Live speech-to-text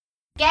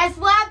Guess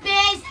what,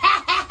 bitch?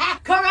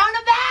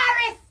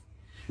 Coronavirus!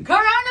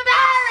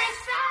 Coronavirus!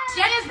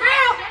 Shit is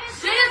real!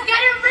 Shit is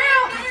getting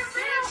real!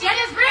 Shit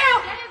is real!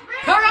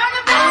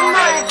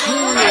 Coronavirus!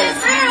 Shit is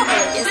real!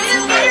 Shit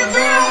is getting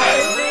real!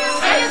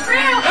 Shit is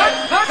real!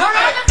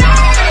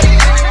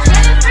 Coronavirus!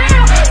 Shit is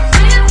real!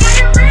 Shit is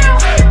getting real!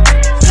 Shit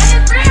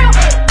is real!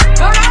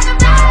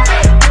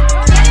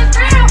 Coronavirus! Shit is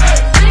real!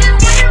 Shit is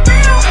getting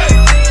real!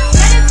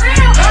 Shit is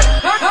real!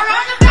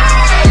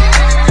 Coronavirus!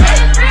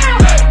 Shit is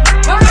real!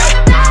 Coronavirus! Shit is real!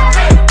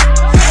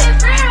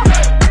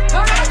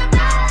 Coronavirus!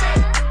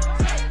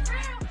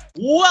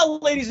 Well,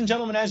 ladies and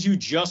gentlemen, as you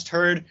just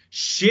heard,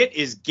 shit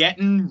is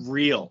getting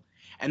real.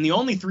 And the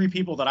only three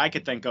people that I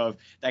could think of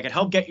that could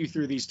help get you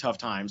through these tough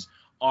times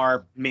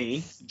are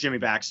me, Jimmy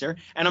Baxter,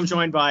 and I'm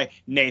joined by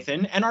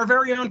Nathan and our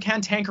very own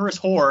cantankerous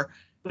whore,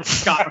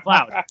 Scott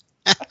McLeod.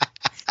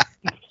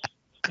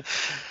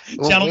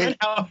 Gentlemen,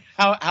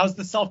 how's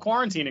the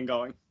self-quarantining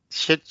going?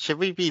 Should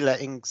we be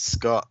letting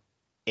Scott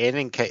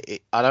in case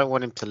I don't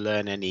want him to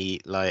learn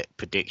any like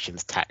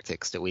predictions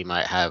tactics that we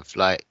might have?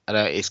 Like, I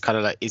don't. It's kind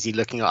of like, is he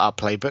looking at our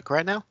playbook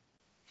right now?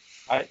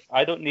 I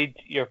don't need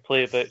your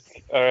playbook.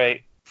 All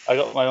right, I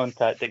got my own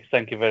tactics.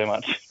 Thank you very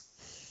much.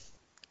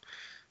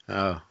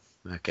 Oh,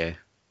 okay.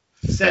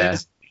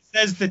 Says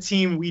the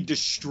team we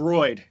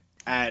destroyed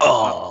at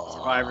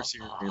Survivor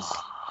Series.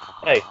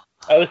 Hey,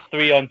 I was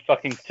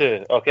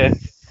 3-on-2. Okay.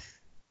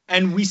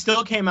 And we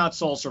still came out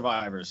sole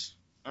survivors.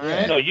 All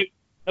right. No, it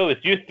was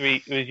you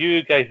three. It was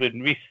you guys with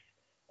Reese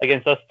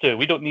against us two.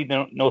 We don't need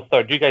no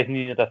third. You guys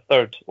needed a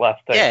third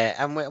last time. Yeah,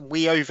 and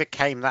we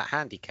overcame that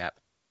handicap.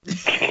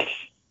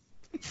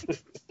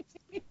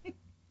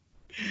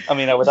 I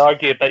mean, I would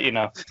argue that, you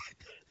know,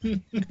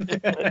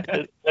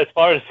 as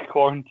far as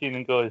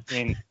quarantining goes, I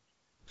mean,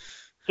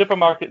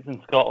 supermarkets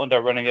in Scotland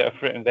are running out of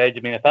fruit and veg. I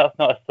mean, if that's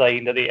not a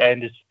sign that the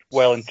end is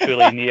well and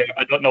truly near,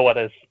 I don't know what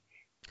is.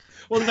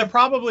 Well,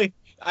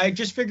 I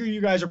just figure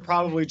you guys are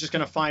probably just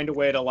going to find a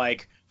way to,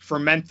 like,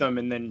 ferment them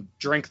and then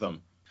drink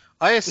them.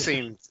 I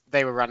assumed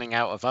they were running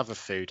out of other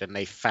food and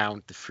they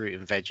found the fruit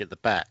and veg at the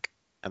back.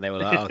 And they were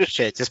like, oh,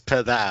 shit, just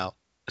put that out.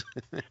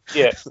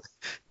 Yeah.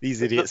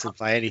 These idiots will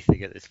buy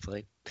anything at this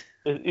point.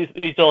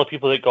 These are all the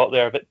people that got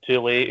there a bit too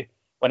late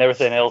when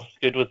everything else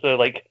good was there.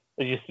 Like,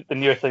 the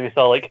nearest thing we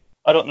saw, like,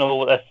 I don't know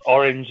what this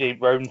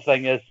orangey round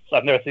thing is.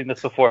 I've never seen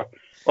this before.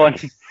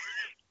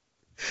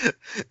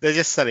 They're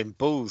just selling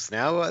balls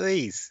now. What are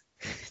these?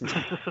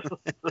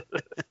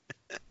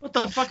 What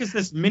the fuck is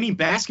this mini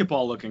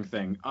basketball looking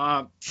thing?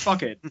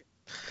 Fuck it.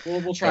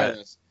 We'll try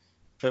this.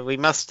 But we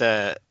must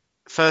address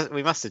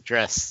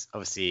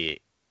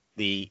obviously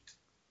the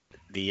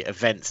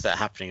events that are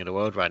happening in the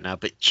world right now.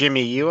 But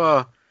Jimmy,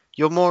 you're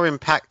more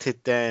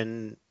impacted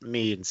than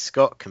me and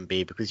Scott can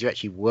be because you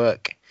actually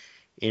work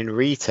in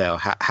retail.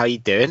 How you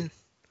doing?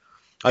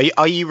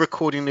 Are you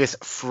recording this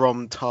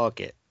from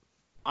Target?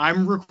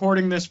 I'm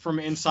recording this from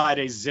inside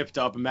a zipped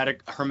up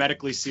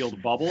hermetically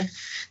sealed bubble.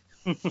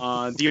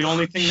 The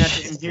only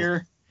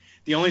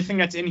thing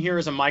that's in here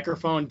is a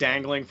microphone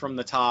dangling from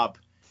the top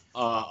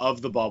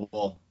of the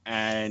bubble,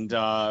 and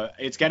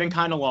it's getting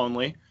kind of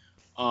lonely.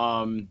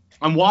 I'm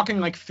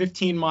walking like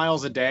 15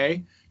 miles a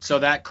day, so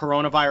that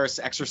coronavirus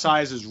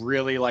exercise is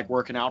really like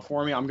working out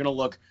for me. I'm gonna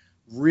look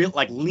real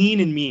like lean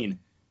and mean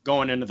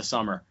going into the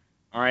summer.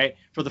 All right,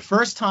 for the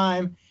first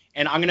time.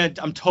 And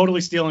I'm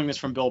totally stealing this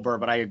from Bill Burr,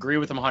 but I agree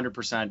with him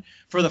 100%.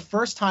 For the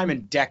first time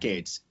in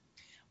decades,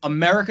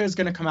 America is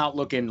going to come out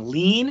looking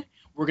lean.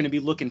 We're going to be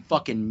looking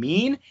fucking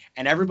mean.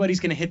 And everybody's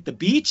going to hit the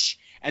beach.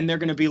 And they're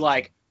going to be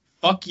like,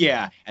 fuck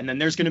yeah. And then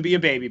there's going to be a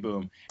baby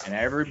boom. And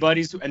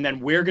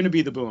then we're going to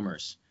be the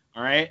boomers.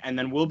 All right. And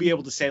then we'll be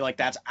able to say, like,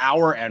 that's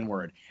our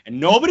N-word.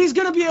 And nobody's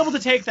going to be able to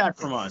take that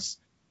from us.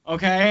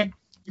 Okay?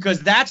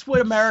 Because that's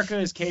what America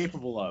is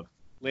capable of.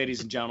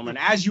 Ladies and gentlemen,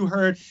 as you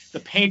heard, the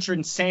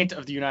patron saint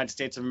of the United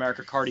States of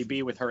America, Cardi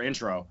B, with her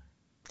intro.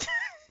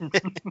 Shit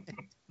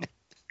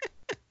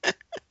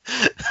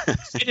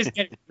is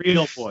getting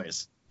real,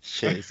 boys.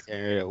 Shit is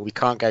getting real. We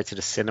can't go to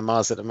the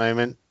cinemas at the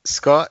moment.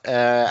 Scott,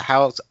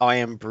 how's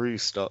Iron Brew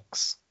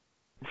stocks?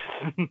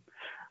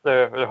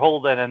 They're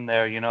holding in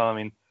there, you know. I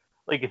mean,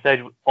 like you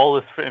said, all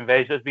this fruit and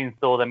veg that's being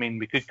sold. I mean,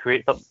 we could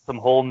create some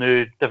whole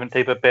new different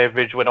type of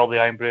beverage when all the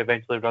Iron Brew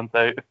eventually runs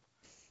out.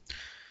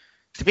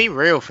 To be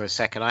real for a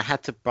second, I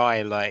had to buy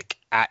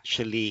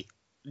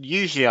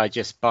usually I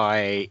just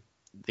buy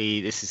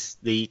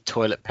the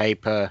toilet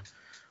paper,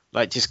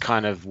 like just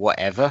kind of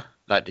whatever,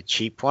 like the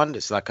cheap one.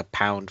 It's like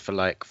 £1 for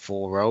like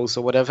 4 rolls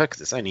or whatever,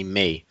 because it's only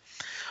me.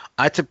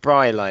 I had to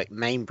buy like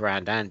name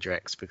brand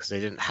Andrex because they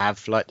didn't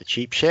have like the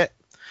cheap shit.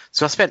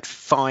 So I spent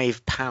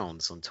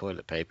 £5 on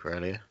toilet paper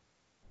earlier.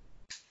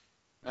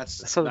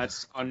 That's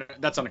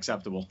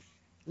unacceptable.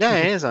 No,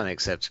 it is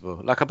unacceptable.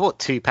 Like, I bought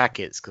 2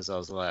 packets because I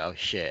was like, oh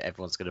shit,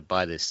 everyone's going to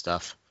buy this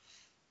stuff.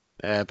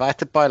 But I had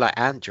to buy like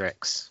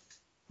Andrex.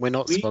 We're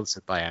not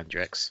sponsored by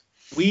Andrex.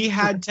 We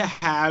had to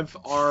have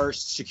our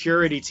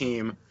security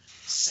team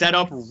set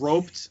up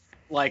ropes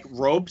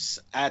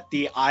at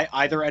the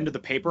either end of the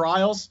paper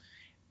aisles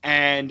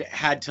and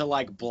had to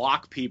like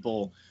block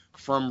people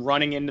from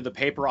running into the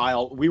paper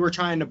aisle. We were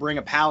trying to bring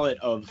a pallet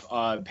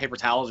of paper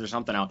towels or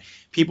something out.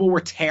 People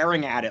were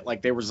tearing at it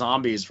like they were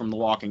zombies from The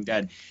Walking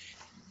Dead.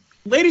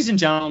 Ladies and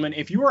gentlemen,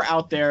 if you are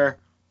out there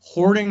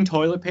hoarding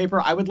toilet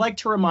paper, I would like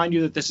to remind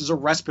you that this is a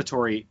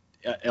respiratory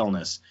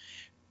illness.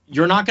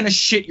 You're not going to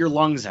shit your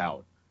lungs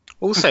out.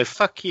 Also,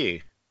 fuck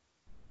you.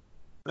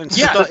 And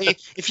Yeah. stop-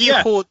 if you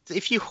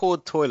Yeah.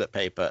 hoard toilet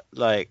paper,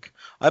 like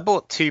I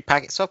bought 2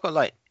 packets, so I've got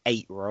like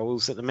 8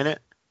 rolls at the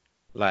minute.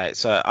 Like,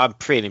 so I'm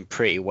feeling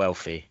pretty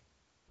wealthy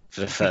for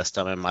the first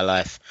time in my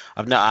life.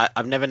 I've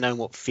never known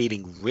what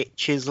feeling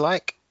rich is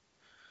like.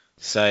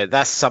 So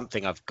that's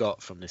something I've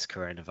got from this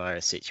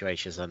coronavirus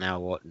situation. Is I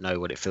now know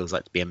what it feels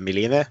like to be a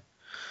millionaire.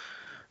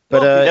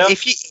 But Well, yeah.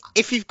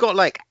 if you've got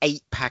like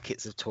 8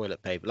 packets of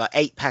toilet paper, like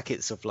 8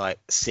 packets of like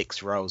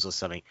 6 rolls or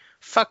something,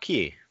 fuck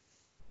you.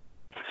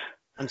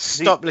 And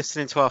stop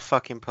listening to our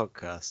fucking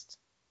podcast.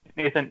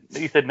 Nathan,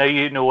 you said now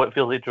you know what it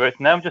feels like to rich.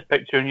 Now I'm just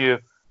picturing you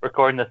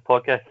recording this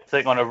podcast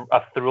sitting on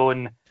a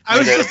throne. I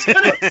was just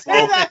going to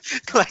say that.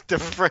 Like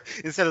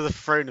instead of the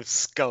throne of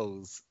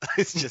skulls,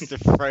 it's just a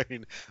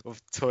throne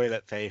of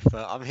toilet paper.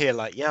 I'm here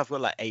like, yeah, I've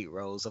got like 8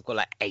 rolls. I've got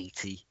like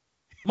 80.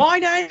 My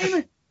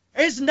name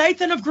is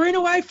Nathan of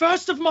Greenaway,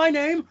 first of my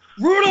name,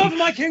 ruler of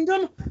my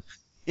kingdom.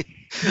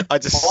 I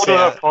just Order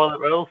of toilet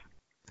rolls.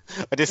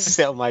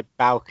 sit on my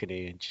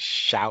balcony and just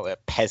shout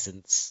at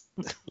peasants.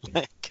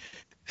 Like,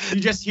 You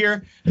just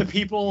hear the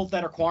people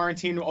that are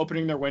quarantined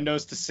opening their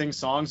windows to sing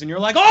songs, and you're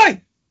like,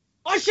 "Oi!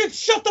 I should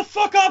shut the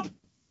fuck up!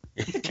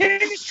 The king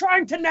is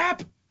trying to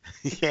nap!"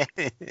 yeah.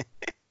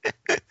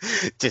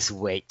 Just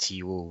wait till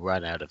you all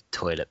run out of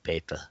toilet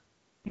paper.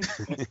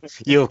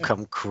 You'll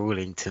come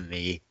crawling to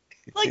me.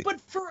 Like, but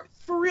for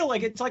real,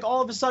 like, it's like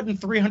all of a sudden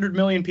 300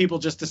 million people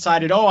just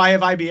decided, "Oh, I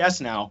have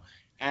IBS now,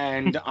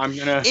 and I'm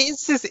gonna."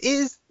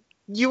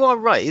 You are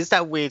right. It's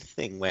that weird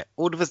thing where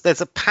all of us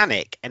there's a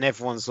panic and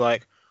everyone's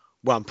like,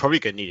 well, I'm probably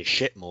gonna need a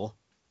shit more.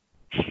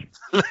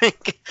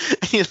 Like,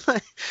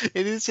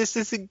 it is just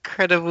this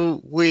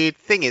incredible weird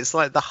thing. It's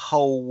like the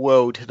whole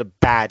world had a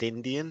bad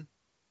Indian.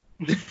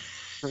 I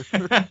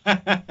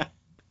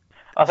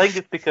think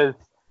it's because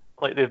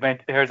like they've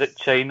heard that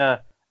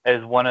China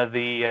is one of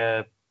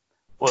the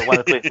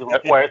places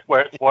where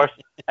it's worse,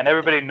 and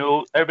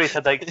everybody's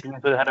had like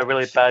experience where they had a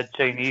really bad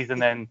Chinese, and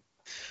then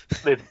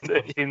they've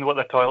seen what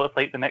their toilet's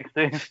like the next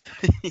day.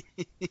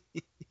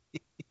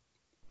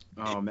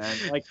 Oh man,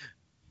 like,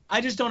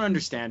 I just don't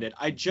understand it.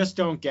 I just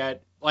don't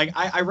get, like,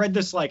 I read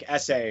this like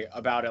essay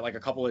about it like a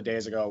couple of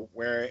days ago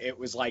where it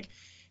was like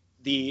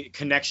the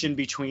connection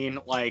between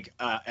like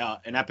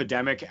an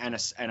epidemic and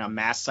a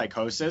mass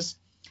psychosis.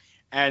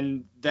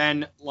 And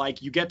then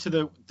like you get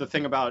to the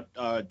thing about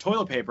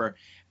toilet paper,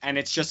 and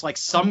it's just like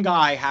some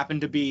guy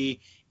happened to be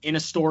in a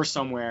store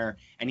somewhere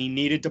and he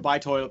needed to buy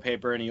toilet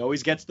paper, and he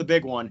always gets the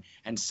big one,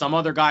 and some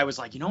other guy was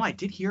like, I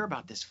did hear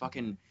about this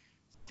fucking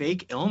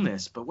fake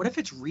illness, but what if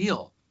it's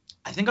real?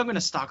 I think I'm going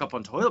to stock up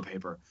on toilet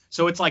paper.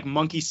 So it's like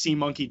monkey see,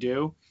 monkey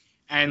do.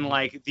 And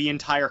like the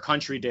entire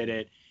country did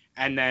it.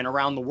 And then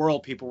around the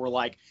world, people were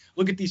like,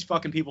 look at these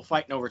fucking people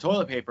fighting over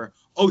toilet paper.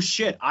 Oh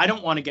shit, I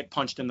don't want to get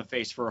punched in the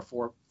face for a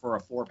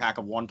 4-pack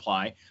of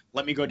 1-ply.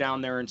 Let me go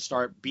down there and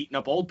start beating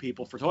up old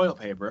people for toilet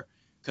paper,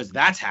 because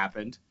that's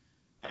happened.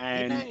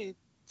 And do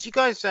you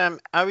guys are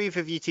either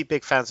of you two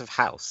big fans of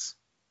House?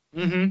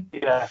 Mm-hmm.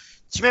 Yeah.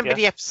 Do you remember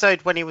the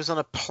episode when he was on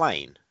a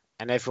plane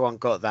and everyone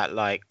got that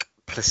like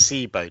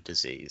placebo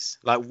disease?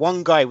 Like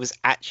one guy was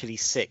actually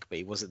sick, but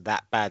he wasn't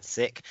that bad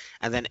sick,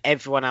 and then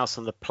everyone else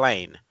on the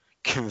plane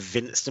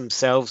convinced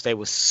themselves they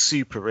were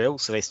super ill,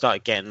 so they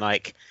started getting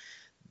like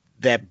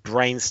their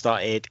brain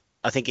started,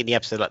 I think in the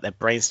episode, like their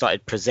brain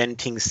started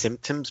presenting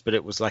symptoms, but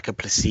it was like a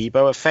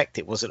placebo effect.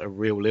 It wasn't a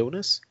real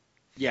illness.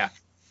 Yeah.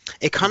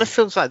 It kind of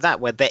feels like that,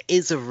 where there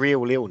is a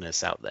real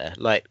illness out there.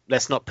 Like,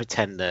 let's not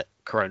pretend that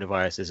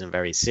coronavirus isn't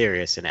very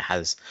serious and it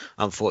has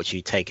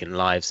unfortunately taken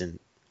lives in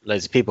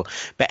loads of people,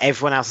 but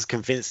everyone else has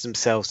convinced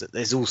themselves that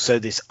there's also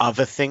this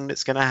other thing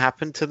that's going to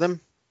happen to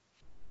them.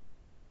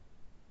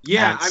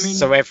 Yeah, And I mean,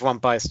 so everyone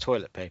buys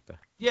toilet paper.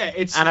 yeah,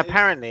 And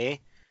apparently,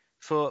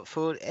 for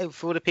all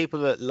the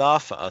people that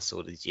laugh at us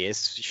all these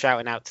years,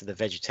 shouting out to the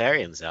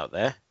vegetarians out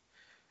there,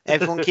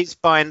 everyone keeps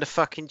buying the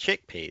fucking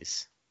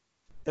chickpeas.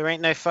 There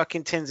ain't no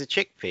fucking tins of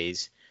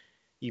chickpeas.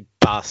 You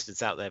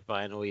bastards out there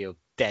buying all your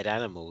dead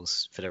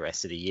animals for the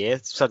rest of the year.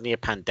 Suddenly a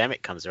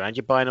pandemic comes around,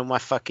 you're buying all my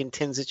fucking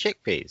tins of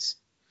chickpeas.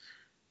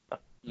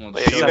 Well,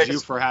 Yeah, shows you you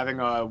for having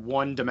a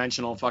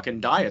one-dimensional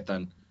fucking diet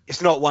then.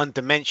 It's not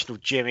one-dimensional,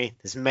 Jimmy.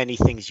 There's many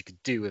things you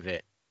could do with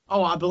it.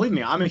 Oh, believe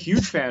me, I'm a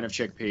huge fan of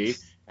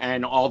chickpea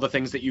and all the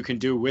things that you can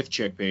do with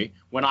chickpea.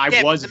 When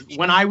I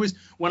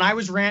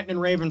was ranting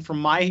and raving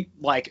from my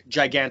like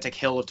gigantic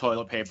hill of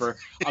toilet paper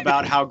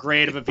about how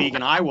great of a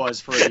vegan I was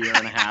for a year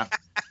and a half,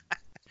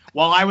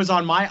 while I was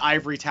on my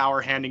ivory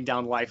tower handing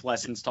down life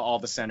lessons to all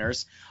the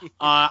sinners,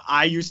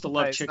 I used to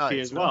love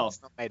chickpea as well.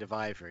 It's not made of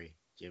ivory,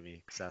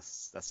 Jimmy,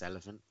 because that's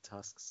elephant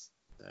tusks.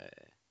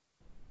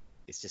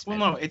 It's just Well,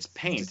 made no, of- it's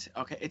paint.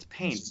 Okay, it's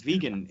paint.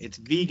 Vegan. It's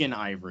vegan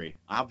ivory,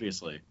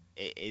 obviously.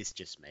 It is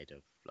just made of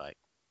like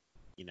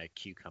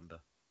cucumber.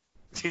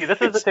 See,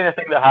 this is the kind of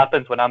thing that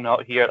happens when I'm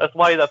not here. That's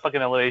why that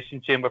fucking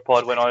Elimination Chamber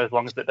pod went on as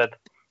long as it did.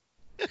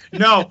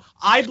 No,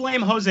 I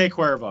blame Jose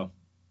Cuervo.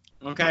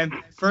 Okay?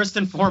 First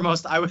and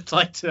foremost, I would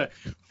like to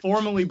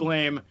formally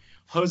blame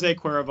Jose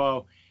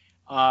Cuervo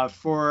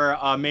for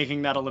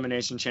making that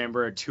Elimination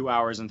Chamber 2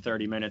 hours and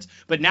 30 minutes.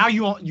 But now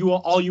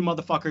all you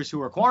motherfuckers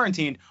who are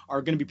quarantined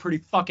are going to be pretty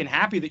fucking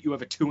happy that you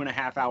have a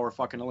 2.5 hour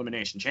fucking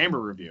Elimination Chamber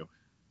review.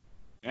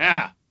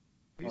 Yeah.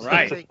 All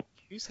right.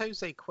 Who's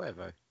Jose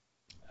Cuervo?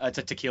 It's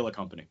a tequila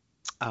company.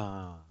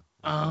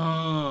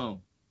 Oh.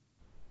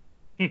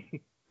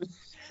 There's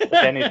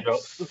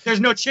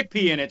no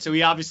chickpea in it, so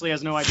he obviously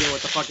has no idea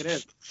what the fuck it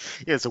is.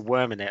 Yeah, there's a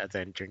worm in it, I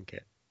don't drink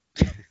it.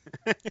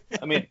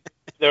 I mean,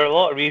 there are a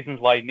lot of reasons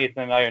why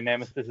Nathan and I are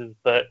nemesis,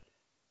 but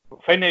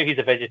finding out he's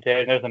a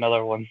vegetarian, there's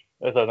another one.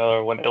 There's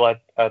another one to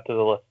add to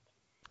the list.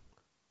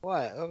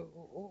 Why?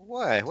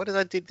 Why? What did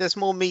I do? There's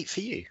more meat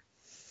for you.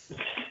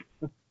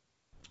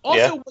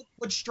 Also, Yeah.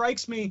 what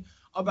strikes me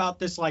about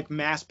this like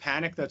mass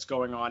panic that's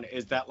going on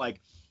is that like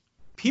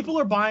people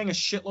are buying a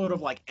shitload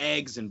of like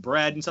eggs and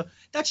bread and stuff.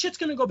 That shit's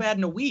gonna go bad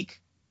in a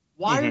week.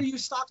 Why are you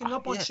stocking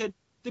up on shit?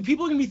 The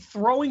people are gonna be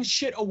throwing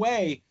shit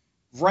away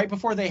right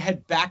before they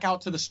head back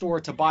out to the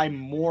store to buy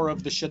more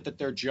of the shit that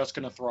they're just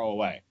gonna throw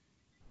away.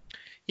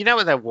 You know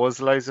what? There was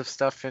loads of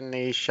stuff in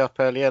the shop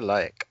earlier.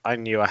 Like, I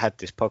knew I had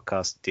this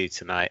podcast to do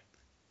tonight.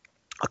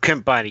 I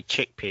couldn't buy any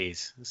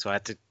chickpeas, so I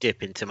had to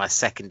dip into my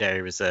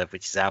secondary reserve,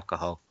 which is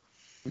alcohol.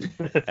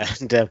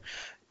 And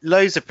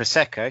loads of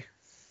Prosecco.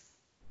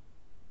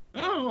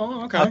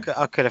 Oh, okay.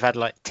 I could have had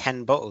like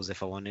 10 bottles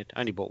if I wanted.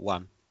 I only bought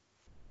one.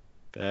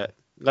 But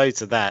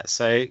loads of that.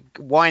 So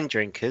wine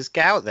drinkers,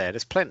 get out there.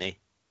 There's plenty.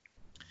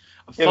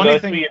 Funny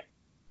thing.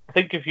 I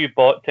think if you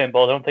bought 10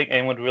 bottles, I don't think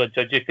anyone would really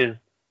judge you because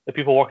the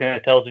people working in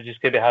hotels are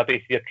just going to be happy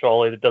to see a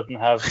trolley that doesn't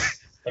have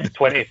like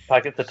 20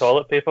 packets of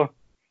toilet paper.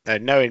 No,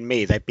 knowing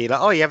me, they'd be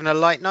like, "Oh, you having a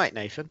light night,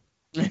 Nathan?"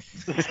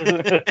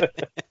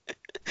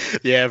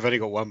 Yeah, I've only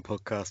got one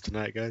podcast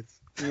tonight, guys.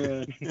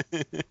 Yeah.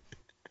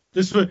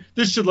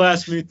 This should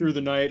last me through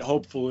the night,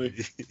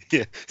 hopefully.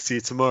 Yeah, see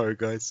you tomorrow,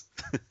 guys.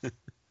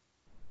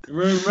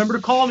 Remember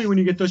to call me when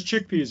you get those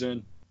chickpeas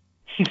in.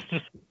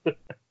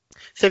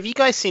 So have you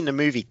guys seen the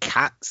movie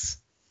Cats?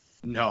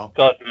 No.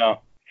 God,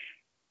 no.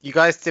 You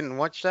guys didn't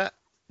watch that?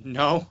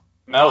 No.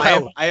 No.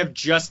 I have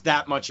just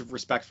that much of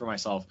respect for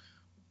myself.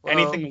 Well,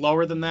 Anything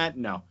lower than that,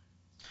 no.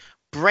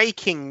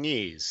 breaking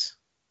news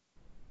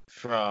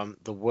from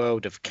the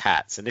world of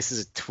Cats, and this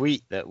is a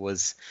tweet that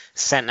was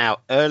sent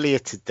out earlier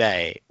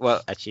today.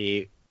 Well,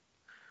 actually,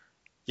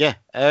 yeah,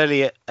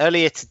 earlier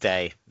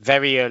today,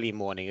 very early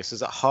morning. This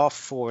was at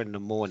 4:30 in the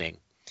morning.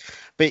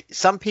 But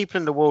some people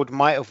in the world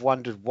might have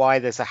wondered why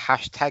there's a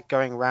hashtag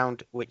going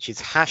around, which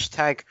is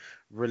hashtag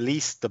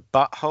release the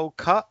butthole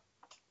cut.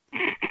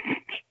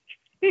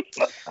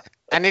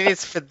 And it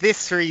is for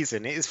this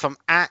reason. It is from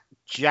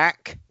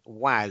 @Jack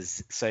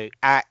Waz. So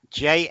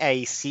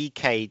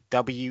 @JACKWAZ.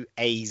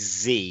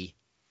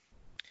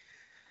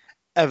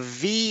 A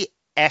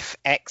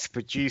VFX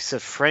producer,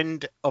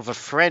 friend of a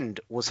friend,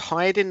 was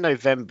hired in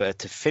November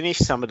to finish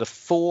some of the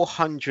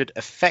 400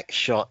 effect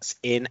shots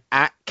in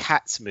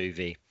 @Cats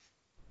movie.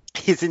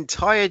 His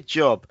entire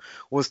job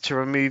was to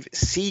remove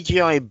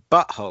CGI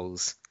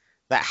buttholes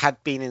that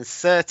had been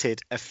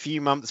inserted a few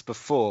months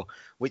before,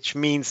 which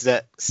means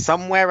that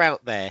somewhere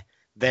out there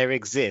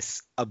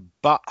exists a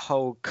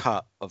butthole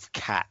cut of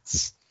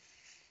Cats.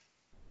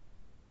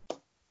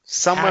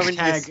 Somewhere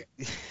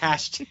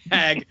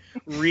hashtag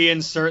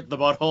reinsert the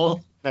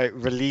butthole. No,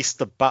 release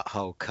the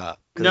butthole cut.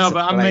 No,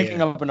 but I'm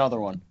making up another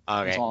one.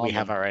 Okay, we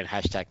have our own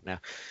hashtag now.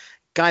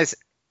 Guys,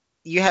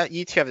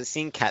 you two haven't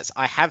seen Cats.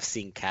 I have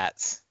seen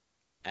Cats.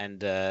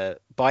 And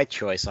by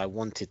choice, I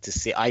wanted to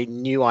see. I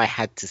knew I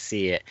had to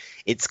see it.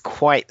 It's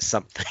quite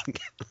something.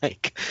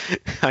 Like,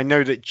 I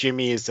know that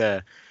Jimmy is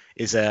a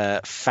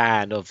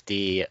fan of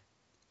the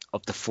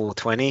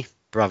 420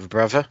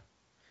 brother.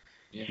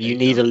 Yeah, you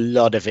need a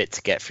lot of it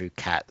to get through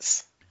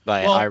Cats.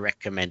 Like, I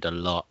recommend a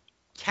lot.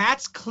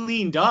 Cats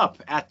cleaned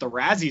up at the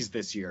Razzies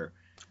this year.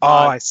 Oh,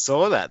 I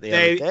saw that the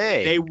other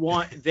day. They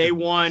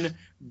won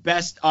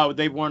best. Oh,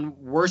 they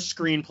won worst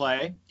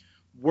screenplay,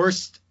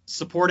 worst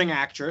supporting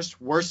actress.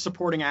 Worst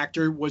supporting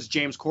actor was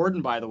James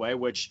Corden, by the way,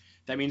 which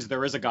that means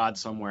there is a god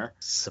somewhere.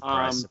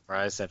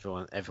 Surprise!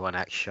 Everyone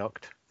acts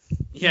shocked.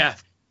 Yeah,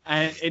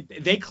 and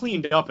they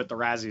cleaned up at the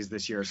Razzies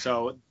this year,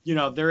 so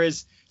there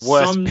is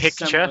worst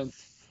picture.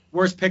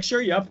 Worst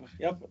picture. Yep.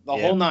 The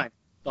whole nine.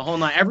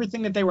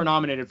 Everything that they were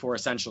nominated for,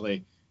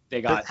 essentially,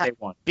 they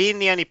won. Being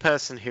the only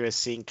person who has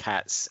seen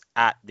Cats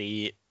at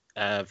the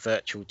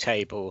virtual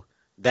table,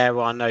 there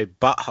are no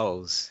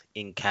buttholes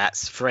in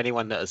Cats. For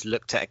anyone that has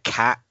looked at a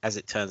cat as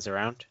it turns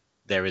around,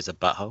 there is a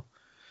butthole.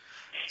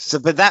 So,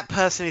 but that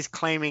person is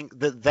claiming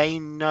that they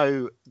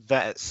know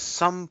that at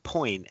some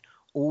point,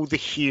 all the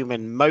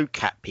human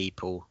mocap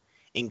people,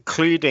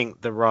 including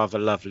the rather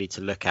lovely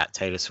to look at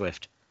Taylor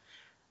Swift,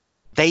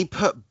 they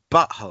put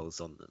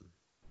buttholes on them.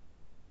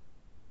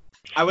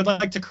 I would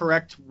like to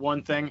correct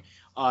one thing.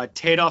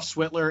 Tadoff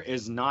Switler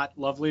is not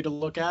lovely to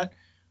look at.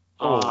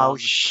 Oh,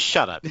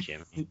 shut up,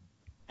 Jim.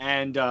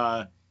 And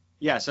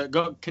yeah, so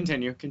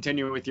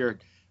continue with your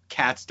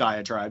Cats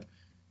diatribe.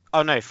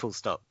 Oh no, full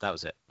stop. That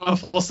was it. Oh,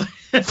 full stop.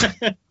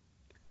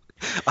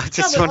 I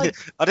just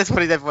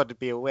wanted everyone to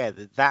be aware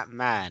that that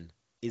man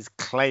is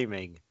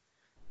claiming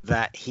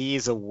that he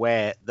is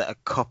aware that a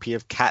copy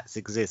of Cats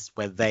exists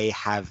where they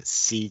have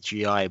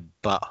CGI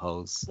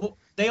buttholes. Well,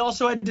 they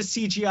also had to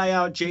CGI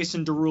out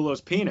Jason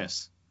Derulo's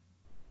penis.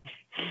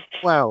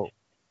 Well,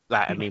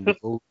 I mean,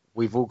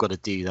 we've all got to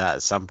do that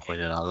at some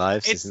point in our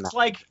lives, isn't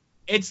that?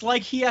 It's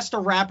like he has to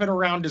wrap it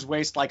around his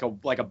waist like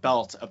a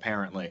belt,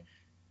 apparently.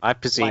 I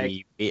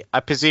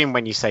presume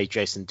when you say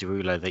Jason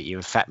Derulo that you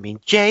in fact mean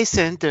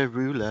Jason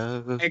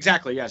Derulo.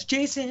 Exactly, yes.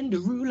 Jason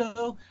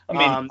Derulo. I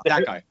mean,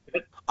 that guy.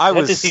 I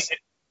had to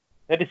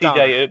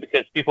CGI out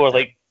because people are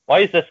like,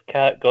 why has this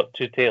cat got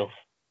two tails?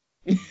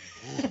 And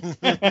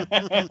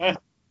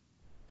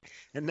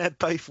they're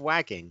both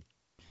wagging.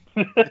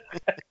 But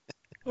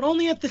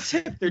only at the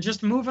tip. They're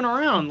just moving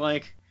around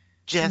like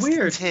Just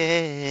weird.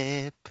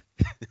 tip.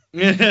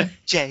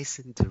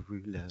 Jason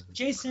Derulo.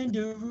 Jason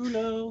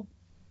Derulo.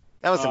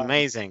 That was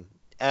amazing.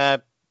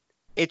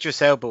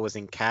 Idris Elba was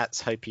in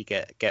Cats. Hope you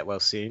get well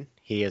soon.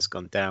 He has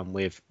gone down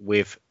with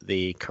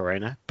the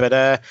corona.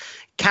 But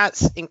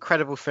Cats,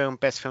 incredible film,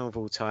 best film of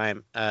all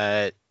time.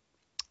 I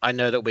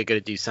know that we're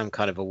going to do some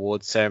kind of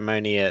award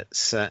ceremony at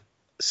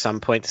some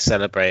point to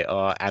celebrate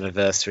our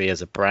anniversary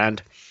as a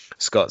brand.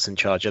 Scott's in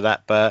charge of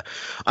that. But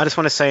I just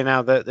want to say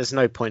now that there's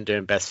no point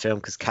doing best film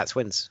because Cats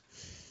wins.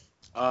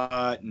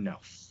 No.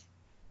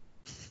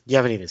 You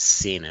haven't even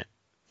seen it.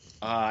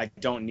 I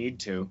don't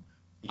need to.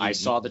 I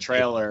saw the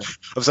trailer.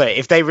 I'm sorry.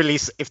 If they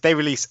release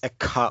a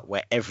cut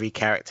where every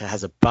character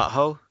has a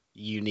butthole,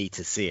 you need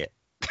to see it.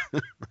 I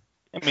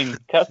mean,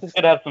 Cats is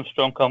going to have some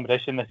strong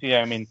competition this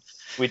year. I mean,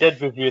 we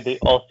did review the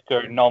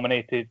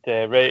Oscar-nominated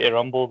Ready to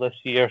Rumble this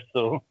year,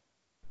 so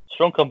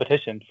strong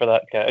competition for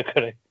that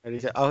category.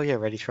 Ready to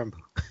Rumble.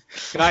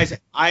 Guys,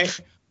 I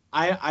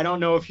don't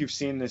know if you've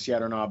seen this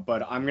yet or not,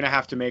 but I'm going to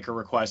have to make a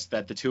request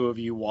that the two of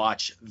you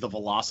watch The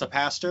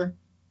Velocipaster.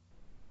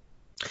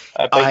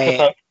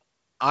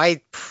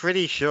 I'm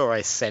pretty sure I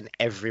sent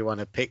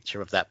everyone a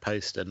picture of that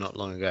poster not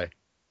long ago.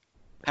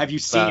 Have you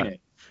seen it?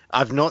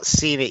 I've not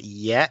seen it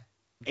yet,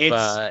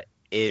 but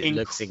it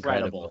looks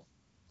incredible.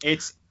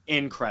 It's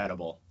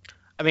incredible.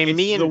 I mean,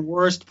 it's the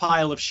worst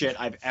pile of shit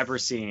I've ever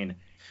seen,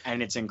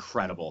 and it's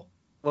incredible.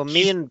 Well,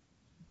 Go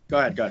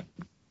ahead.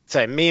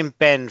 So me and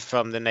Ben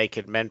from the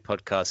Naked Men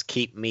podcast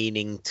keep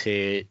meaning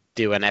to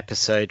do an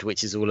episode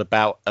which is all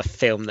about a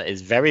film that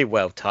is very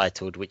well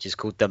titled, which is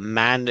called The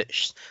Man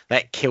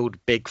That Killed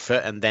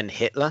Bigfoot and Then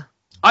Hitler.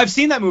 I've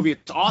seen that movie.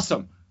 It's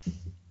awesome.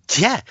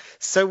 Yeah,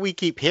 so we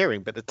keep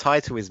hearing, but the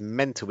title is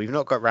mental. We've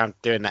not got around to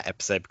doing that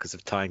episode because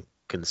of time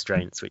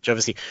constraints, which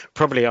obviously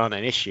probably aren't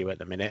an issue at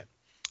the minute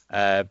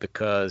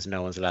because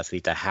no one's allowed to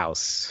leave their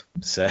house.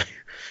 So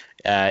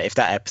if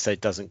that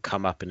episode doesn't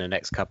come up in the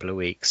next couple of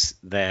weeks,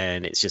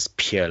 then it's just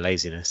pure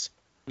laziness.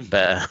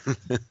 But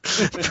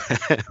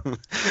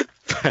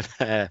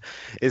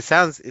it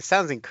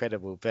sounds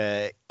incredible.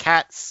 But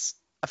Cats,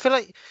 I feel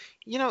like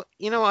you know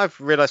what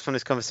I've realized from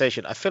this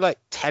conversation. I feel like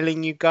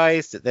telling you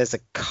guys that there's a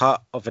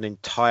cut of an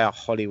entire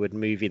Hollywood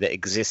movie that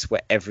exists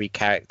where every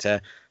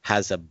character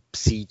has a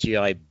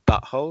CGI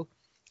butthole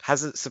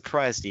hasn't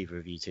surprised either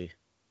of you two.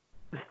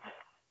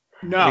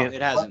 No, I mean,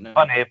 it hasn't. No.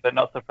 Funny, but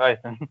not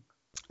surprising.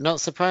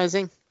 Not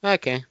surprising?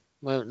 Okay.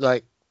 Well,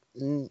 like,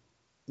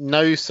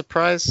 no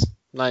surprise?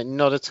 Like,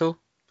 not at all?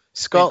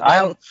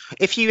 Scott,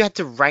 if you had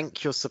to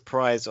rank your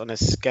surprise on a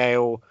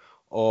scale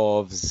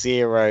of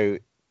 0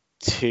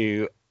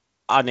 to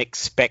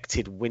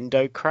unexpected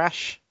window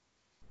crash,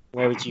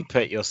 where would you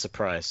put your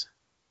surprise?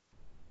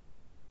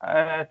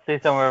 I'd say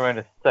somewhere around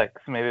a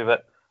 6, maybe,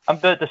 but I'm a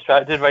bit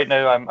distracted right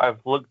now. I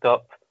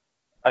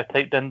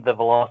typed in the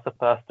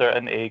Velocipaster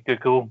into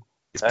Google.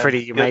 It's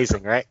pretty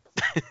amazing, right?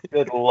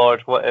 Good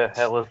Lord, what the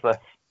hell is this?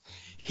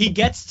 He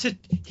gets to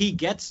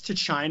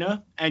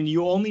China, and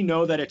you only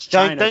know that it's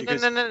China.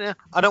 No.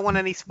 I don't want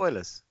any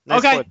spoilers. No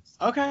okay. spoilers.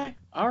 Okay.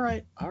 All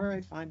right.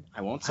 Fine. I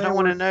won't say. I don't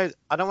want to know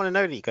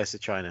that he goes to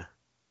China.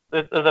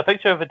 There's a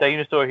picture of a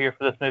dinosaur here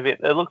for this movie.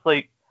 It looks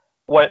like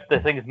what the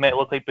things might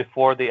look like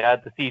before they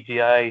add the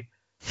CGI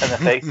and the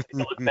effects. It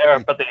looks there,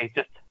 but they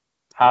just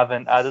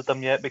haven't added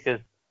them yet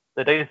because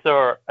the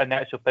dinosaur in the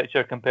actual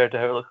picture compared to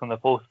how it looks on the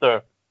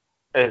poster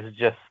is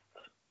just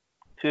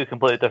two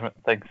completely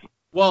different things.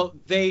 Well,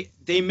 they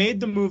made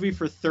the movie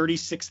for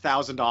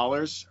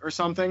 $36,000 or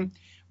something,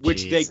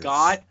 which they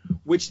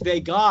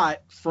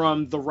got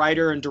from the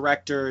writer and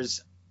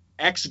director's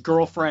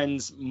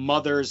ex-girlfriend's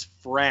mother's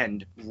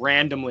friend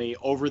randomly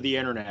over the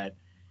internet,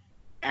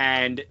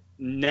 and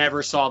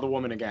never saw the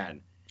woman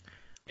again.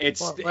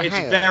 It's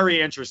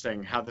very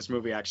interesting how this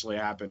movie actually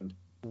happened.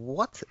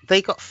 What?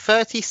 They got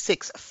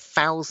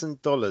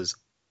 $36,000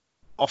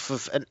 off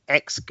of an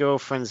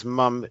ex-girlfriend's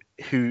mum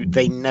who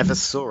they never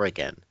saw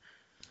again.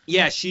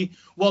 Yeah,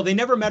 they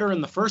never met her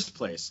in the first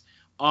place.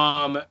 He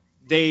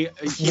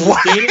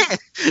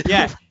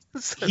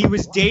He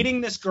was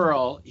dating this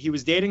girl. He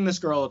was dating this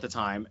girl at the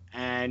time,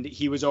 and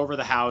he was over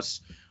the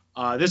house.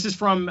 This is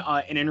from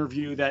an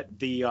interview that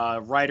the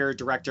writer,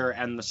 director,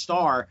 and the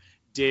star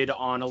did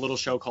on a little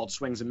show called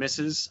Swings and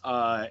Misses.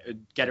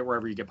 Get it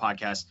wherever you get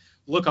podcasts.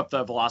 Look up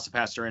the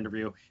Velocipaster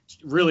interview. It's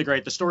really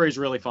great. The story is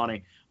really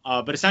funny.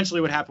 But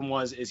essentially what happened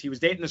is he was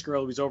dating this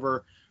girl. He was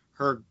over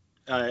her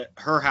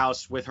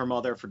house with her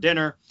mother for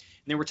dinner.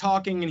 And they were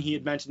talking, and he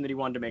had mentioned that he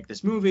wanted to make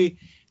this movie.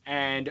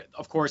 And,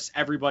 of course,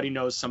 everybody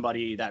knows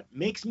somebody that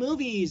makes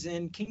movies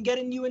and can get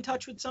you in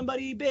touch with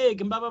somebody big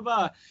and blah, blah,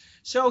 blah.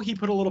 So he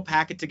put a little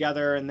packet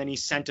together, and then he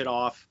sent it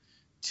off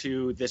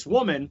to this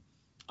woman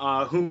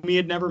whom he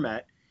had never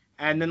met.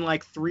 And then,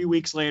 like, 3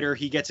 weeks later,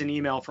 he gets an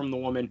email from the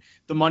woman.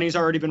 The money's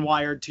already been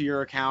wired to your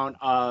account.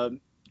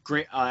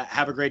 Great.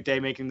 Have a great day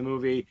making the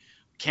movie.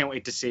 Can't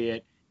wait to see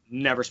it.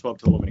 Never spoke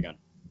to the woman again.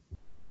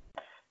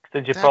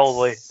 Since you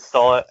probably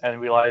saw it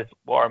and realized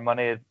what our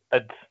money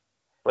had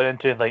went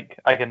into, like,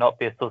 I cannot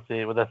be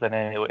associated with this in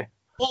any way.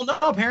 Well, no,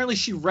 apparently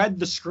she read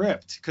the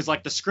script, because,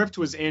 like, the script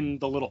was in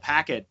the little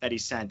packet that he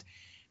sent.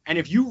 And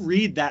if you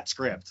read that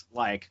script,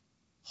 like,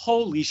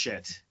 holy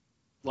shit.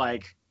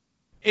 Like,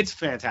 it's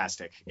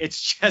fantastic.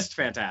 It's just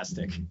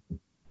fantastic.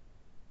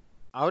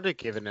 I would have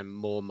given them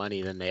more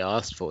money than they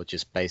asked for,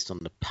 just based on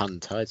the pun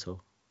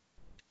title.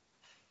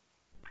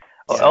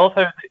 I love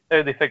how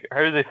they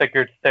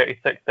figured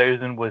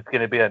 36,000 was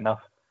going to be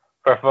enough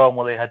for a film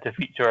where they had to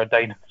feature a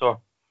dinosaur.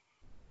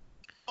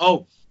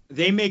 Oh,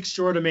 they make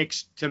sure to make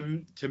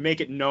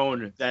it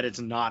known that it's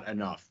not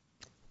enough.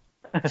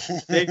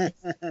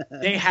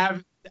 They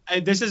have,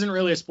 this isn't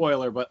really a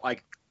spoiler, but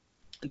like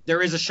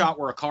there is a shot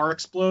where a car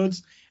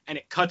explodes and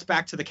it cuts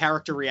back to the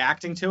character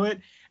reacting to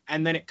it,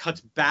 and then it cuts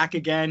back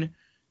again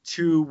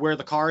to where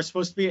the car is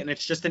supposed to be, and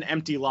it's just an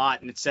empty lot,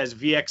 and it says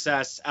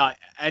VXS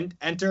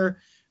enter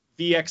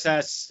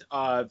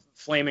VXS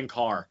flaming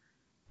car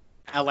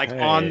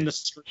on the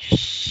screen.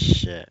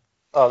 Shit.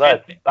 Oh,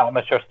 that's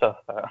amateur stuff.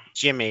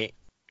 Jimmy,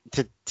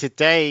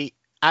 today,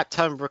 at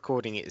time of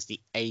recording, it is the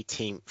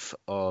 18th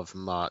of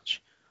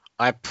March.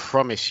 I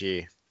promise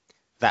you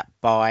that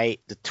by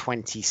the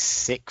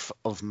 26th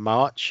of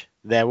March,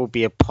 there will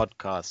be a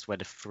podcast where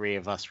the three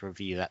of us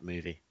review that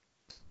movie.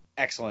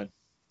 Excellent.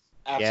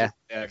 Absolutely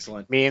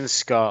excellent. Me and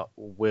Scott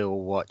will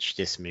watch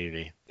this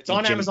movie. It's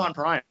on Amazon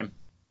Prime.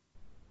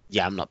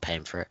 Yeah, I'm not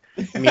paying for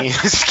it. Me and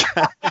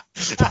Scott.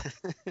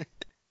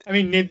 I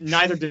mean,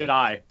 neither did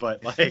I,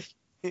 but like,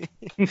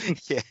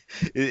 yeah,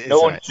 no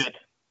one should.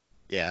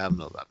 Yeah, I'm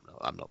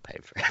not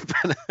paying for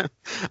it, but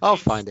I'll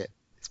find it.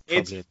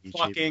 It's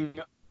fucking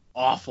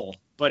awful,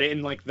 but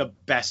in like the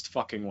best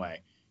fucking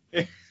way.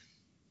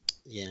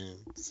 Yeah.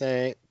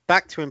 So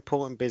back to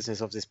important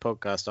business of this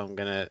podcast. I'm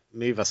gonna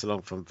move us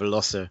along from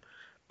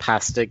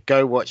Velocipasta.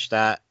 Go watch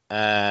that.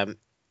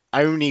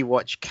 Only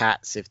watch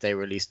Cats if they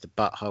release the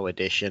Butthole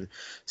edition.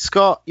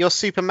 Scott, you're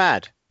super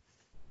mad.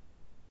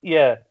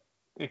 Yeah,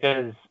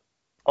 because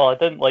I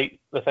didn't like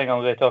the thing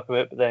I'm going to talk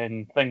about, but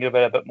then thinking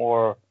about it a bit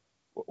more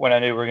when I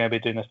knew we were going to be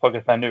doing this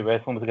podcast, I knew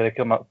wrestling was going to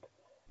come up.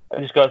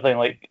 I just got to think,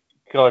 like,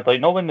 God,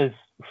 like, no one is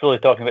fully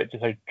talking about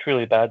just how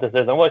truly bad this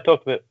is. I want to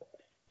talk about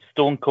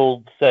Stone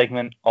Cold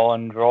segment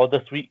on Raw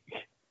this week,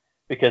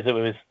 because it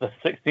was the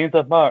 16th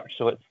of March,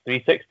 so it's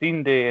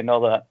 316 day and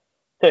all that.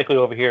 Technically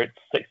over here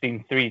it's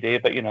 16-3 day,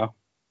 but you know,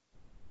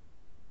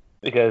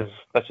 because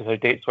that's just how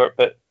dates work.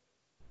 But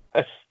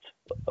it's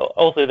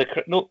also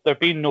there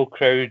being no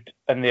crowd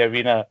in the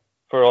arena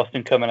for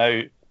Austin coming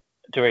out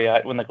to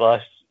react when the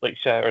glass like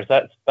shatters.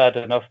 That's bad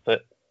enough,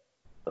 but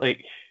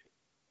like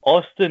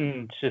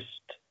Austin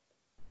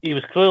he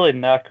was clearly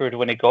knackered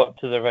when he got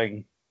to the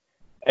ring.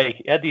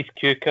 He had these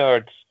cue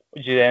cards,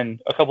 which a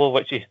couple of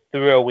which he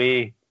threw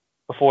away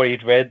before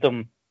he'd read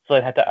them. So I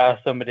had to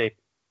ask somebody,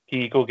 can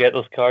you go get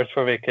those cards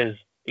for me? Because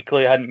he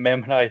clearly hadn't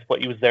memorized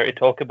what he was there to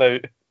talk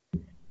about.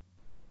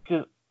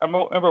 Because I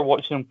remember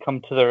watching him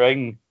come to the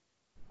ring,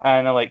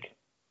 and I'm like,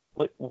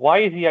 why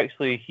is he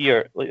actually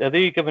here? Like, are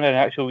they giving an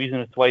actual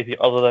reason as to why he's here,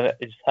 other than it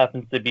just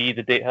happens to be,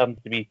 the date happens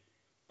to be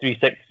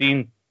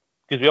 316?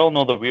 Because we all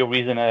know the real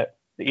reason that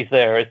he's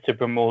there is to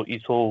promote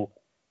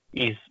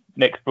his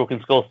next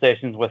Broken Skull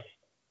sessions with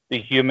the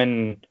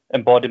human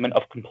embodiment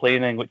of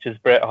complaining, which is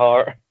Bret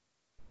Hart,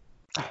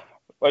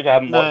 which I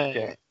haven't watched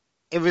yet.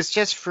 It was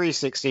just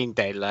 316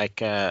 day,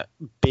 like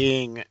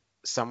being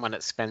someone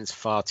that spends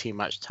far too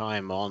much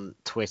time on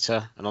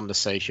Twitter and on the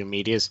social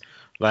medias.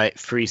 Like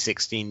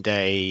 316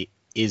 day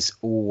is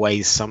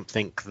always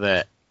something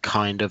that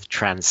kind of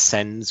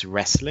transcends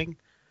wrestling.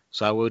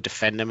 So I will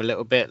defend them a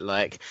little bit.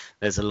 Like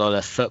there's a lot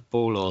of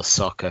football or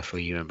soccer for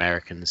you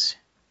Americans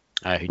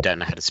who don't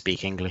know how to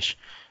speak English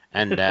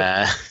and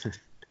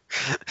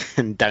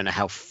and don't know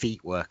how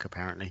feet work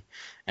apparently.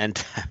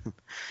 And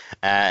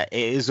it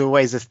is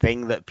always a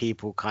thing that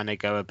people kind of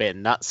go a bit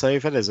nuts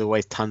over. There's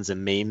always tons of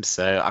memes.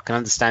 So I can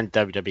understand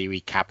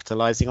WWE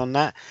capitalizing on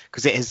that,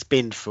 because it has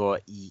been for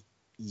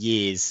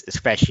years,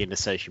 especially in the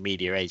social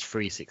media age,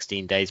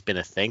 316 days been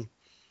a thing.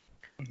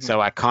 Mm-hmm. So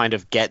I kind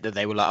of get that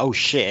they were like, oh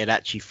shit, it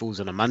actually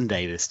falls on a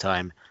Monday this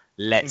time.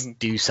 Let's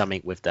do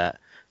something with that.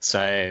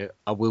 So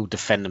I will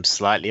defend him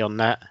slightly on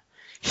that.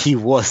 He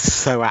was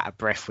so out of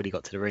breath when he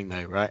got to the ring,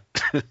 though, right?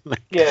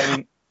 Yeah, I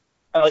mean,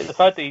 I like the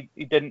fact that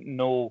he didn't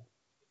know.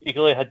 He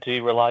really had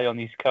to rely on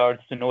these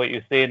cards to know what he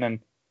was saying, and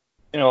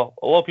a lot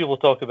of people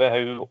talk about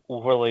how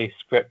overly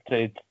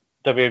scripted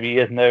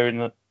WWE is now,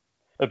 and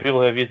the people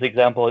who have used the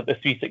example like the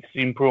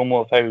 316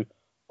 promo of how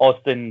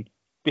Austin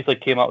basically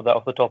came up with that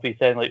off the top of his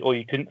head, like, oh,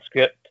 you couldn't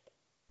script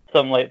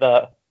something like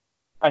that,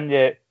 and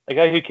yet a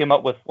guy who came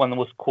up with one of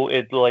the most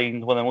quoted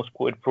lines, one of the most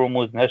quoted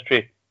promos in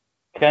history,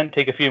 can't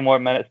take a few more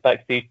minutes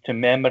backstage to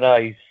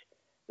memorize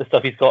the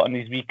stuff he's got on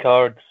these wee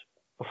cards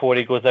before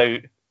he goes out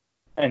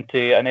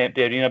into an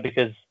empty arena,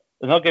 because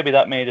there's not going to be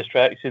that many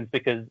distractions,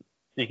 because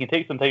you can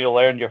take some time to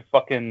learn your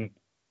fucking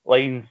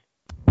lines,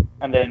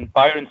 and then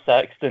Byron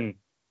Saxton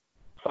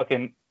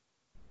fucking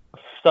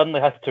suddenly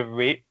has to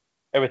rate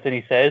everything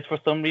he says for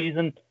some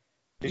reason.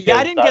 Yeah,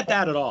 I didn't get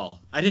that at all.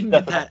 I didn't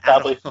get that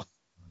at all.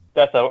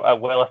 That's a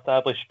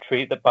well-established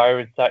trait that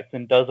Byron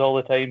Saxton does all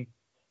the time.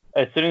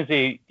 As soon as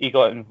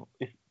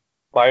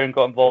Byron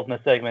got involved in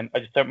the segment, I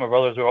just turned to my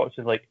brothers were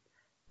watching, like,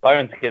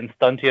 Byron's getting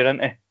stunned here,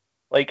 isn't he?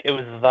 Like, it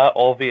was that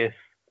obvious.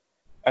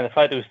 And the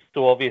fact that it was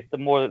so obvious, the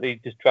more that they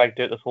just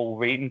dragged out this whole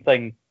rating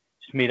thing,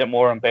 just made it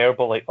more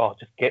unbearable. Like, oh,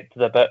 just get to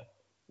the bit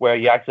where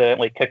you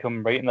accidentally kick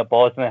him right in the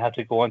balls and then have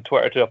to go on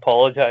Twitter to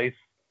apologise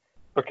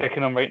for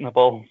kicking him right in the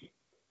balls.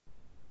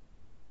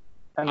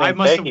 I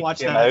must have watched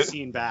that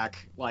scene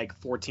back like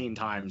 14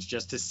 times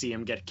just to see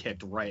him get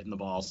kicked right in the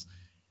balls.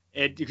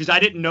 Because I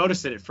didn't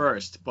notice it at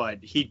first,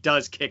 but he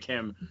does kick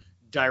him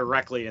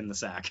directly in the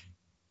sack.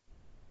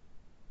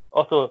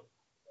 Also,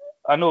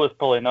 I know it's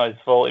probably not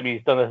his fault. I mean,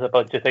 he's done this a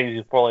bunch of times.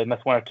 He's probably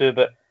missed one or two,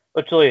 but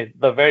literally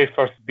the very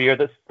first beer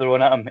that's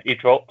thrown at him, he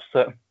drops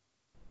it.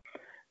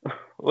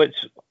 Which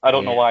I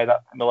don't know why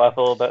that made me laugh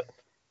a little bit.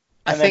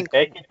 And then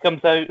Becky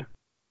comes out,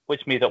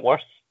 which made it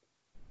worse.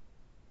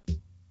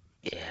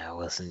 Yeah, it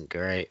wasn't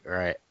great,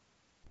 right?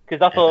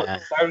 Because I thought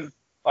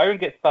Byron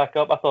gets back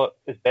up. I thought,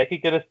 is Becky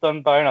going to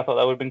stun Byron? I thought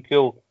that would have been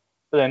cool.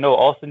 But then no,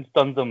 Austin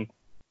stuns him,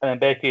 and then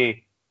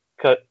Becky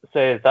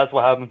says that's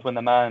what happens when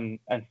the Man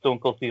and Stone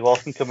Cold Steve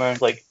Austin come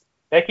around. Like,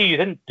 Becky, you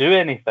didn't do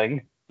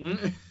anything.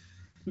 And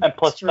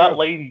plus that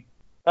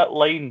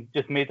line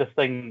just made this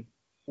thing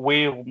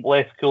way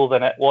less cool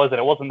than it was, and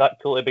it wasn't that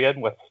cool to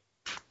begin with.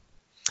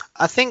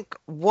 I think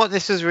what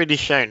this has really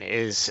shown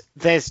is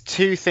there's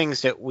two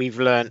things that we've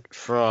learned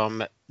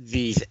from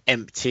these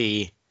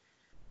empty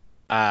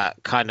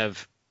kind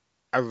of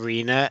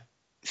arena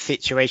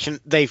situation.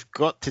 They've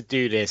got to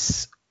do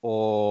this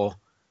or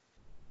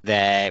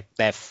they're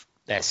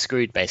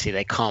screwed, basically.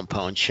 They can't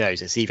put on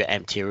shows. It's either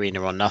empty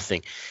arena or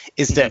nothing.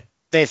 Is that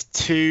there's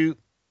two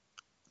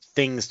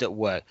things that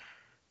work.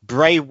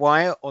 Bray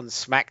Wyatt on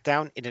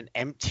SmackDown in an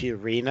empty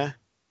arena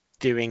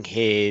doing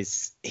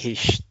his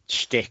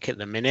shtick at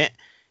the minute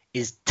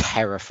is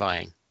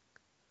terrifying.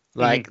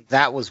 Like,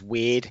 that was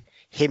weird.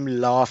 Him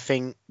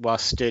laughing while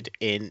stood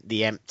in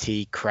the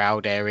empty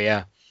crowd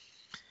area.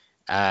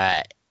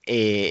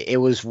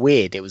 It was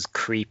weird. It was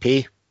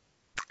creepy.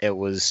 It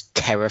was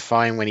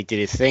terrifying when he did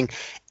his thing.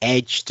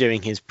 Edge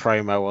doing his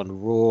promo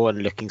on Raw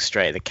and looking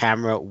straight at the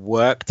camera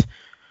worked.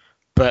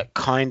 But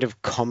kind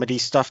of comedy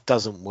stuff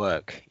doesn't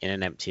work in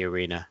an empty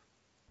arena.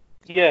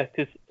 Yeah,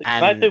 because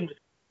SmackDown...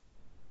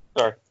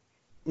 Sorry.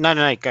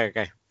 No, go.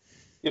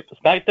 Yep,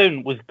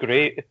 SmackDown was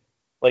great.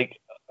 Like,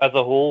 as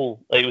a whole,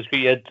 like, it was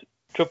great. You had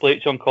Triple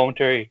H on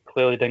commentary,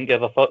 clearly didn't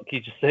give a fuck.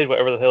 He just said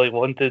whatever the hell he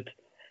wanted.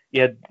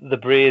 You had the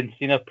Bray and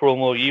Cena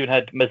promo. You even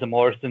had Miz and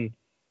Morrison,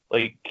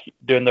 like,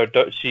 doing their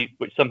dirt sheet,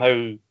 which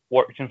somehow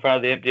worked in front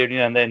of the empty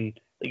arena. And then,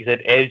 like you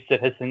said, Edge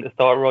did his thing to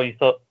start Raw. You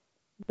thought,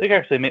 they can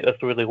actually make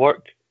this really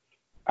work.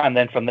 And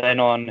then from then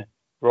on,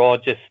 Raw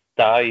just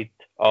died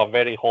a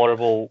very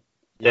horrible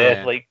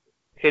death. Like,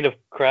 kind of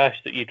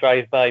crash that you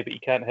drive by but you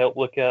can't help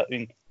look at. I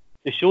mean,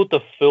 they showed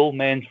the full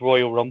men's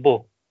Royal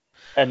Rumble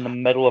in the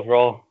middle of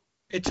Raw.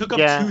 It took up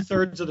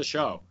 2/3 of the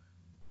show.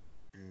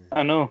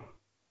 I know.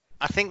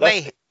 I think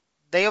they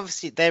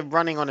obviously they're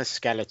running on a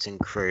skeleton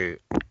crew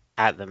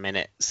at the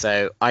minute,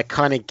 so I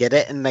kind of get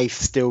it. And they've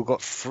still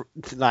got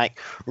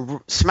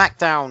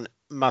SmackDown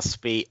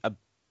must be a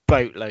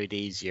boatload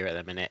easier at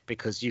the minute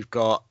because you've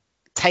got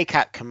take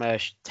out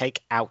commercials.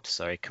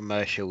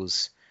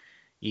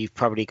 You've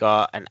probably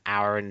got an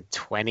hour and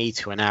 20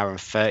 to an hour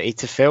and 30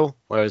 to fill,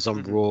 whereas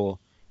on Raw,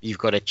 you've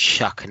got to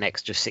chuck an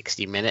extra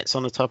 60 minutes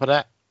on the top of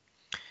that,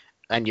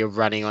 and you're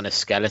running on a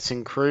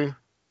skeleton crew.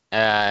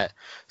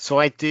 So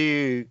I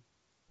do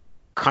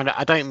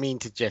I don't mean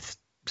to just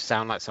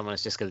sound like someone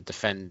that's just going to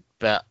defend,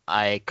 but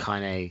I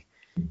kind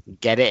of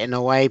get it in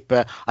a way.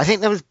 But I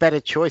think there was better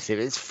choice. If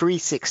it's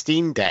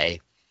 316 day,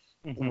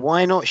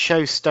 why not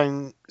show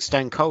Stone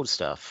Cold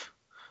stuff?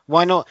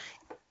 Why not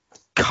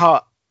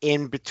cut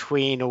in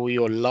between all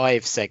your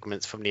live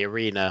segments from the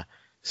arena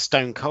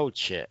Stone Cold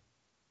shit?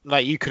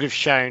 Like, you could have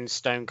shown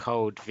Stone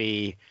Cold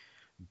v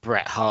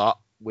Bret Hart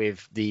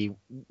with the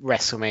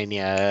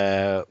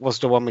WrestleMania, what's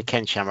the one with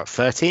Ken Shamrock,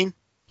 13?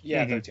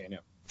 Yeah, 13, yeah.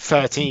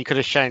 13, you could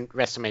have shown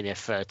WrestleMania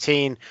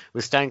 13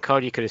 with Stone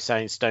Cold. You could have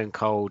shown Stone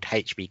Cold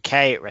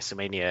HBK at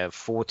WrestleMania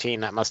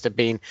 14. That must have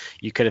been.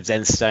 You could have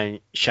then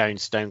shown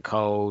Stone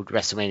Cold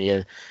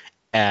WrestleMania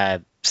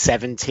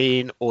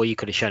 17, or you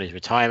could have shown his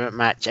retirement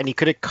match, and you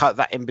could have cut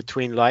that in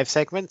between live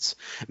segments.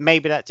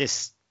 Maybe that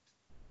just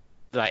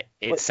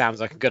it sounds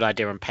like a good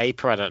idea on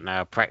paper. I don't know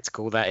how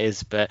practical that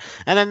is, and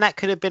then that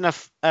could have been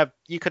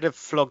you could have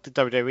flogged the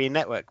WWE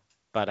Network.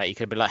 But you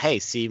could be like, hey,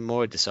 see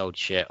more of this old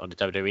shit on the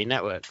WWE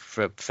Network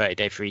for a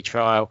 30-day free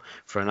trial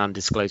for an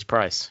undisclosed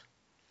price.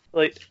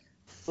 Like,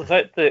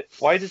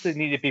 why does it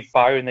need to be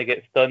bar when they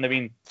get stunned? I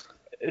mean,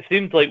 it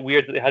seems like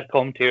weird that they had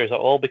commentators at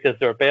all because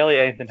there were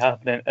barely anything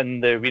happening in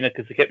the arena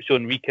because they kept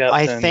showing recaps.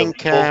 I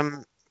think,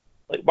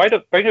 why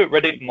don't bring out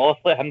Riddick Moss,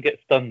 let him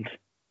get stunned?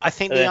 I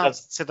think the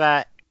answer to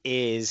that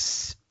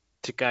is,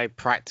 to go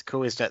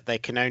practical, is that you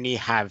can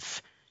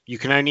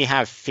only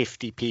have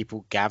 50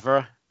 people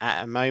gather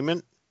at a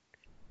moment.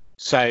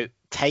 So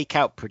take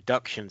out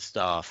production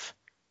staff,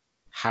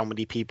 how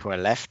many people are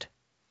left?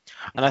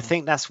 And I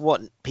think that's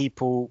what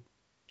people,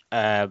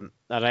 I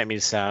don't mean to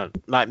sound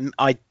like,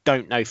 I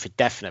don't know for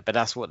definite, but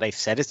that's what they've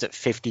said, is that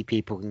 50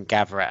 people can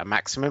gather at a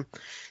maximum.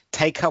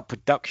 Take out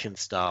production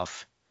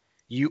staff.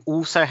 You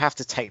also have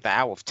to take that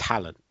out of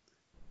talent.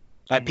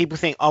 Like, people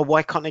think, oh,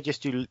 why can't they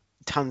just do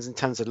tons and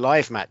tons of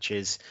live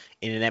matches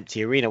in an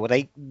empty arena?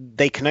 Well,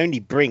 they can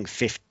only bring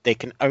 50, they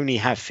can only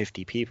have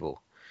 50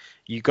 people.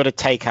 You've got to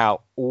take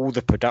out all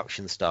the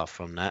production stuff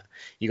from that.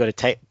 You've got to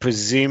take,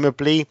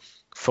 presumably,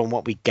 from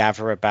what we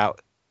gather about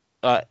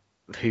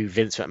who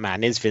Vince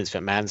McMahon is, Vince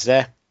McMahon's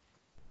there,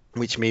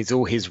 which means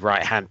all his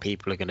right-hand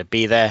people are going to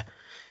be there.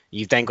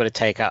 You've then got to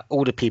take out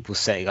all the people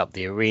setting up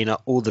the arena,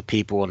 all the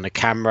people on the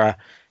camera.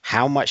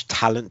 How much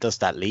talent does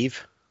that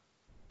leave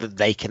that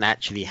they can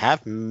actually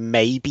have?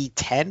 Maybe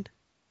 10?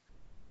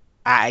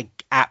 I'm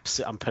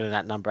putting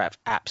that number out of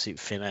absolute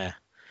thin air.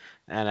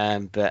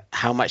 But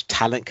how much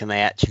talent can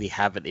they actually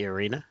have at the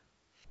arena?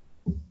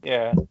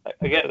 Yeah,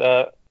 I get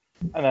that.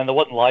 And then the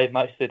one live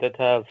match they did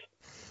have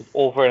was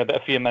over in about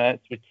a few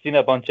minutes. We'd seen it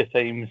a bunch of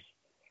times.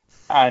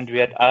 And we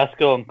had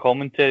Asuka on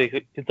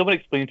commentary. Can someone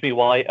explain to me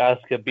why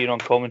Asuka being on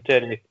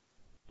commentary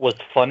was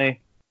funny?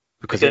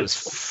 Because it was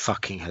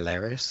fucking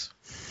hilarious.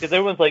 Because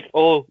everyone's like,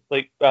 oh,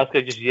 like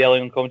Asuka just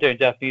yelling on commentary in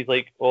Japanese,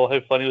 like, oh,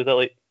 how funny was that?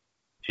 Like,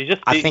 she's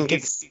just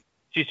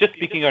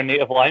speaking her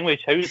native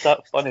language. How is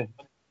that funny?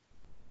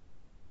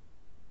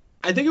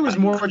 I think it was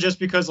more just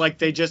because, like,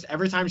 they just,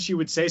 every time she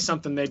would say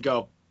something, they'd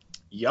go,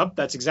 yup,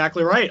 that's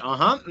exactly right.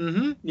 Uh-huh,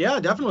 mm-hmm, yeah,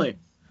 definitely.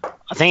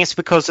 I think it's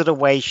because of the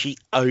way she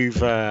I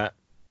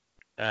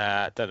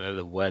don't know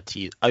the word to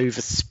use,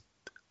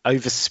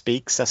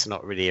 overspeaks. That's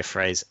not really a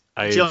phrase.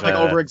 She, like,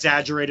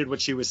 over-exaggerated what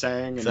she was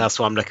saying. And... That's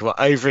what I'm looking for.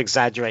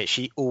 Over-exaggerate.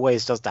 She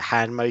always does the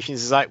hand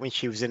motions. It's like when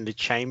she was in the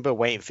chamber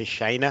waiting for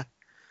Shayna.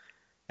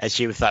 And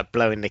she was, like,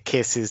 blowing the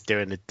kisses,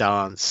 doing the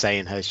dance,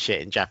 saying her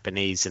shit in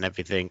Japanese and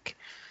everything.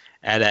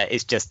 And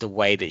it's just the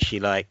way that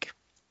she, like,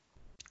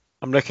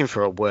 I'm looking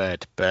for a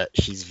word, but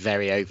she's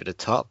very over the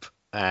top.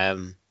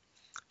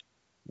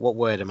 What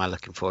word am I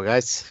looking for,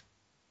 guys?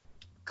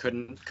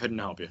 Couldn't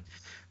help you.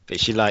 But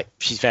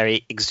she's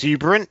very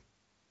exuberant.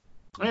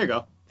 There you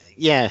go.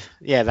 Yeah,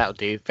 that'll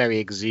do. Very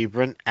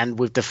exuberant, and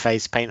with the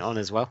face paint on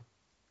as well.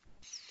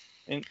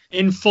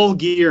 In full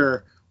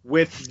gear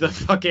with the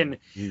fucking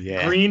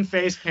green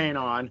face paint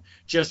on,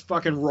 just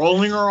fucking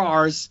rolling her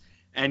R's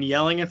and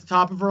yelling at the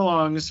top of her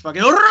lungs,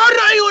 fucking,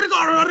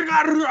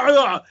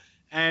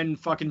 and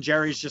fucking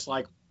Jerry's just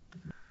like,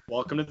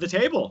 welcome to the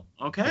table.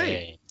 Okay.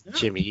 Hey, yeah.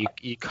 Jimmy,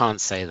 you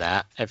can't say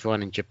that.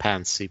 Everyone in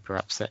Japan's super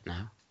upset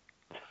now.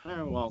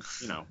 Well,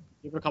 you know,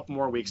 give it a couple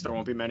more weeks. There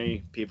won't be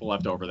many people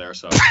left over there,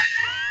 so.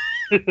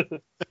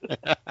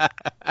 I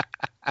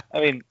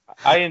mean,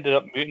 I ended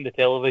up muting the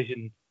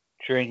television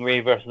during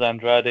Rey versus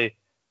Andrade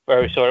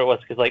for how short it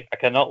was because, like, I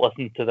cannot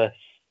listen to this.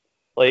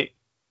 Like,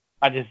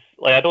 I don't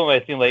want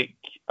to seem like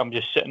I'm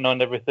just shitting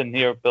on everything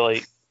here, but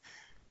like.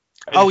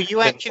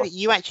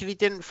 You actually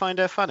didn't find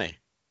her funny?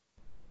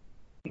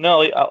 No,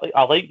 like,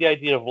 I like the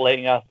idea of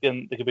letting Asuka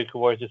and the Kabuki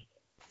Warriors just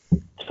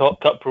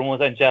cut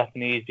promos in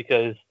Japanese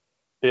because, to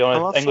be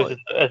honest, English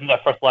isn't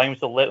their first language,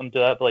 so let them do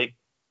that. But like,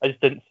 I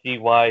just didn't see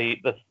why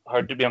this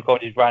her to be on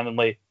comedy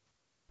randomly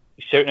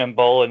shouting and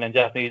bawling in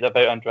Japanese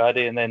about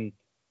Andrade, and then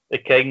the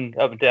King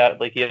having to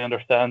act like he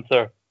understands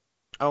her.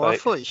 Oh, like, I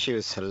thought she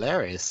was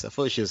hilarious. I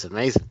thought she was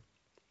amazing.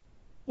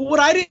 Well,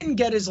 what I didn't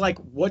get is, like,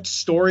 what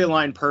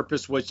storyline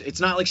purpose was. It's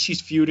not like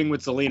she's feuding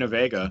with Zelina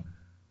Vega.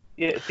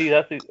 Yeah, see,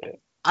 that's.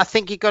 I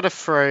think you got to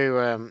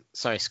throw.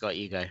 Sorry, Scott,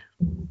 you go.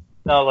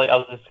 No, like I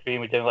was just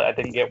screaming down, like I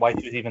didn't get why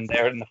she was even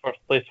there in the first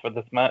place for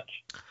this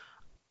match.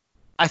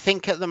 I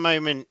think at the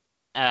moment,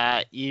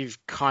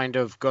 you've kind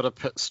of got to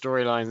put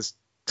storylines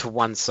to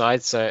one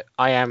side. So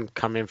I am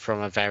coming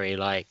from a very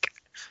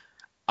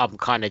I'm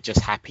kind of just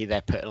happy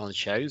they're putting on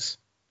shows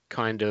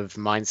kind of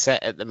mindset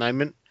at the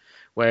moment.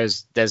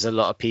 Whereas there's a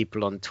lot of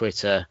people on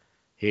Twitter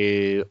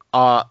who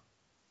are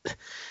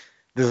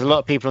there's a lot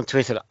of people on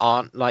Twitter that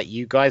aren't like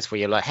you guys, where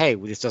you're like, hey,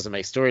 well, this doesn't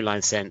make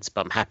storyline sense,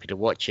 but I'm happy to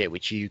watch it,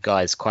 which you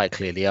guys quite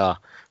clearly are.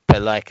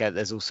 But like,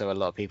 there's also a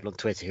lot of people on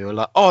Twitter who are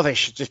like, oh, they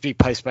should just be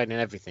postponing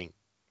everything,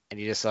 and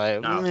you're just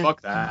like, No, "Meh."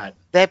 fuck that.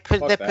 They're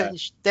Fuck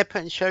that.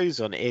 putting shows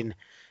on in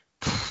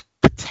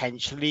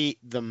potentially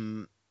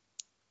the,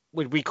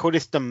 would we call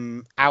this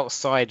the,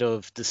 outside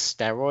of the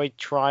steroid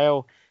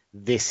trial,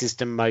 this is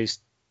the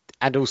most,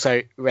 and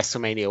also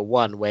WrestleMania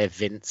 1, where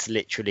Vince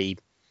literally,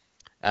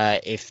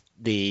 if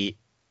the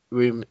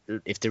rumors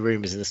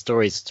and the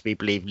stories to be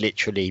believed,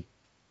 literally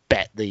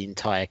bet the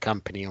entire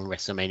company on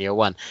WrestleMania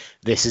 1.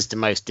 This is the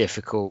most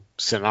difficult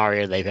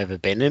scenario they've ever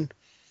been in.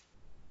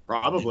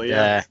 Probably,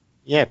 yeah.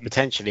 Yeah,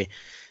 potentially.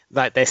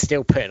 Like, they're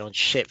still putting on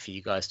shit for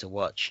you guys to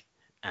watch.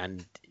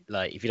 And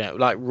like, if you don't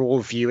like, Raw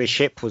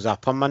viewership was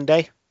up on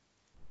Monday,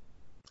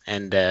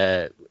 and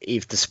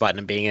even despite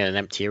them being in an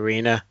empty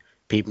arena,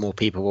 more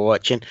people were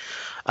watching.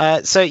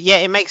 So yeah,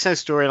 it makes no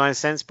storyline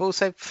sense, but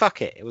also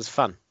fuck it, it was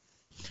fun.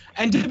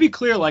 And to be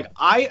clear, like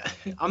I'm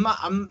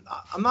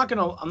not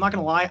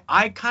gonna lie,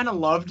 I kind of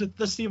loved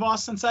the Steve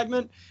Austin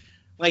segment.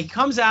 Like, he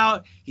comes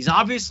out, he's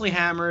obviously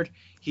hammered,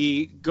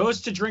 he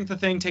goes to drink the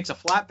thing, takes a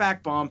flat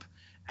back bump,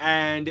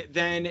 and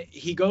then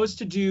he goes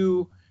to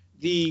do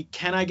the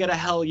 "Can I get a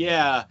hell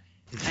yeah?"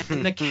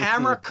 and the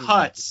camera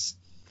cuts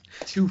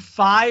to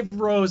 5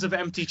 rows of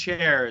empty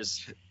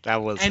chairs.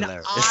 That was And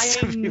hilarious.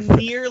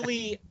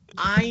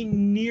 I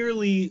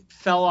nearly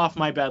fell off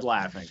my bed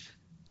laughing.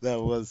 That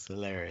was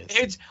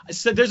hilarious.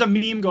 So there's a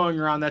meme going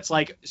around that's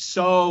like,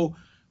 so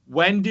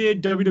when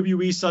did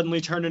WWE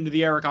suddenly turn into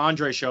the Eric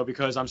Andre show?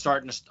 Because I'm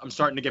starting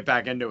to get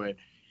back into it.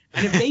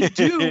 And if they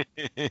do,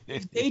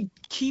 if they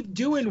keep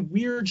doing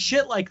weird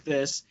shit like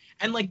this,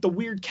 and like the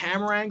weird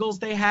camera angles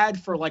they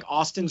had for like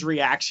Austin's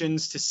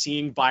reactions to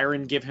seeing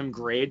Byron give him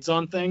grades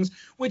on things,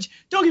 which,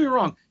 don't get me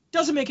wrong,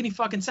 doesn't make any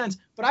fucking sense.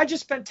 But I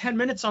just spent 10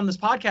 minutes on this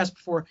podcast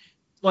before,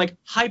 like,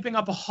 hyping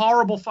up a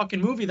horrible fucking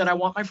movie that I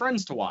want my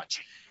friends to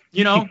watch,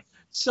 you know?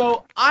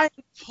 So I'm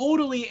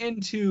totally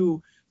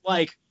into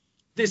like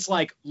this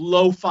like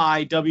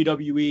lo-fi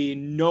WWE.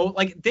 No,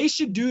 like, they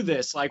should do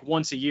this like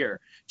once a year.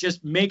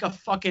 Just make a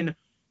fucking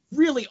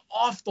really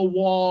off the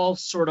wall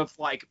sort of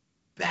like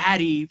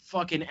batty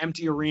fucking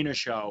empty arena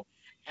show.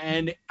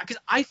 And because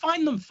I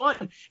find them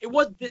fun.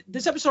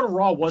 This episode of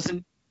Raw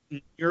wasn't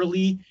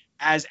nearly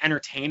as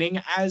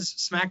entertaining as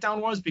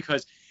SmackDown was,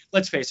 because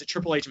let's face it,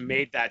 Triple H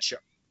made that show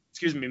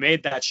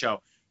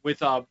with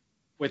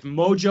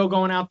Mojo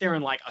going out there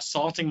and like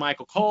assaulting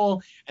Michael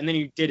Cole, and then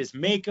he did his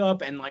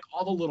makeup and like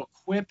all the little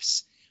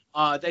quips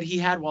that he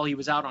had while he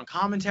was out on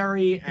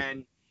commentary,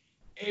 and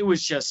it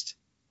was just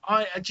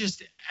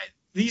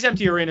these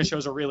empty arena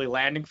shows are really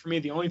landing for me.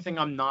 The only thing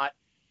I'm not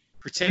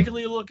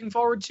particularly looking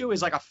forward to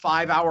is like a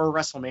 5-hour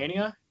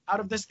WrestleMania out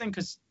of this thing,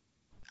 because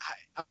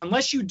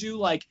unless you do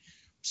like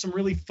some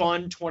really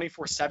fun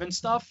 24/7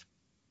 stuff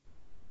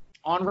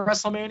on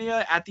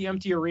WrestleMania at the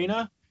empty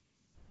arena,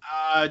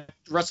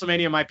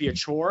 WrestleMania might be a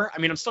chore. I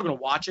mean, I'm still going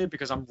to watch it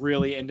because I'm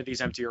really into these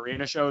empty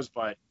arena shows,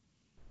 but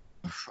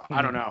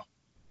I don't know.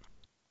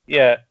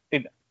 Yeah,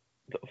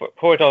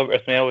 before we talk about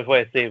WrestleMania, I always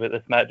want to say about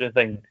this match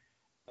thing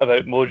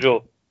about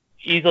Mojo.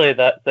 Easily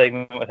that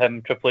segment with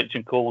him, Triple H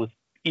and Cole, was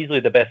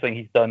easily the best thing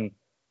he's done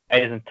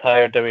in his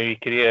entire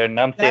WWE career, and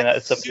I'm saying that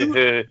as somebody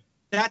who...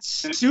 That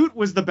suit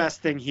was the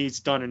best thing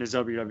he's done in his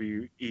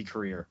WWE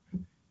career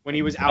when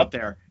he was out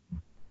there.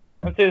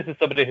 I'm saying this as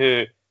somebody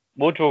who,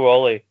 Mojo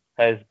Rawley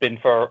has been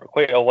for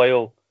quite a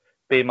while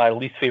being my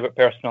least favourite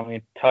person on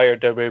the entire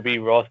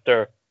WWE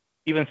roster.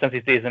 Even since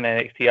his days in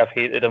NXT, I've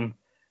hated him.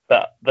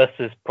 But this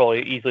is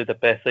probably easily the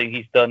best thing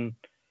he's done.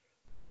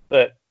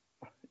 But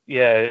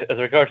yeah, as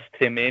regards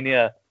to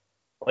Mania,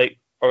 like,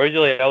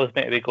 originally I was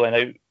meant to be going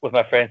out with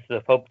my friends to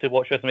the pub to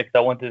watch WrestleMania because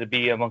I wanted to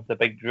be amongst a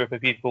big group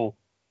of people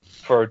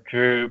for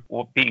Drew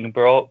beating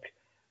Brock.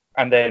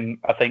 And then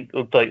I think it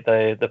looked like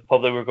the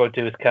pub that we were going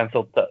to was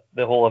cancelled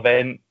the whole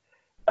event.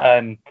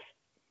 And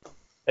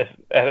if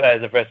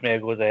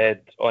WrestleMania goes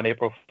ahead on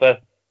April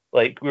 5th,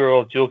 like, we were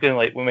all joking,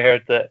 like, when we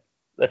heard that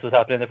this was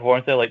happening in the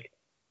performance center, like,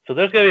 so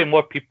there's going to be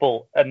more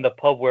people in the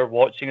pub we're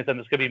watching us, and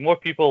there's going to be more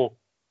people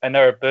in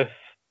our booth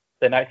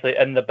than actually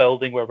in the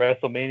building where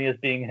WrestleMania is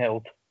being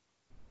held.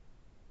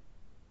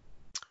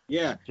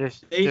 Yeah.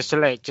 Just to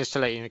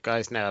let you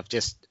guys know, I've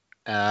just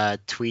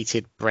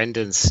tweeted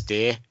Brendan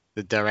Steer,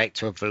 the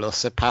director of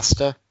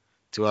Velocipasta,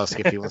 to ask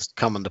if he wants to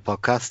come on the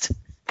podcast.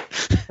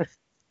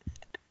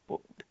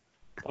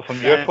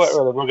 From your Twitter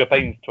or the Rogue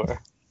Opinions Twitter?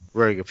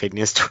 Rogue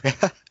Opinions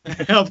Twitter.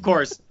 Of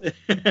course.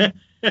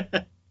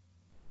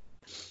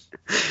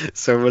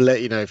 So we'll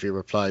let you know if he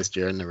replies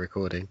during the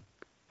recording.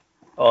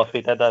 Oh, if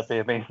he did, that'd be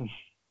amazing.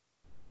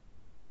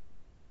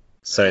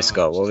 So,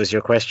 Scott, what was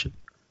your question?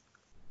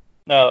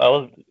 No, I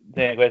wasn't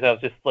saying a question. I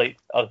was just like,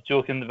 I was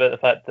joking about the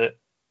fact that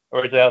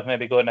originally I was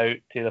maybe going out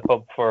to the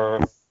pub for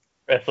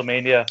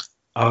WrestleMania.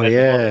 Oh,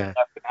 yeah.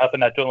 That could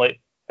happen. I don't like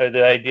how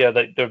the idea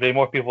that there'd be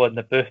more people in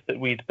the booth that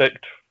we'd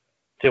booked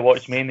to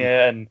watch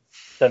Mania and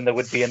than there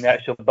would be in the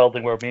actual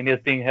building where Mania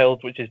is being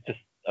held, which is just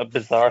a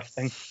bizarre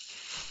thing.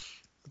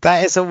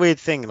 That is a weird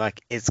thing.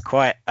 Like, it's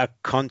quite a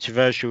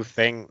controversial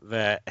thing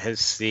that has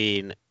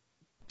seen,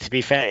 to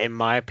be fair, in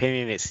my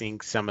opinion, it's seen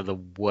some of the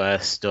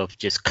worst of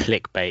just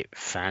clickbait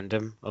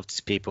fandom of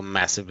just people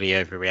massively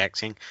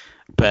overreacting.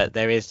 But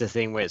there is the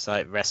thing where it's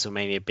like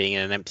WrestleMania being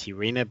in an empty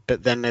arena,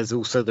 but then there's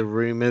also the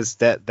rumors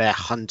that they're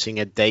hunting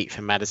a date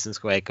for Madison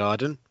Square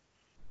Garden.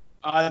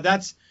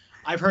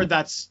 I've heard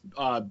that's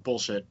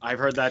bullshit. I've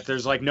heard that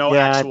there's like no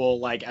Yeah. actual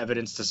like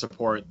evidence to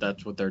support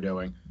that's what they're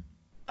doing.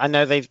 I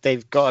know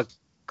they've got a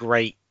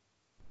great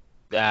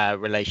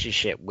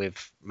relationship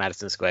with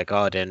Madison Square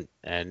Garden,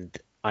 and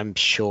I'm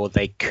sure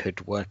they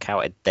could work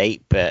out a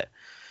date. But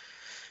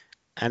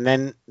and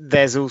then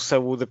there's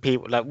also all the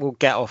people, like, we'll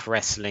get off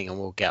wrestling and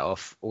we'll get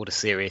off all the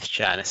serious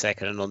chat in a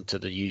second and onto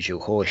the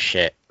usual horse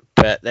shit.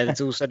 But then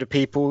it's also the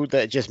people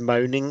that are just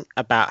moaning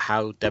about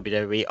how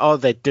WWE,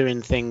 they're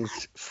doing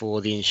things for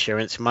the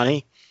insurance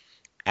money.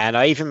 And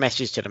I even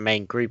messaged to the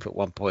main group at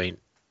one point.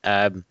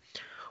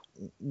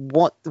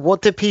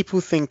 What do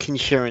people think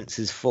insurance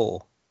is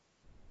for?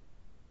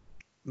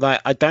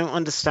 Like, I don't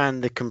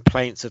understand the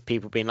complaints of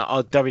people being like,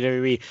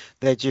 WWE,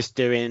 they're just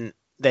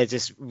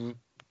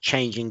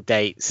changing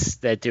dates,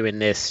 they're doing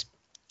this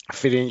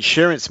for the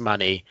insurance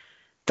money.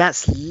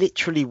 That's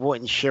literally what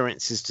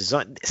insurance is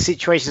designed.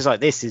 Situations like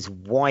this is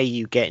why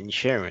you get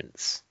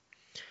insurance.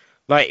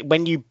 Like,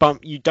 when you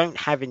don't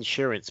have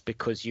insurance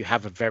because you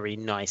have a very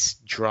nice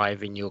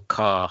drive in your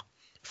car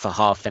for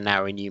half an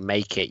hour and you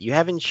make it. You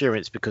have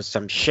insurance because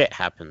some shit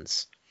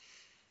happens.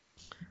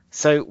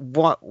 So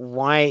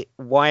why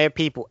are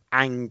people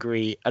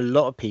angry? A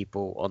lot of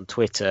people on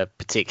Twitter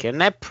particularly,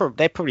 and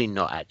they're probably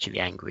not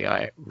actually angry.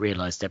 I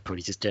realize they're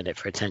probably just doing it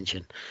for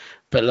attention.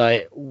 But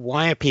like,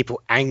 why are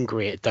people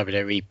angry at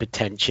WWE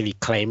potentially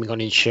claiming on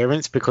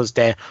insurance? Because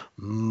they're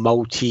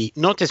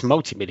not just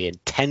multi-million,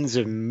 tens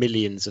of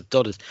millions of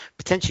dollars,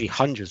 potentially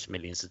hundreds of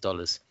millions of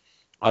dollars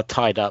are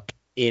tied up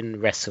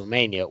in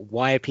WrestleMania.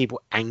 Why are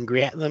people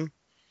angry at them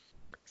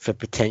for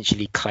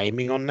potentially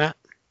claiming on that?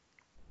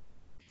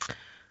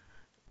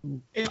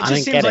 It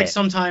just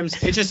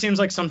seems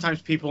like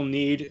sometimes people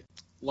need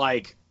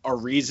like a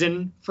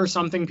reason for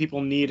something.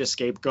 People need a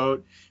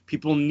scapegoat.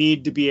 People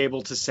need to be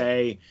able to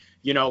say,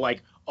 you know,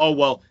 like, oh,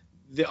 well,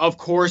 of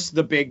course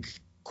the big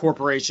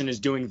corporation is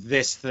doing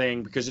this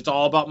thing because it's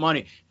all about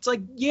money. It's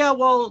like, yeah,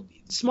 well,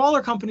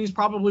 smaller companies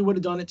probably would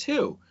have done it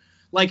too.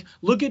 Like,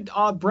 look at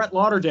Brett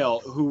Lauderdale,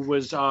 who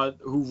runs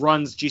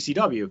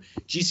GCW.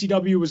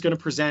 GCW was going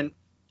to present,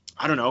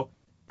 I don't know,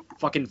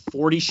 fucking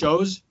 40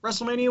 shows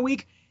WrestleMania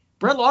week.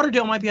 Brett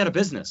Lauderdale might be out of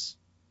business.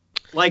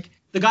 Like,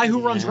 the guy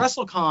who runs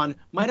WrestleCon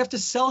might have to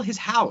sell his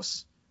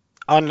house.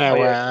 Oh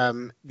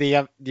no!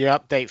 The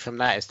update from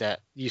that is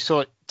that you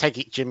saw. Take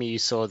it, Jimmy. You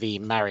saw the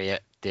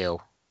Marriott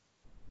deal.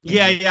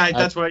 Yeah,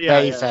 that's what.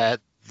 Yeah,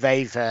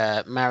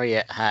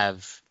 Marriott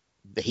have.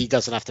 He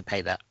doesn't have to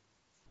pay that.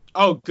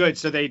 Oh, good.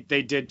 So they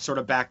did sort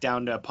of back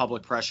down to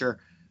public pressure.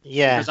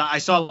 Yeah. Because I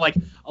saw like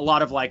a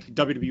lot of like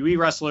WWE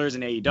wrestlers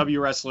and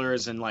AEW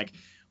wrestlers and like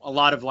a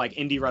lot of like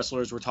indie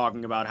wrestlers were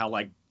talking about how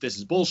like this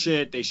is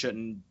bullshit. They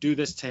shouldn't do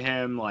this to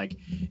him. Like,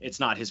 it's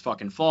not his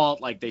fucking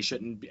fault. Like, they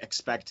shouldn't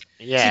expect.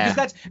 Yeah.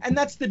 See,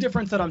 that's the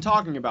difference that I'm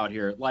talking about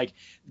here. Like,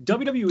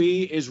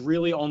 WWE is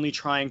really only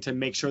trying to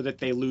make sure that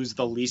they lose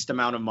the least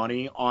amount of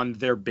money on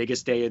their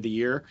biggest day of the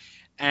year,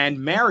 and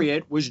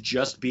Marriott was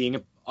just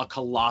being a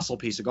colossal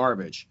piece of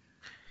garbage.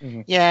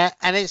 Mm-hmm. Yeah,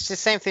 and it's the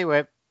same thing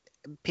where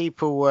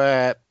people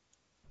were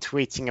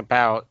tweeting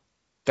about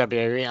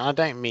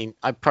WWE.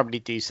 I probably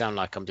do sound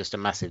like I'm just a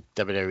massive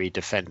WWE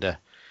defender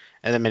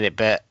in a minute,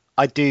 but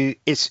I do.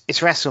 It's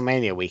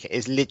WrestleMania week.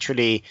 It's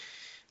literally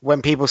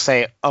when people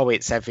say, "Oh,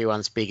 it's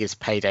everyone's biggest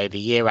payday of the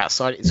year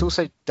outside." It's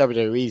also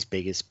WWE's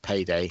biggest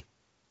payday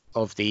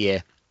of the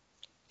year.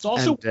 It's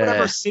also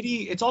whatever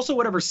city. It's also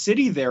whatever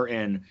city they're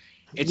in.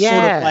 It's sort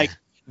of like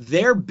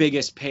their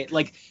biggest pay.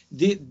 Like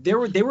they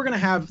were going to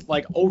have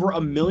like over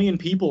 1 million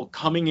people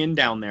coming in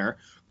down there,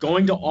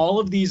 going to all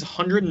of these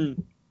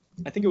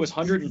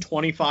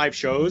 125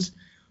 shows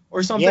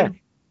or something. Yeah.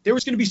 There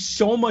was going to be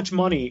so much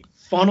money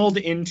funneled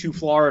into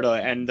Florida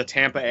and the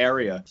Tampa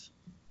area.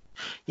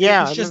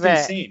 Yeah, it's just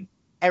insane.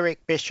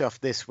 Eric Bischoff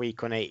this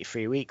week on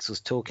 83 Weeks was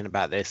talking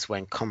about this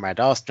when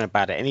Conrad asked him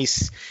about it, and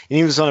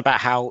he was on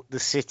about how the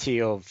city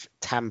of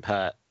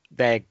Tampa,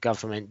 their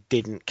government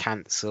didn't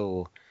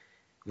cancel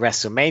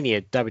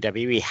WrestleMania.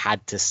 WWE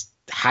had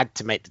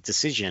to make the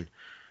decision.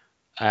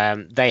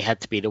 They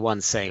had to be the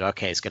ones saying,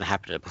 okay, it's going to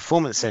happen at the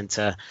Performance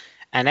Center.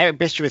 And Eric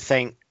Bischoff was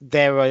saying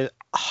there are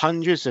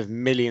hundreds of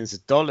millions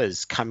of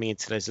dollars coming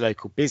into those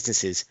local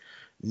businesses.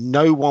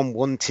 No one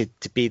wanted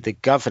to be the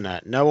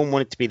governor. No one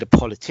wanted to be the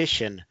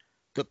politician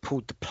that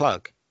pulled the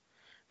plug.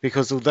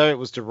 Because although it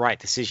was the right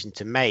decision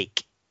to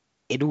make,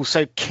 it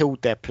also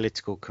killed their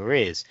political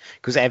careers.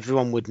 Because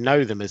everyone would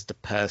know them as the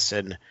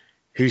person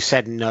who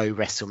said, no,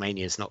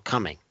 WrestleMania is not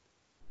coming.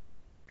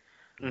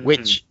 Mm-hmm.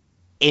 Which,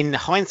 in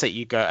hindsight,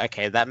 you go,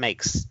 okay,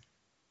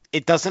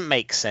 it doesn't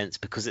make sense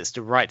because it's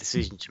the right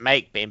decision to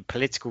make. But in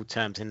political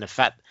terms, in the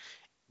fact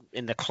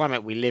in the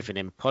climate we live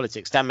in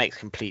politics, that makes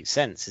complete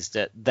sense. Is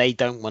that they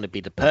don't want to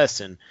be the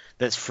person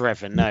that's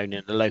forever known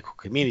in the local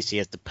community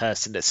as the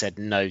person that said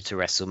no to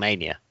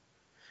WrestleMania,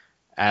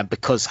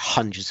 because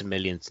hundreds of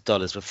millions of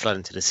dollars were flooding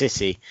into the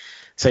city.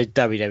 So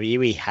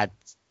WWE had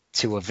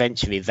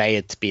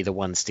to be the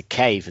ones to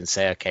cave and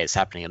say, okay, it's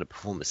happening at a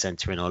performance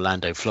center in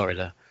Orlando,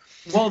 Florida.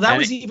 Well, that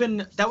was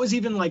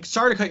even like,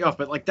 sorry to cut you off,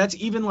 but like that's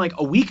even like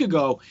a week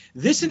ago.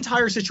 This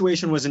entire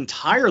situation was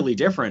entirely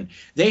different.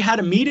 They had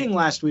a meeting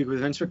last week with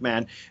Vince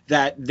McMahon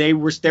that they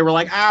were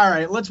like, all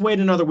right, let's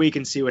wait another week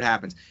and see what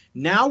happens.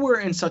 Now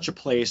we're in such a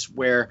place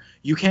where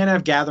you can't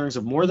have gatherings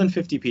of more than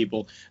 50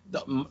 people.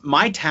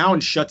 My town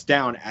shuts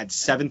down at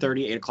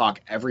 7:30, 8 o'clock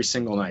every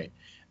single night.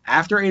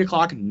 After 8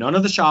 o'clock, none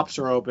of the shops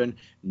are open.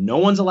 No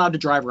one's allowed to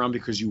drive around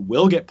because you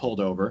will get pulled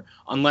over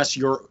unless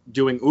you're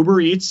doing Uber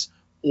Eats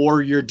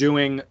or you're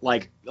doing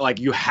like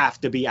you have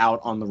to be out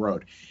on the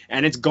road.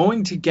 And it's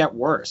going to get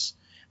worse.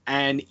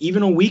 And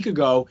even a week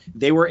ago,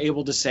 they were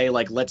able to say,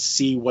 like, let's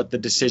see what the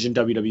decision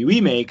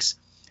WWE makes.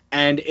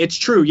 And it's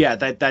true, yeah,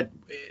 that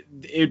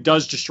it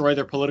does destroy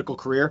their political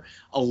career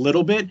a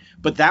little bit,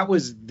 but that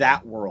was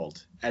that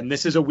world. And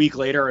this is a week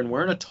later, and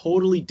we're in a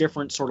totally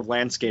different sort of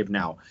landscape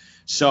now.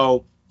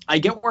 So I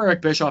get where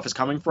Eric Bischoff is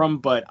coming from,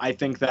 but I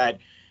think that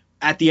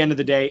at the end of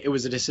the day, it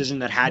was a decision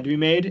that had to be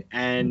made,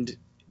 and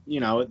you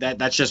know,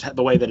 that's just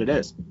the way that it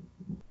is.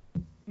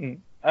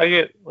 I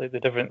get like the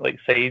different like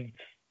sides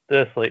to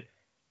this. Like,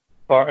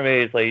 part of me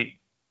is like,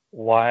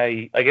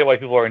 why? I get why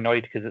people are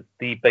annoyed because it's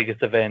the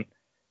biggest event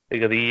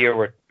like of the year.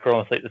 We're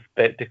almost like the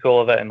spectacle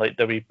of it, and like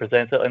WWE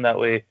presents it in that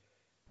way.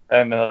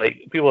 And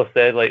like people have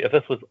said, like if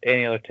this was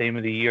any other time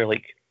of the year,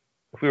 like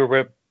if we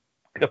were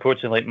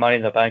approaching like Money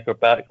in the Bank or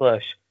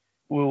Backlash,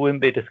 we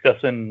wouldn't be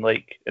discussing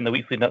like in the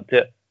weeks leading up to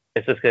it,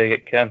 it's just gonna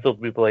get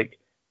cancelled. We'd be like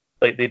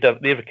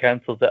they've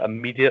cancelled it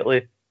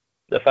immediately.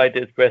 The fact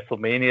that it's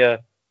WrestleMania,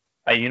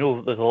 and you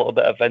know there's a little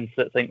bit of Vince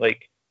that think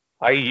like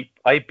I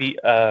beat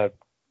a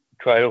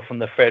trial from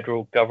the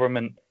federal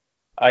government,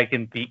 I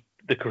can beat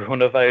the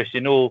coronavirus.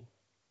 You know,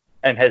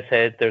 in his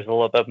head there's a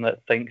little bit of him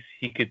that thinks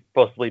he could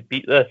possibly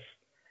beat this.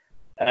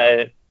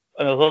 And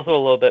there's also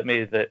a little bit of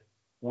me that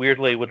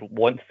weirdly would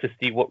want to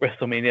see what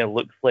WrestleMania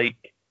looks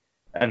like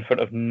in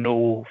front of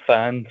no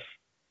fans.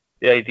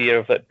 The idea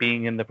of it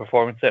being in the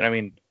Performance Center. I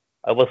mean,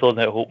 I was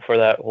holding out hope for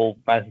that whole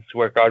Madison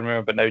Square Garden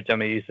rumor, but now,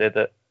 Jimmy, you said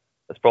that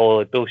it's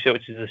probably bullshit,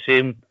 which is a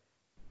shame.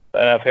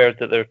 And I've heard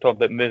that they're talking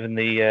about moving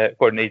the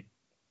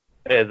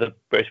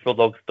British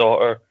Bulldog's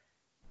daughter,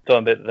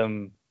 talking about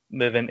them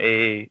moving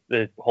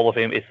the Hall of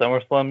Fame to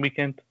SummerSlam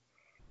weekend.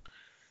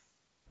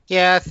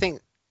 Yeah, I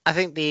think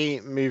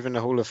the moving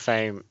the Hall of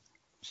Fame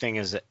thing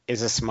is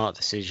a smart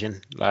decision.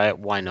 Like,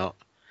 why not?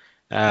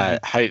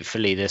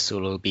 Hopefully this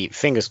will all be,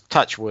 fingers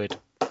touch wood.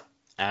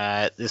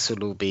 This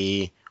will all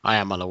be. I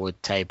am on a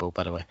wood table,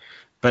 by the way,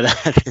 but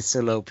this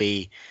will all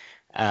be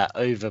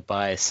over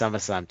by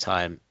SummerSlam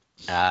time.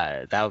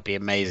 That would be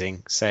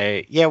amazing.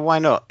 So yeah, why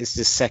not? It's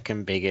the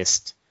second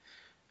biggest.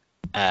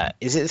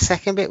 Is it the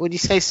second bit? Would you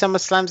say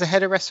SummerSlam's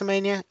ahead of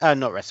WrestleMania?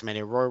 Not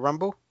WrestleMania, Royal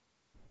Rumble.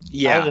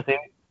 Yeah.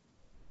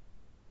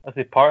 I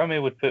say part of me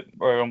would put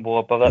Royal Rumble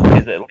above that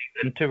because it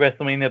leads into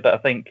WrestleMania, but I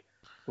think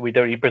we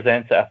don't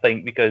represent it. I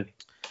think because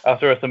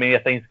after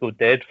WrestleMania things go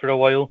dead for a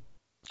while.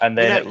 And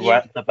then it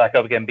ramps it back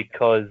up again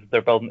because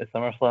they're building to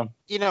SummerSlam.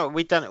 You know,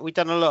 we've done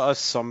a lot of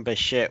somber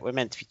shit. We're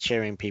meant to be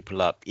cheering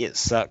people up. It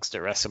sucks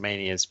that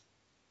WrestleMania is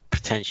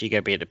potentially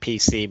going to be at the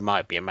PC,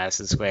 might be at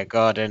Madison Square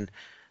Garden.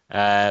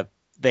 Vince,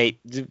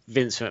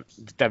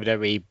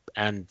 WWE,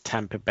 and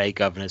Tampa Bay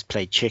governors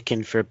played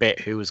chicken for a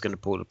bit. Who was going to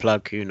pull the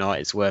plug? Who not?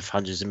 It's worth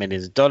hundreds of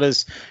millions of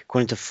dollars.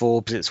 According to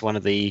Forbes, it's one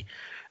of the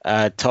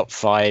top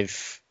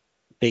 5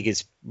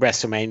 biggest.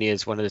 WrestleMania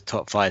is one of the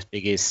top 5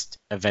 biggest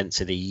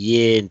events of the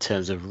year in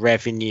terms of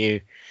revenue.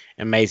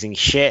 Amazing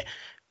shit.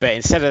 But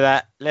instead of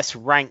that, let's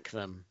rank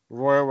them.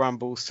 Royal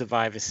Rumble,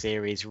 Survivor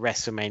Series,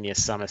 WrestleMania,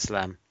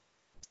 SummerSlam.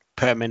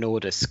 Put them in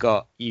order.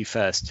 Scott, you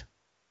first.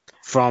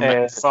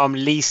 From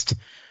least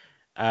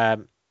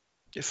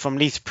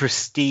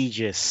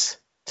prestigious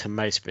to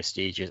most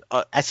prestigious.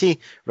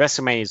 Actually,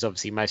 WrestleMania is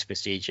obviously most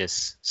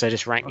prestigious. So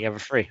just rank the other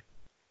 3.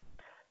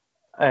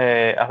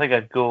 I think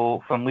I'd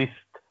go from least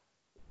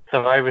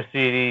Survivor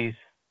Series,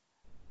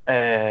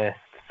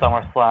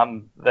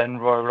 SummerSlam, then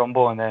Royal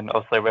Rumble, and then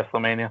obviously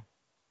WrestleMania.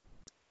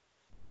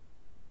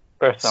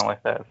 Personally,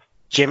 that's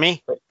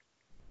Jimmy.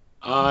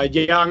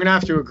 Yeah, I'm gonna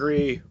have to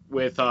agree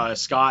with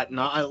Scott. And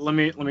let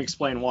me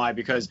explain why.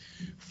 Because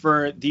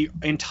for the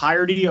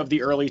entirety of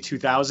the early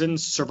 2000s,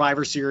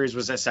 Survivor Series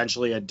was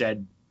essentially a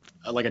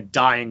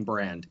dying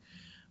brand.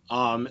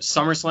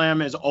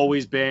 SummerSlam has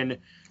always been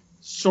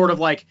sort of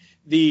like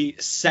the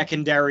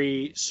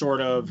secondary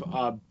sort of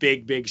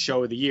big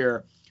show of the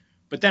year.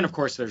 But then, of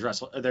course,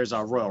 there's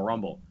a Royal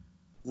Rumble.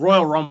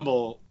 Royal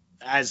Rumble,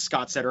 as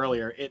Scott said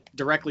earlier, it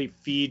directly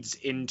feeds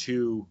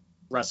into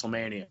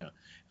WrestleMania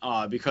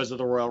because of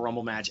the Royal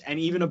Rumble match. And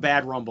even a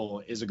bad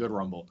Rumble is a good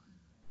Rumble,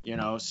 you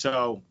know?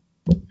 So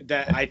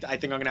that I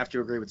think I'm going to have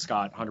to agree with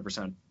Scott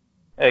 100%.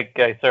 Hey,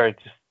 guys, sorry,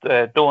 just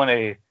don't want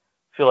to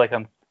feel like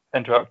I'm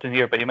interrupting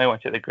here, but you might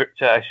want to check the group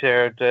chat. I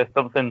shared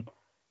something.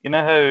 You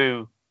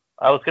know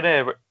how I was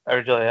going to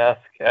originally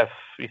ask if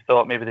you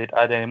thought maybe they'd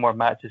add any more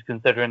matches,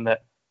 considering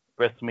that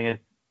WrestleMania is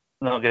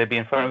not going to be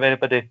in front of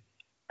anybody.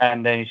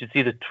 And then you should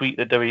see the tweet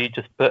that WWE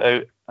just put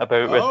out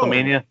about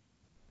WrestleMania.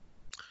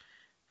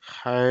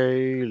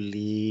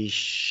 Holy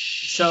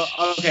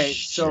shit.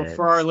 So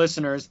for our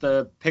listeners,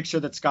 the picture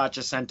that Scott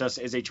just sent us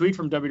is a tweet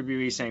from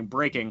WWE saying,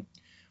 breaking,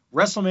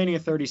 WrestleMania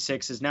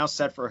 36 is now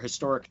set for a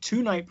historic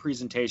 2-night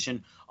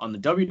presentation on the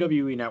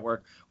WWE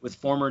Network with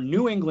former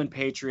New England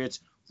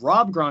Patriots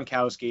Rob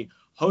Gronkowski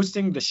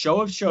hosting the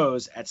show of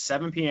shows at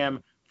 7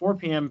 p.m., 4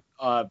 p.m.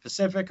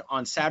 Pacific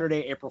on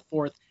Saturday, April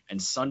 4th and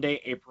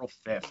Sunday, April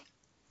 5th.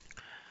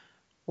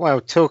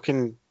 Well, talk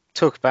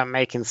about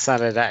making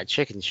salad out of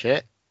chicken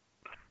shit.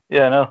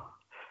 Yeah, I know.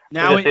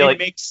 Now it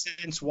makes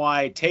sense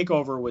why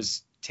TakeOver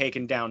was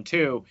taken down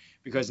too,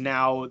 because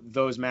now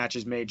those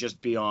matches may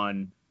just be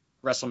on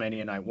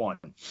WrestleMania Night 1.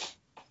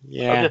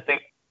 Yeah. I just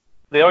think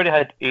they already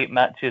had 8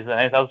 matches, and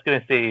I was going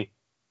to say,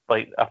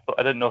 like, I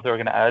didn't know if they were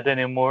going to add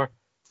any more.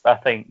 But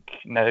I think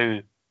now,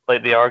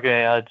 like, they are going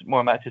to add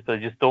more matches, but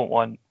they just don't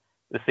want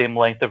the same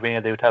length of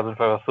arena they would have in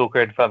front of a full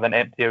crowd in front of an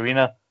empty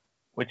arena,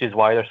 which is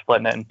why they're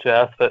splitting it in 2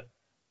 halves. But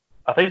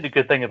I think the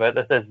good thing about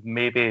this is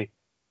maybe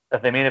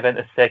if they main event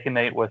the second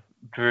night with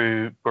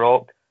Drew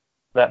Brock,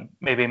 that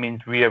maybe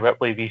means Rhea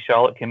Ripley v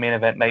Charlotte can main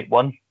event night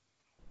 1.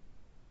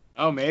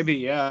 Oh, maybe,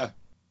 yeah.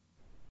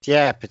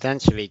 Yeah,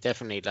 potentially,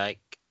 definitely. There's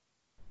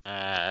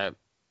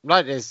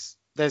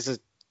a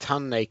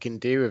ton they can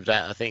do with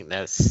that. I think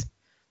that's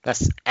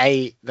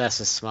a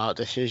smart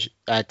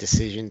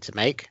decision to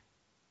make.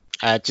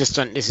 This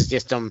is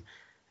just on.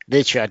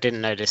 Literally, I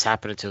didn't know this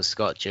happened until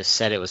Scott just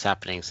said it was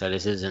happening. So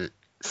this isn't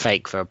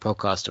fake for a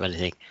podcast or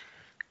anything.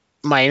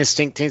 My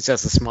instinct is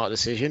that's a smart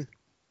decision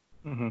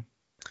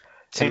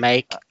to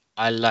make.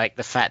 I like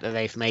the fact that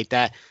they've made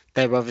that.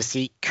 They're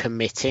obviously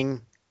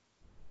committing.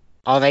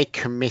 Are they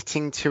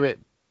committing to it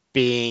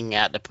being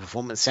at the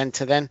Performance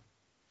Center then?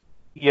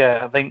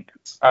 Yeah, I think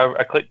I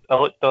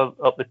looked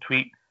up the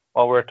tweet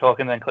while we were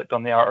talking, then clicked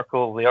on the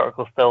article. The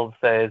article still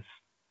says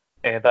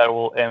that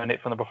will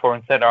emanate from the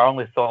Performance Center. I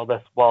only saw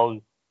this while,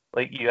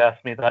 like, you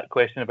asked me that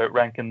question about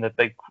ranking the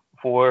big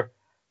 4,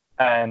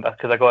 and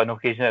because I got a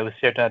notification it was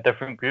shared in a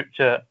different group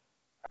chat,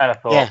 and I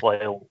thought,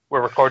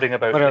 we're recording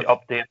about the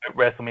update about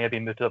WrestleMania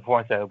being moved to the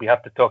Performance Center. We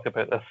have to talk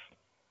about this.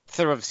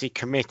 They're obviously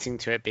committing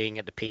to it being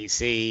at the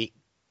PC.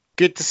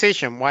 Good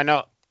decision. Why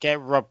not get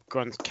Rob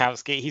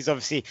Gronkowski?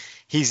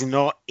 He's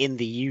not in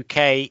the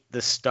UK,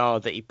 the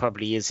star that he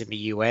probably is in the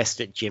US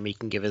that Jimmy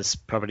can give us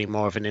probably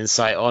more of an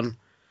insight on.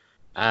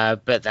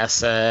 But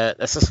that's a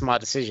smart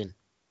decision.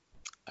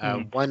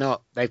 Why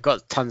not? They've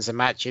got tons of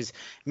matches.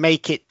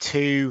 Make it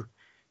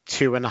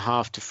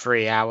 2.5 to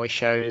 3 hour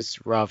shows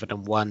rather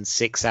than 1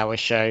 6-hour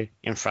show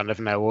in front of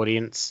no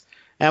audience.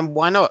 And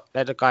why not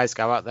let the guys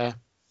go out there?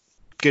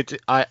 Good.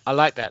 I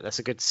like that. That's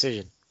a good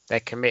decision.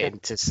 They're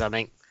committed to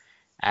something,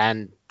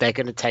 and they're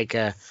going to take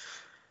a.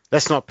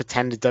 Let's not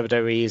pretend the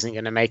WWE isn't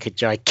going to make a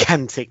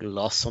gigantic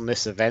loss on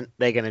this event.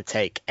 They're going to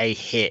take a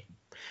hit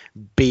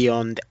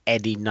beyond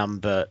any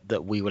number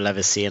that we will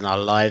ever see in our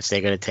lives.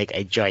 They're going to take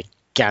a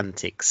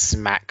gigantic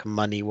smack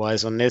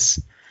money-wise on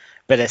this,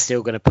 but they're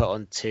still going to put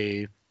on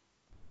 2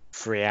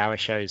 3-hour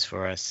shows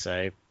for us.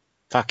 So,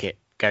 fuck it,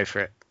 go for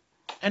it.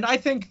 And I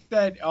think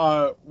that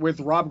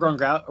with Rob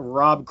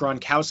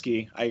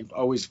Gronkowski, I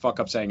always fuck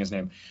up saying his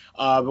name,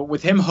 but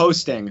with him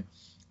hosting,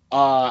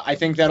 I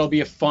think that'll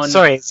be a fun.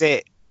 Sorry, is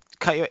it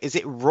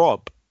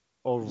Rob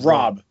or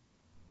Rob?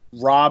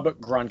 Rob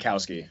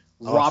Gronkowski.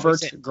 Robert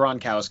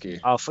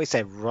Gronkowski. Oh, if we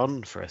say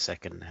Ron for a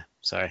second there.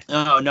 Sorry.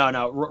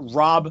 No.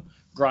 Rob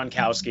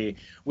Gronkowski.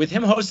 With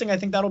him hosting, I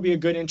think that'll be a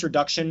good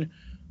introduction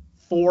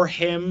for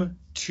him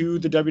to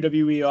the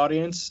WWE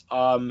audience.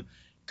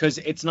 Because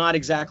it's not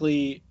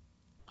exactly.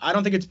 I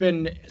don't think it's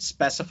been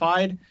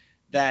specified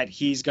that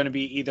he's going to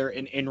be either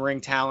an in-ring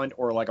talent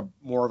or like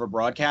more of a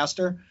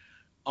broadcaster.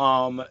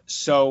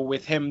 So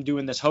with him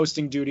doing this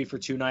hosting duty for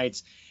 2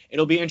 nights,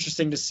 it'll be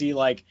interesting to see,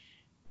 like,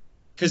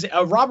 because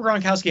Rob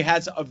Gronkowski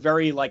has a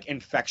very like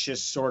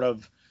infectious sort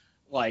of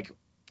like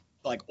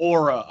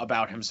aura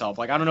about himself.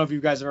 Like, I don't know if you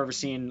guys have ever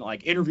seen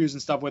like interviews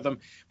and stuff with him,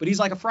 but he's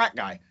like a frat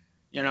guy.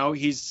 You know,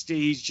 he's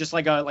just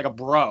like a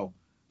bro.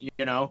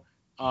 You know.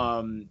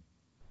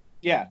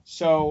 Yeah,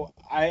 so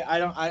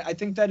I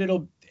think that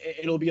it'll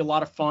be a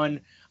lot of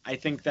fun. I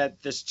think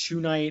that this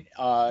 2-night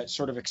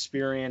sort of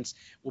experience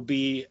will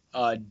be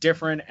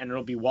different, and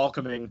it'll be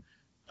welcoming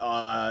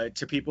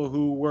to people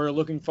who were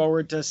looking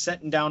forward to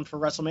sitting down for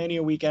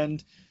WrestleMania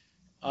weekend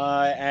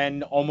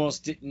and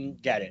almost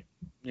didn't get it.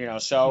 You know,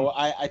 so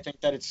I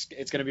think that it's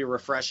going to be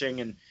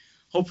refreshing, and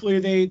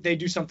hopefully they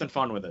do something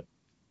fun with it.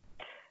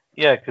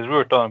 Yeah, because we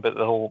were talking about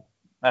the whole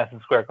Madison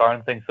Square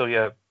Garden thing, so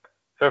yeah,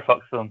 fair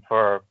fucks to them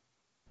for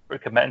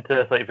committing to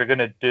this. Like, if you're going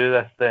to do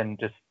this, then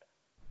just,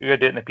 if you're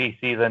going to do it in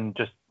the PC, then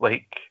just,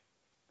 like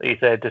you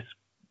said, just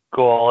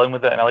go all in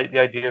with it. And I like the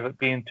idea of it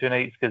being 2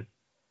 nights, because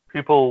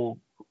people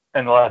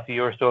in the last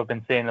year or so have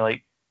been saying,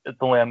 like, it's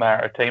only a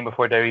matter of time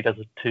before WWE does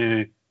a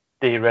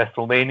 2-day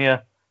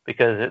WrestleMania,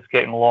 because it's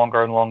getting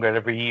longer and longer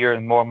every year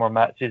and more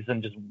matches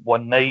than just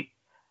one night.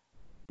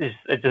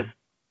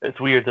 It's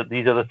weird that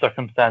these are the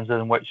circumstances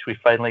in which we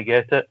finally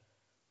get it.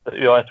 But to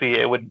be honest with you,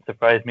 it wouldn't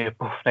surprise me if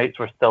both nights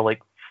were still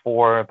like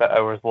 4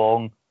 hours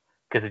long,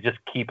 because they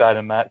just keep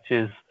adding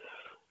matches.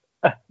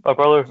 My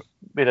brother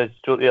made a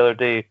joke the other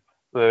day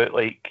about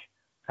like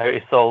how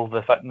to solve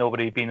the fact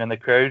nobody being in the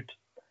crowd,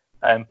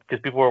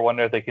 because people were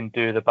wondering if they can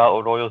do the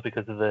battle royals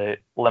because of the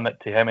limit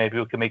to how many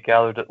people can be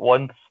gathered at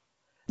once.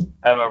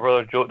 And my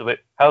brother joked about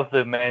have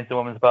the men's and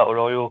women's battle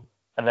royal,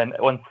 and then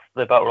once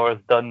the battle royal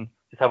is done,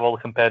 just have all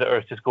the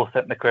competitors just go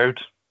sit in the crowd.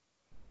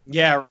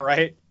 Yeah,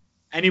 right.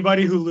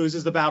 Anybody who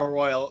loses the battle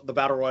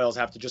royals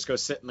have to just go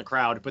sit in the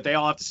crowd, but they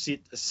all have to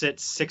sit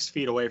 6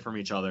 feet away from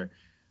each other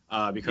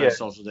because of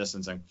social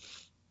distancing.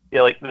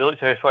 Yeah, like the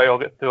military fight all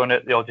get thrown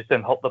out. They all just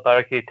then hop the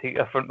barricade, take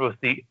a front row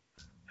seat,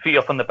 feet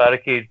up on the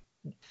barricade,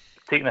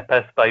 taking a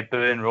piss by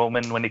booing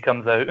Roman when he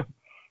comes out.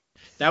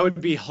 That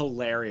would be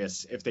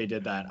hilarious if they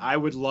did that. I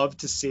would love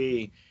to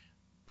see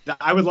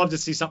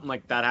something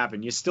like that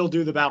happen. You still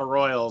do the battle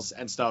royals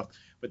and stuff,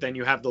 but then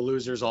you have the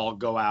losers all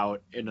go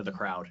out into the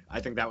crowd. I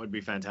think that would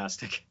be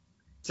fantastic.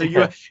 So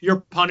your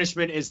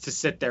punishment is to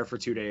sit there for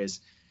 2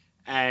 days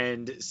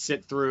and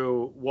sit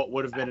through what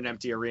would have been an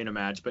empty arena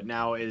match, but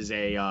now is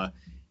a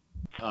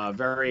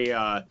very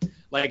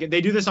like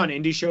they do this on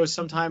indie shows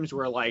sometimes,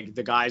 where like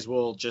the guys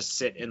will just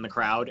sit in the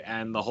crowd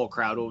and the whole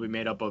crowd will be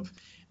made up of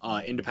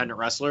independent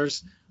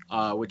wrestlers,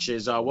 which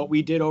is what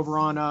we did over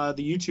on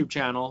the YouTube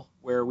channel,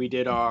 where we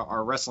did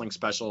our wrestling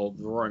special,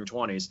 the Roaring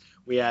 20s.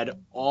 We had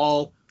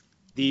all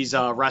these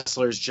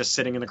wrestlers just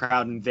sitting in the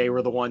crowd, and they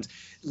were the ones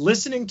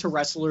listening to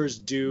wrestlers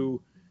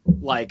do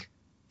like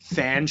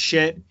fan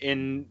shit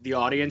in the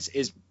audience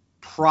is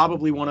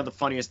probably one of the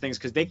funniest things,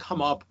 because they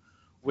come up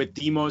with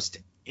the most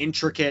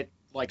intricate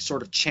like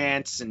sort of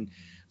chants, and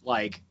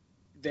like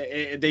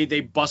they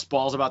bust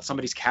balls about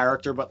somebody's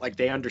character, but like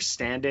they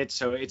understand it.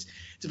 So it's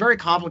a very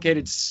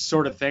complicated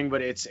sort of thing,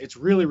 but it's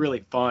really, really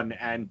fun,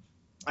 and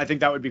I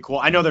think that would be cool.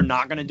 I know they're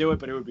not going to do it,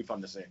 but it would be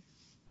fun to see.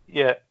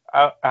 Yeah,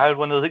 I had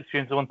one of those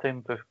experiences one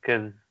time,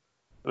 because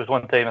it was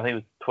one time, I think it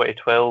was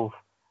 2012.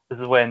 This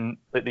is when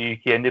like the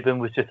UK indie boom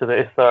was just about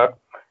to start.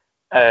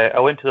 I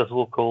went to this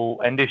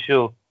local indie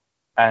show,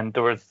 and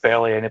there was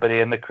barely anybody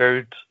in the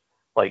crowd.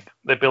 Like,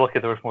 they'd be lucky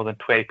if there was more than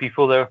 20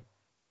 people there.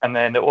 And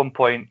then at one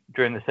point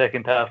during the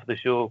second half of the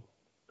show,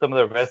 some of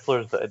the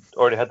wrestlers that had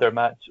already had their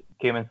match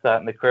came and sat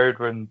in the crowd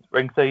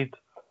ringside.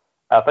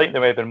 I think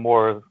there may have been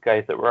more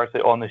guys that were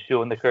actually on the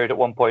show in the crowd at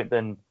one point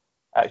than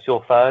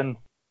actual fans.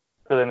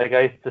 So then the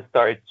guys just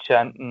started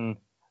chanting,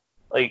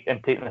 like,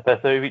 and taking the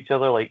piss out of each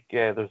other. Like,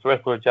 there's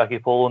wrestler Jackie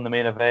Polo in the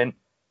main event,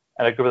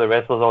 and a group of the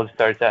wrestlers all just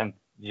started chanting,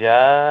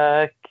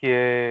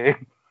 Jackie,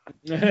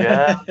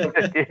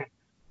 Jackie.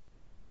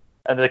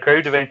 And the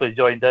crowd eventually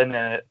joined in,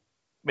 and it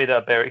made it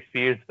a better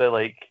experience. But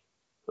like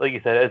you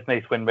said, it's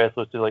nice when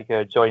wrestlers do like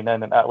join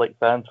in and act like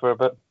fans for a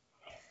bit.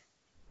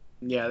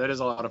 Yeah, that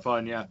is a lot of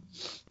fun. Yeah,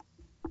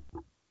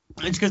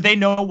 it's because they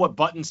know what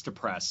buttons to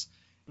press.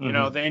 You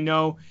know, they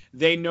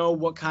know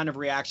what kind of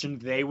reaction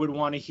they would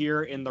want to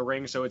hear in the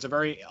ring. So it's a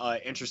very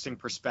interesting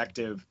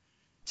perspective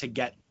to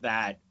get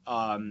that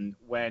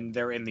when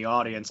they're in the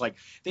audience. Like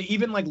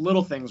even like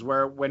little things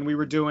where when we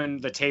were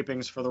doing the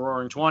tapings for the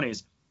Roaring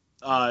 20s,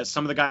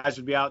 some of the guys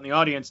would be out in the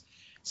audience.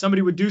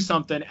 Somebody would do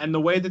something, and the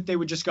way that they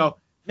would just go,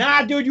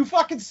 "Nah, dude, you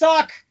fucking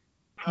suck,"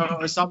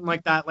 or something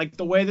like that. Like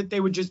the way that they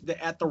would just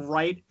at the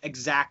right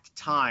exact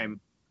time,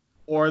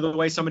 or the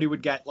way somebody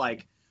would get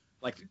like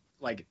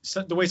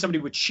the way somebody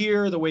would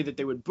cheer, the way that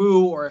they would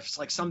boo, or if it's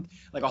like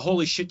a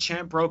holy shit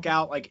chant broke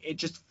out, like it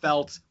just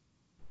felt.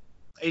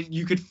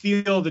 You could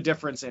feel the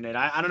difference in it.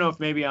 I don't know if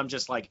maybe I'm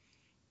just like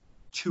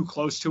too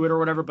close to it or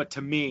whatever, but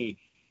to me,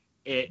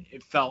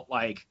 it felt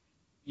like,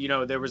 you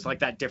know, there was like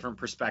that different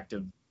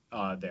perspective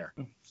there.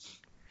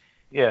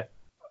 Yeah,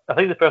 I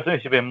think the person who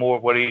should be more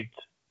worried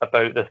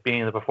about this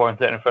being the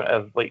performance in front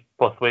of like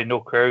possibly no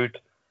crowd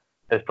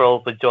is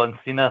probably John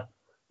Cena,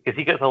 because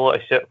he gets a lot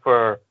of shit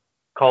for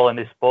calling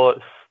his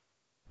spots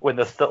when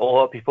there's still a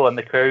lot of people in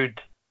the crowd.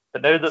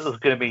 But now that there's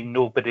going to be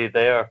nobody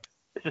there,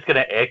 it's just going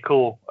to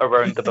echo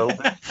around the building.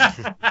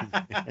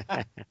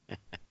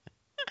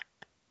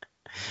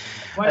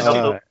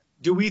 Question: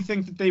 do we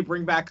think that they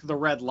bring back the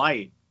red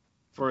light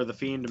for the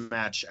Fiend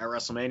match at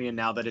WrestleMania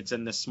now that it's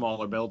in this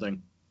smaller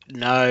building?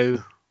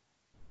 No.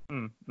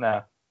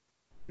 No.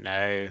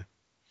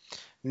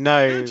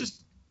 It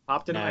just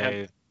popped in my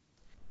head.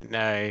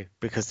 No,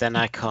 because then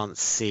I can't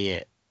see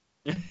it.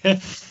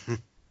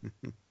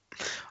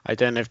 I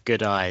don't have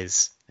good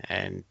eyes,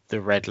 and the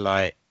red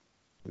light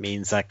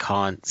means I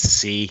can't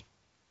see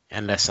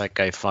unless I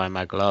go find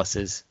my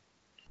glasses,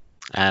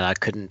 and I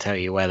couldn't tell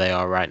you where they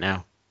are right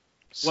now.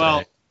 So.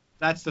 Well,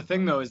 that's the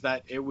thing, though, is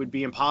that it would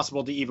be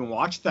impossible to even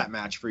watch that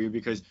match for you,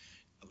 because,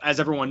 as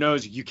everyone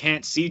knows, you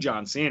can't see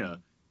John Cena.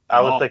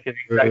 I was thinking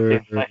the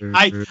exact same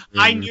thing.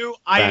 I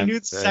knew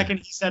the second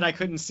he said I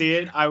couldn't see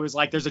it, I was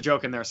like, there's a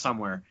joke in there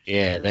somewhere.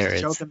 Yeah, there There's is.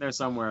 a joke in there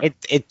somewhere.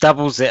 It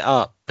doubles it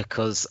up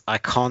because I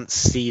can't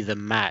see the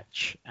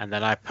match, and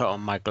then I put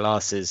on my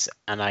glasses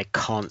and I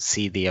can't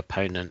see the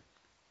opponent.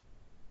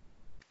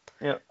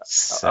 Yeah,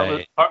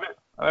 So, I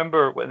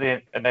remember when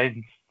they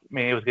announced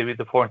me it was going to be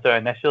the foreign star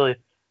initially.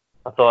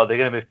 I thought they're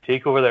going to move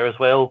Takeover there as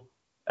well,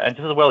 and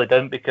just as well they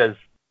didn't because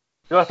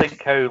I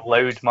think how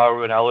loud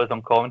Mauro Ranallo is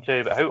on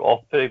commentary, but how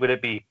off-putting would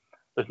it be?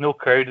 There's no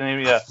crowd in the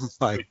area. oh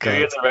my You're god.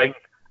 in the ring,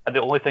 and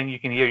the only thing you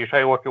can hear, you try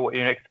to work out what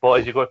your next spot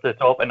is. You go to the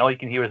top, and all you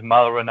can hear is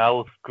Mauro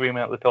Ranallo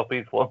screaming at the top of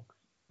his lungs.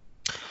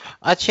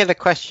 I actually had a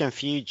question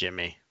for you,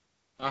 Jimmy.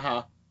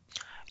 Uh-huh.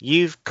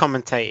 You've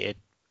commentated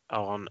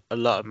on a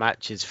lot of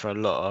matches for a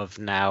lot of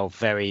now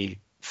very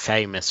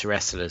famous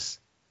wrestlers,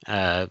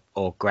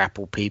 or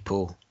grapple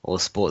people, or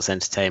sports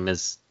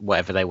entertainers,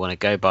 whatever they want to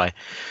go by.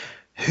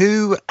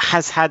 Who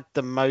has had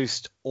the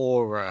most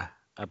aura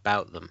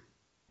about them?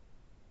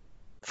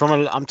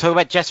 I'm talking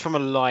about just from a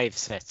live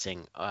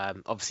setting.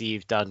 Obviously,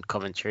 you've done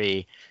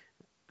commentary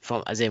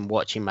from, as in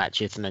watching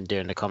matches and then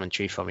doing the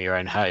commentary from your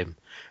own home.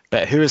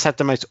 But who has had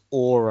the most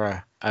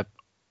aura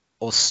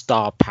or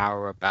star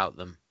power about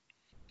them?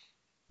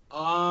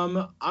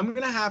 I'm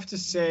gonna have to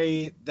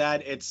say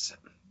that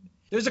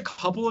there's a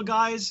couple of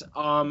guys,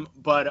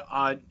 but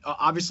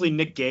obviously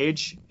Nick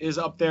Gage is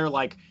up there.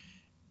 Like,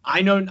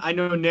 I know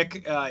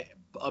Nick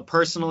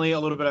personally a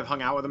little bit. I've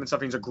hung out with him and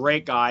stuff. He's a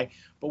great guy,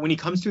 but when he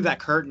comes through that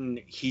curtain,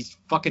 he's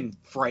fucking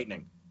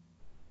frightening.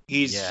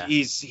 He's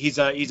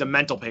a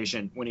mental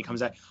patient when he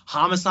comes out.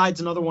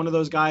 Homicide's another one of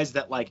those guys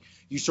that, like,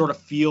 you sort of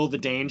feel the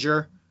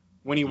danger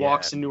when he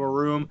walks into a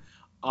room,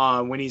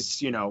 when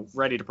he's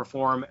ready to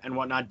perform and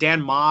whatnot.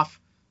 Dan Moff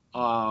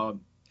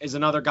is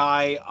another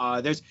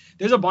guy.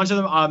 There's a bunch of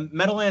them.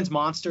 Meadowlands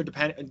Monster,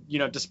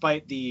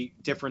 despite the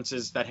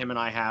differences that him and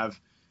I have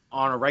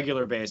on a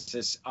regular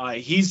basis,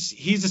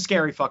 he's a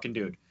scary fucking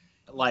dude.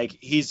 Like,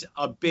 he's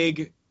a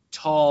big,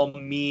 tall,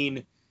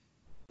 mean,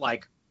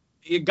 like,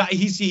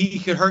 he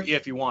could hurt you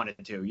if he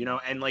wanted to,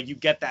 and like you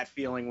get that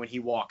feeling when he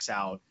walks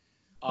out.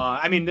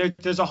 I mean,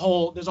 there's a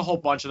whole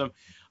bunch of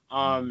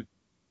them.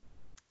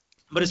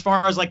 But as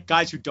far as like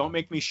guys who don't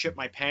make me shit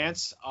my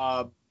pants,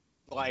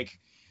 like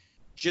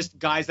just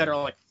guys that are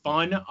like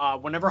fun.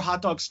 Whenever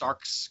Hot Dog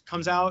Starks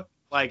comes out,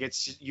 like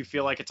you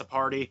feel like it's a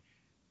party.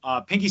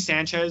 Pinky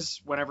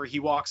Sanchez, whenever he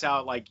walks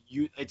out,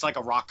 it's like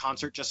a rock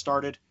concert just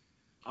started.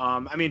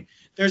 I mean,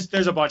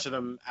 there's a bunch of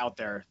them out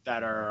there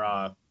that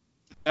are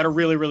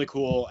really, really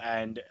cool.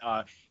 And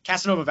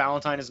Casanova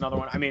Valentine is another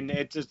one. I mean,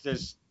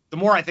 there's the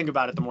more I think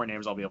about it, the more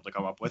names I'll be able to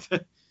come up with.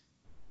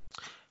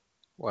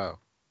 Wow.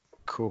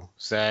 Cool.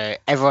 So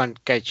everyone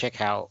go check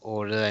out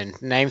all of the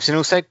names, and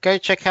also go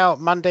check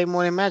out Monday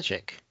Morning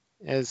Magic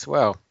as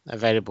well.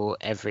 Available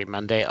every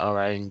Monday.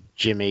 Our own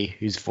Jimmy,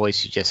 whose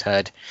voice you just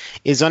heard,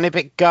 is on it.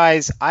 But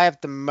guys, I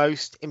have the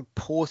most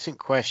important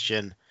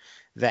question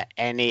that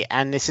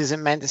and this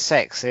isn't meant to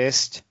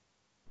sexist,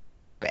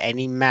 but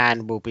any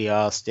man will be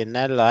asked in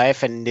their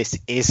life, and this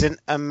isn't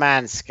a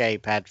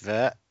Manscaped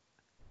advert,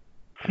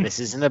 and this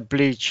isn't a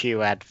Blue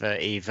Chew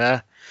advert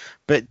either.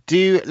 But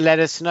do let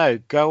us know.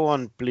 Go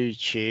on Blue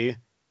Chew,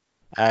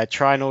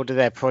 try and order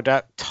their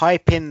product.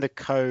 Type in the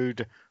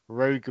code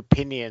Rogue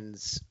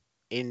Opinions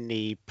in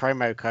the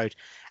promo code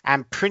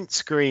and print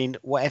screen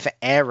whatever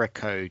error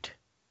code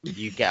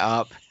you get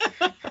up,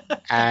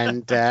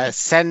 and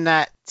send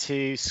that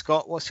to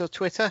Scott. What's your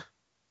Twitter?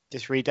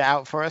 Just read it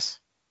out for us.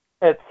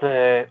 It's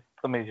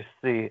let me just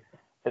see.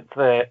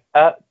 It's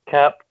at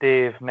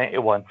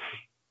CapDave91.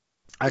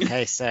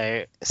 Okay,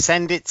 so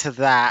send it to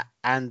that,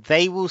 and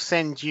they will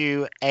send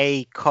you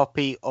a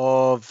copy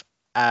of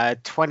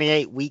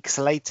 28 Weeks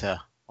Later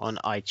on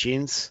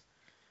iTunes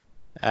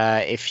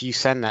if you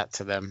send that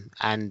to them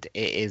and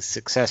it is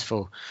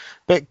successful.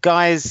 But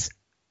guys,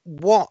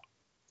 what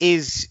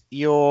is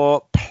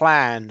your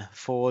plan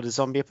for the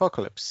zombie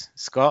apocalypse?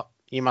 Scott,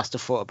 you must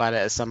have thought about it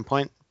at some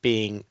point,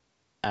 being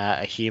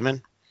a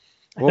human.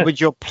 What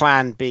would your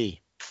plan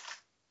be?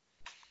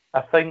 I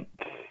think,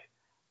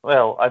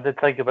 well, I did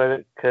think about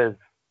it because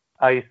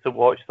I used to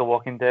watch The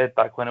Walking Dead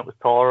back when it was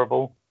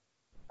tolerable,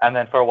 and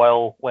then for a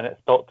while when it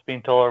stopped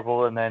being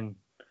tolerable, and then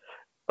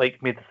made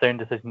the sound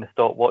decision to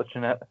stop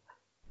watching it.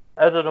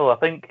 I don't know. I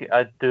think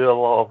I'd do a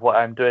lot of what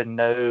I'm doing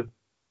now,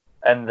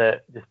 and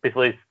that just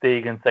basically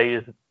staying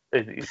inside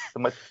as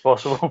much as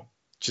possible.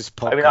 Just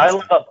podcast. I mean,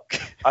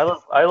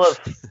 I live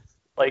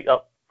like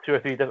up 2 or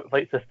 3 different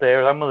flights of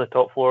stairs. I'm on the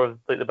top floor of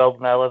the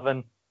building I live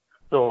in,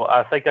 so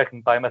I think I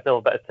can buy myself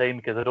a bit of time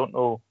because I don't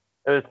know.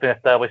 It's been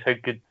established how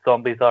good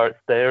zombies are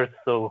at stairs,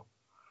 so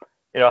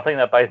I think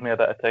that buys me a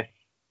bit of time.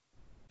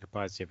 It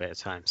buys you a bit of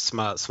time.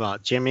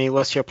 Smart. Jimmy,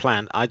 what's your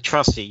plan? I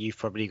trust you. You've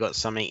probably got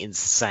something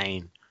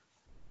insane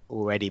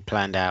already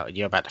planned out, and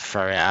you're about to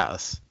throw it at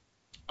us.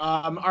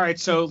 All right,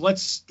 so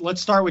let's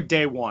start with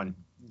day one.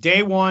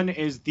 Day one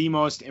is the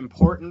most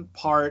important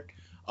part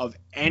of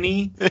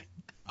any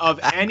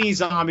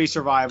zombie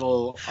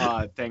survival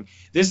thing.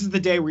 This is the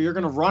day where you're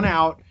gonna run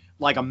out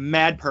like a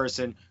mad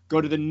person, go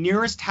to the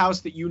nearest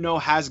house that you know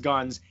has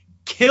guns,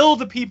 kill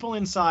the people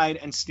inside,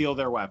 and steal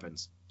their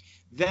weapons.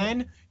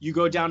 Then you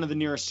go down to the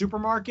nearest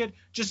supermarket,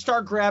 just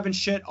start grabbing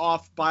shit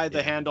off by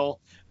the handle,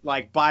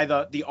 like by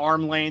the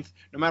arm length,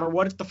 no matter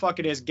what the fuck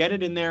it is, get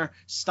it in there,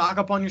 stock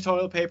up on your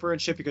toilet paper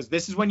and shit, because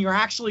this is when you're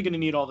actually going to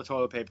need all the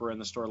toilet paper in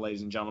the store,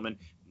 ladies and gentlemen.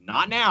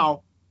 Not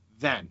now,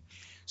 then.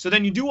 So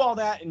then you do all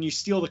that and you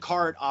steal the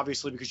cart,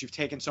 obviously, because you've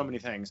taken so many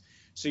things.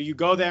 So you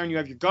go there and you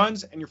have your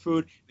guns and your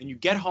food, then you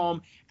get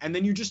home, and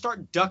then you just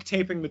start duct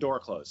taping the door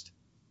closed.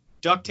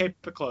 Duct tape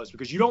it closed,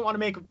 because you don't want to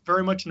make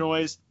very much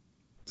noise.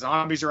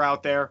 Zombies are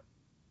out there.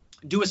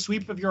 Do a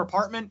sweep of your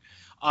apartment,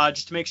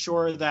 just to make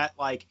sure that,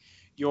 like,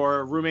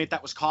 your roommate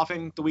that was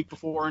coughing the week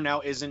before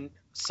now isn't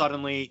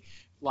suddenly,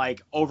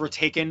 like,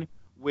 overtaken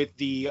with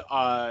the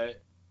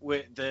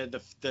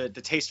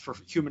taste for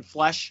human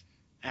flesh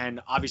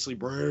and obviously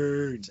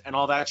brains and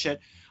all that shit.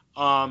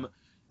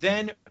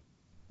 Then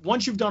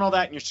once you've done all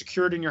that and you're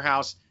secured in your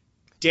house,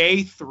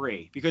 day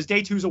 3, because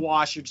day 2 is a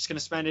wash. You're just going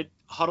to spend it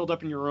huddled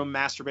up in your room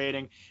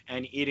masturbating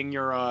and eating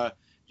your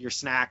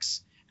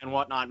snacks and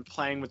whatnot, and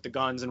playing with the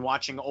guns and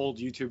watching old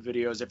YouTube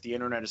videos if the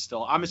internet is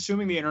still. I'm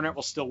assuming the internet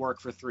will still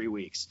work for 3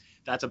 weeks.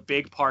 That's a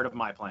big part of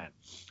my plan.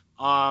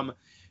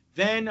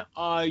 Then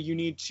you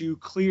need to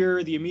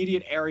clear the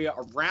immediate area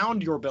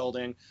around your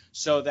building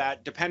so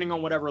that, depending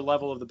on whatever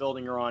level of the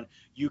building you're on,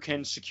 you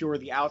can secure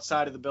the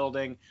outside of the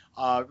building,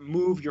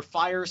 move your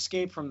fire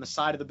escape from the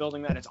side of the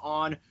building that it's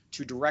on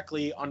to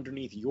directly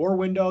underneath your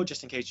window,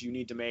 just in case you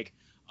need to make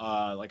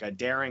like a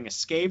daring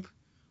escape.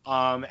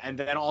 And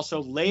then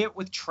also lay it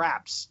with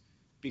traps,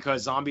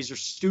 because zombies are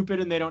stupid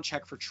and they don't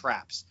check for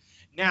traps.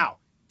 Now,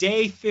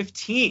 day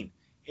 15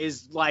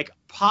 is like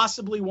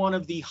possibly one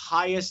of the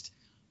highest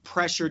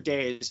pressure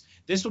days.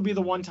 This will be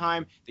the one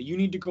time that you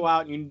need to go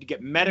out and you need to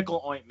get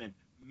medical ointment,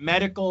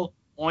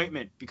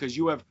 because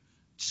you have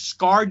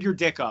scarred your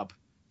dick up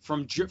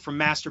from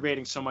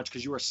masturbating so much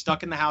because you are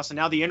stuck in the house, and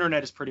now the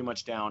internet is pretty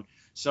much down.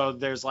 So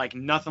there's like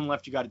nothing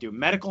left you got to do.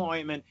 Medical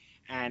ointment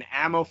and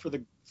ammo for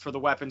the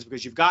weapons,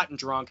 because you've gotten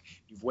drunk,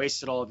 you've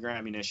wasted all of your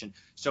ammunition.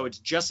 So it's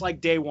just like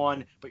day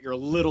 1, but you're a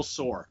little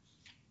sore.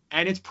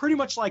 And it's pretty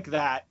much like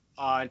that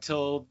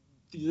until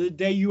the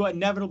day you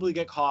inevitably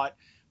get caught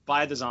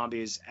by the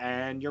zombies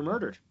and you're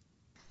murdered.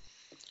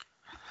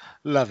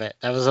 Love it.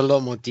 That was a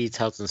lot more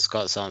detailed than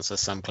Scott's answer,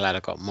 so I'm glad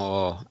I got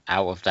more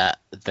out of that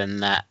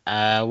than that.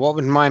 What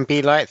would mine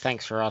be like?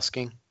 Thanks for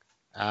asking.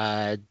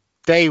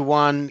 Day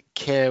 1,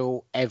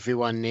 kill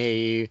everyone near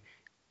you.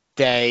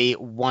 Day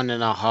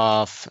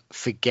 1.5,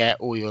 forget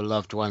all your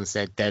loved ones,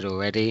 they're dead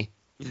already.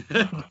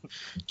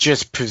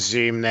 Just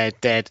presume they're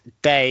dead.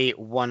 Day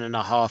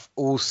 1.5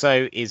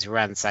 also is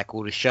ransack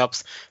all the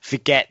shops.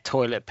 Forget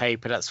toilet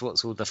paper, that's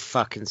what all the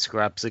fucking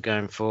scrubs are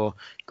going for.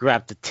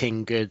 Grab the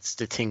tin goods.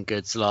 The tin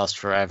goods last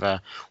forever.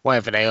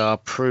 Whatever they are,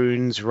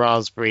 prunes,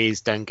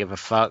 raspberries, don't give a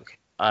fuck.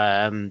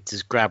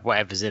 Just grab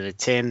whatever's in a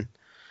tin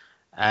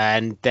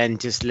and then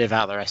just live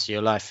out the rest of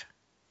your life.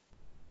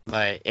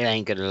 Like, it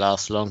ain't gonna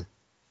last long.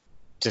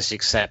 Just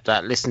accept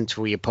that. Listen to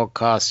all your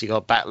podcasts you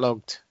got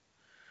backlogged.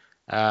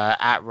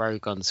 At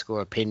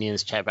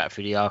Rogue_opinions, check back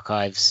through the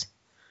archives.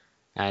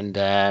 And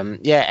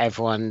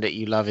everyone that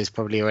you love is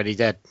probably already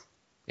dead.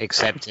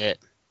 Accept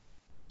it.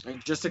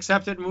 Just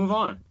accept it and move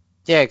on.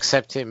 Yeah,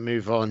 accept it,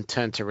 move on,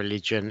 turn to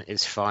religion,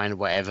 it's fine,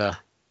 whatever.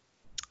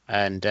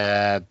 And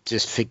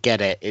just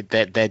forget it.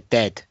 They're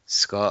dead,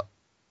 Scott.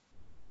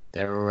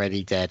 They're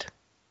already dead.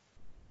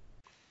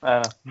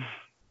 Yeah.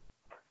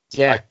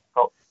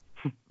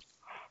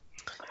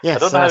 Yes, I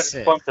don't know how to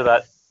respond to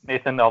that,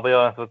 Nathan, I'll be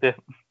honest with you.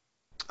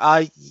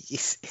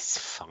 It's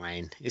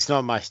fine. It's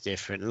not much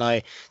different.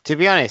 Like, to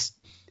be honest,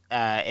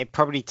 it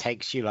probably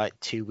takes you like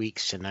 2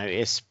 weeks to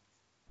notice,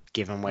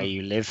 given where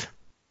you live.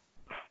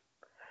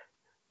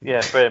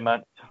 Yeah, pretty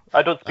much.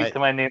 I don't speak to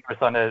my neighbours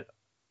on it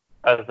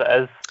as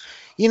it is.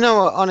 You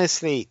know what,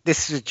 honestly,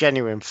 this is a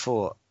genuine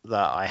thought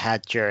that I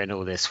had during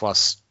all this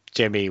whilst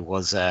Jimmy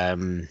was,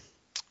 Scott,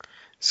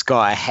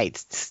 I hate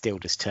to steal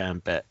this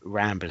term, but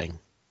rambling.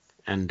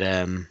 And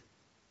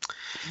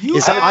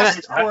you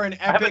asked for an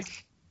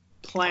epic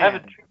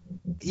plan.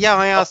 Yeah,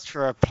 I asked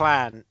for a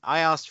plan. I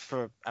asked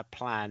for a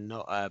plan,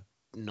 not a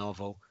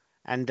novel.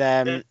 And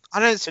I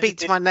don't speak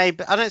to my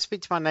neighbor. I don't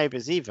speak to my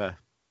neighbors either.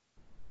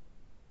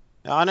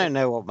 I don't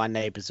know what my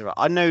neighbors are.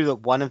 I know that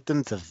one of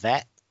them's a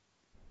vet,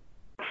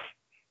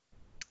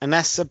 and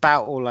that's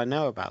about all I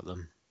know about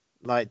them.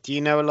 Like, do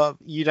you know a lot?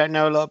 You don't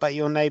know a lot about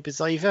your neighbors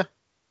either?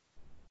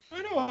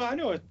 I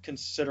know a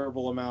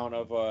considerable amount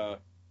of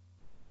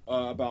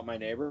about my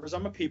neighbors.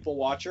 I'm a people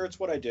watcher. It's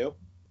what I do.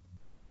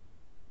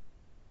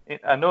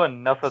 I know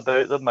enough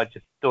about them. I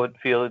just don't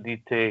feel the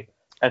need to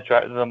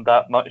interact with them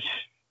that much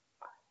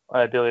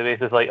on a daily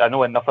basis. Like, I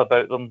know enough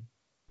about them.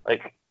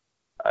 I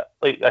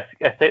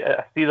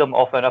see them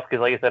often enough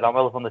because, like I said, I'm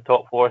live on the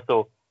top floor,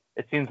 so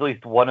it seems at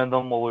least one of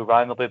them will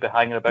randomly be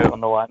hanging about on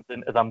the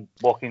landing as I'm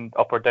walking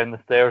up or down the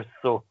stairs.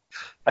 So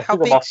I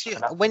see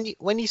them often.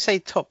 When you say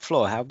top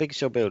floor, how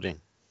big's your building?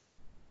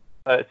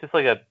 It's just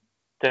like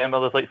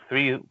there's like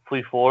three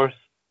floors.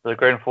 The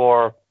ground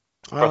floor,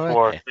 Oh, first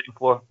floor, okay. second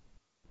floor.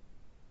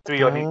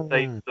 3 on each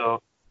side, Oh.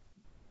 so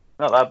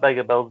not that big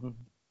a building.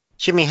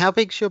 Jimmy, how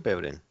big's your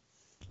building?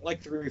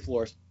 Like 3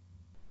 floors.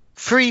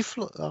 3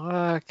 floors.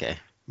 Oh, okay.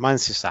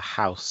 Mine's just a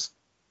house.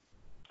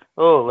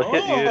 Oh, look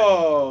at you.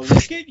 Oh,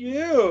 look at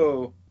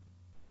you.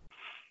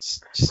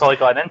 Just Probably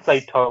got an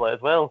inside toilet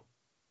as well.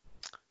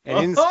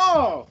 an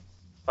Oh,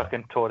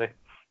 Fucking Tory.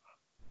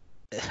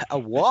 a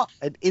what?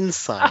 An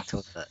inside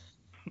toilet.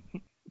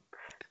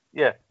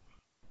 Yeah.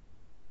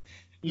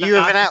 You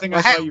have an Not the out. thing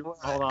I thought you-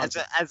 hold on.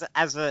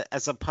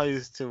 As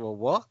opposed to a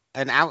what?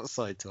 An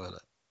outside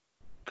toilet.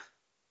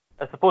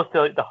 As opposed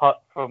to like the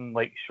hut from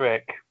like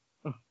Shrek.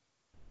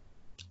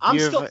 I'm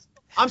You still have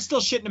I'm still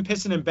shitting and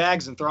pissing in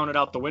bags and throwing it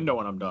out the window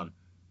when I'm done.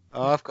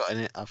 Oh, I've got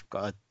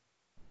a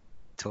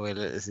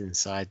toilet that's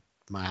inside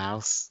my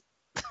house.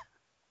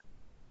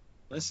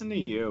 Listen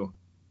to you.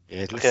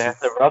 Yeah, Okay, I have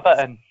to rub it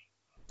in.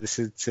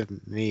 listen to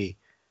me.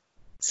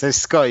 So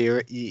Scott,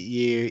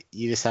 you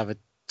just have a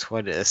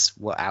toilet that's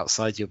what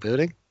outside your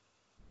building?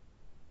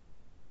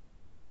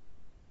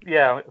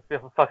 Yeah,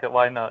 fuck it,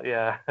 why not?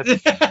 Yeah.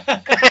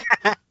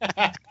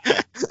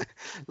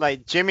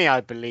 Like Jimmy,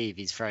 I believe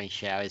he's throwing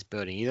shit out his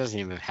building. He doesn't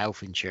even have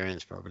health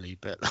insurance probably,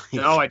 but like,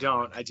 No, I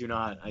don't. I do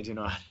not. I do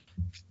not.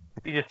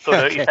 He just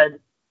throws it out. Okay.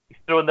 He's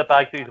throwing the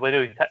bag through his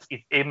window. He's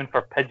aiming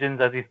for pigeons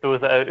as he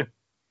throws it out.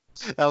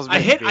 that was I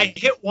meant to hit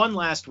be- hit one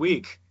last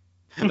week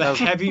with That a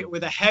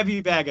was-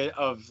 heavy bag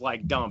of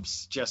like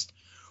dumps. Just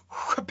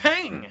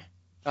pang.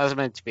 that was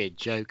meant to be a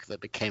joke that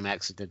became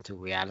accidental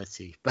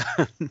reality, but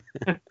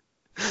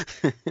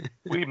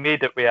We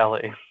made it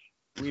reality.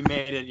 We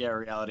made it, yeah,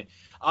 reality.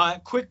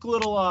 Quick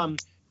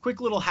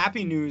little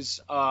happy news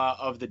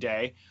of the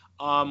day.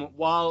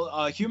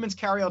 While humans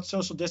carry out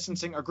social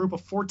distancing, a group of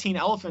 14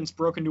 elephants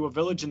broke into a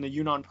village in the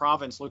Yunnan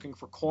province looking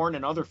for corn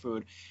and other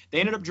food. They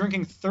ended up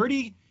drinking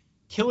 30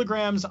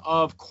 kilograms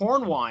of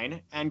corn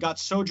wine and got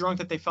so drunk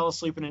that they fell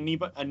asleep in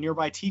a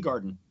nearby tea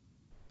garden.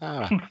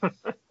 Ah.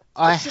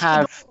 I It's just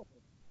have adorable.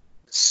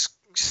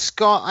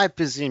 Scott. I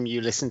presume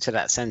you listened to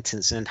that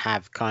sentence and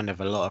have kind of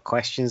a lot of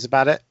questions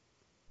about it.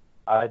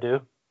 I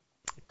do.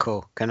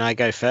 Cool. Can I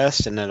go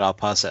first and then I'll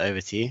pass it over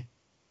to you?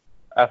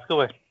 Ask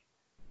away.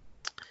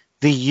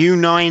 The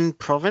Yunnan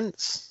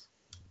province.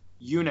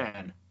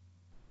 Yunnan.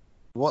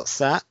 What's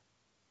that?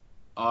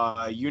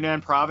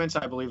 Yunnan province,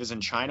 I believe, is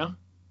in China.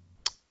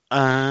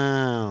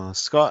 Oh,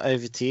 Scott,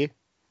 over to you.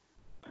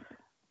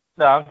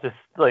 No, I'm just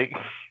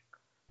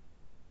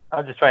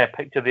trying to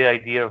picture the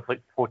idea of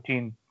like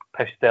 14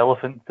 pissed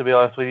elephants, to be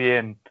honest with you,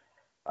 and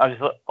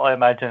I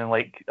imagine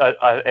like an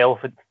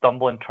elephant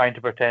stumbling trying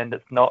to pretend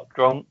it's not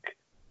drunk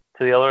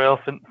to the other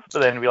elephants, but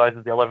then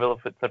realizes the other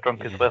elephants are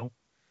drunk Yeah. as well.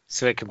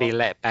 So it can be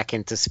let back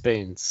into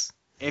spoons.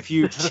 If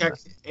you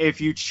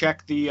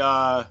check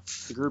the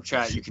group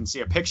chat, you can see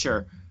a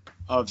picture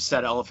of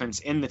said elephants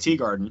in the tea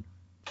garden.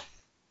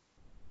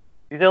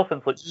 These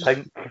elephants look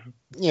pink.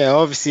 Yeah,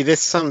 obviously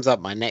this sums up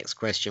my next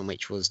question,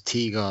 which was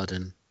tea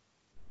garden.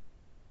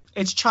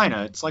 It's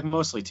China. It's like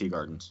mostly tea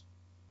gardens.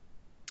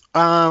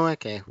 Oh,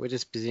 okay. We're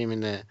just presuming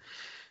that.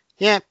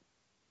 Yeah,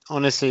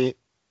 honestly,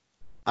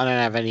 I don't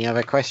have any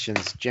other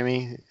questions.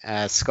 Jimmy,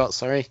 Scott,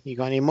 sorry, you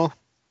got any more?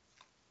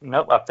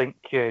 Nope, I think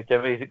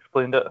Jimmy's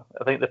explained it.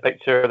 I think the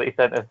picture that he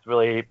sent us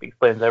really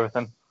explains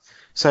everything.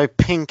 So,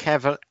 pink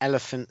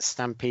elephant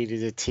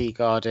stampeded a tea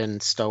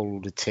garden, stole all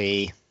the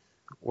tea.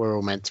 We're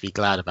all meant to be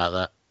glad about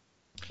that.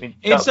 I mean,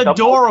 It's Dumbo-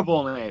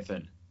 adorable,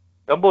 Nathan.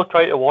 Dumbo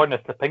tried to warn us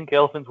the pink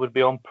elephants would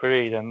be on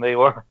parade, and they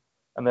were.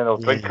 And then they'll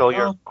drink Yeah. all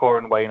your Oh.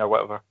 corn wine or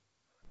whatever.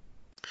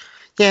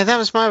 Yeah, that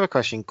was my other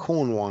question.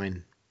 Corn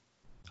wine.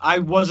 I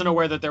wasn't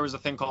aware that there was a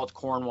thing called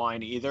corn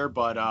wine either,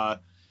 but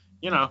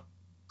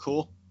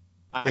cool.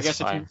 I That's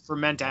guess if fine. you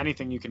ferment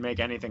anything, you can make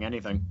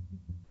anything.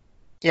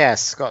 Yeah,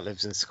 Scott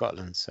lives in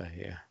Scotland, so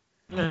yeah.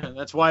 Yeah,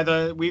 that's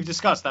why we've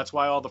discussed. That's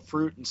why all the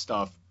fruit and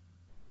stuff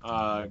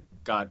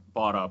got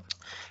bought up.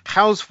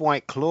 How's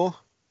White Claw?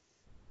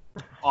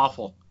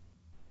 Awful.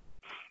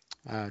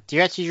 Do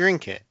you actually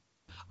drink it?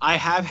 I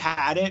have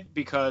had it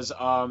because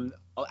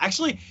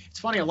actually it's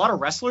funny. A lot of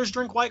wrestlers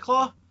drink White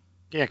Claw.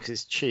 Yeah, because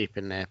it's cheap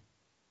and they're.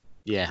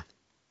 Yeah.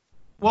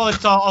 Well,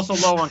 it's also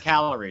low on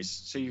calories,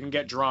 so you can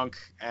get drunk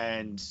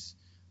and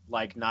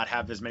like not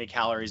have as many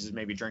calories as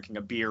maybe drinking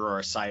a beer or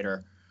a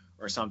cider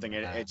or something.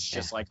 It's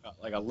just like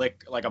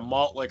a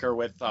malt liquor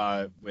with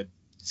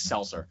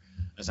seltzer,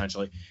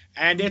 essentially,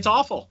 and it's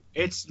awful.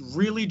 It's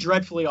really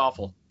dreadfully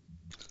awful.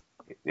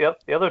 The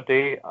other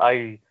day,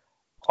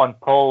 on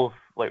Paul's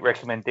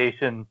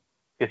recommendation,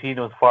 because he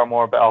knows far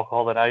more about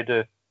alcohol than I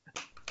do,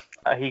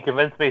 he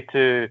convinced me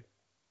to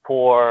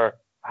pour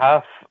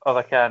half of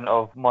a can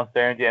of Monster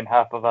Energy and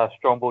half of a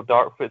Strongbow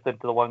Dark Fruits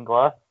into the one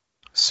glass,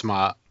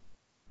 Smart.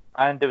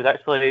 and it was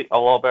actually a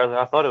lot better than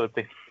I thought it would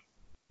be.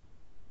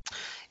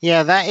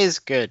 Yeah, that is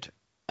good.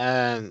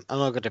 I'm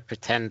not going to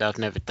pretend I've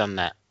never done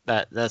that.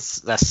 That's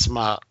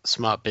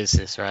smart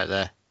business right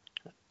there.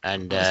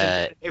 And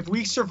Listen, if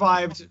we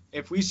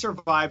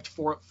survived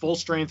for full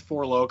strength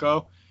 4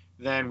 Loko,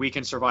 then we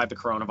can survive the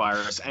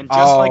coronavirus. And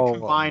just like Oh.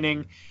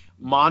 combining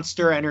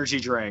Monster energy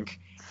drink,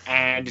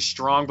 and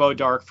Strongbow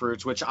dark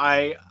fruits, which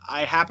I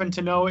happen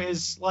to know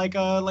is like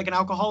an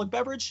alcoholic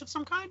beverage of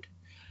some kind.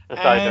 The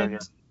cider,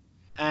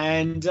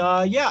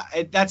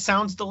 That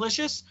sounds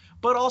delicious,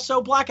 but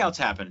also blackouts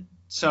happen.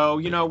 So,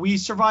 we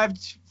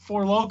survived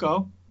Four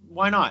Loko.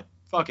 Why not?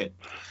 Fuck it.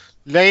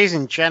 Ladies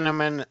and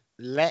gentlemen,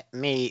 let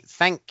me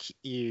thank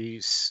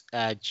you,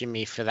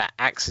 Jimmy, for that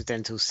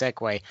accidental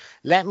segue.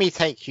 Let me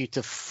take you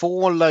to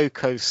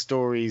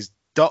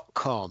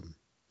 4locostories.com.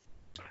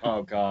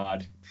 Oh,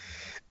 God.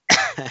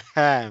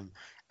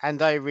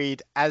 And I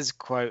read as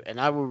quote, and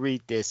I will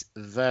read this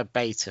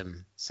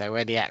verbatim. So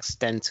any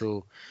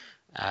accidental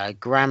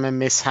grammar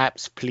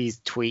mishaps,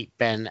 please tweet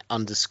Ben_EBERT.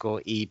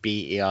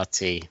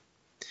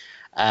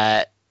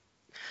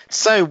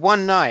 So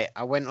one night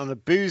I went on a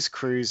booze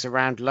cruise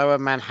around Lower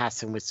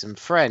Manhattan with some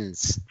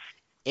friends.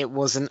 It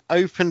was an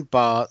open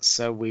bar,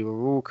 so we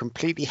were all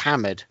completely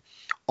hammered.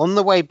 On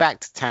the way back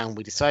to town,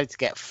 we decided to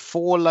get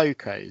 4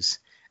 Locos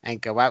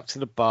and go out to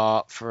the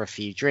bar for a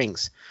few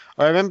drinks.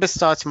 I remember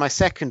starting my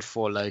second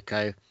 4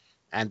 Loco,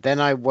 and then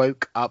I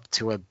woke up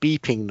to a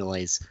beeping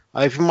noise.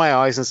 I opened my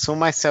eyes and saw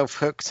myself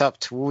hooked up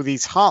to all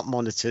these heart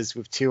monitors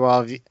with two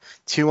IVs,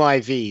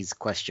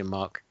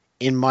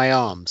 in my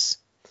arms.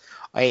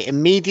 I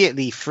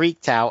immediately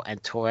freaked out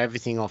and tore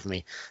everything off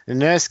me. The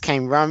nurse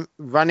came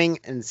running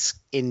and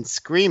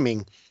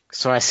screaming,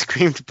 so I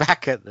screamed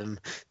back at them,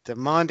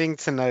 demanding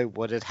to know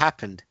what had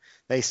happened.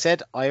 They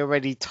said I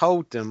already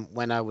told them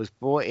when I was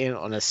brought in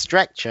on a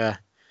stretcher.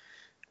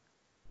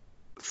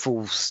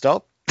 Full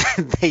stop.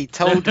 They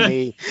told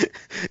me,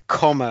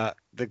 the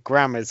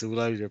grammar's all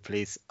over the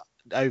place.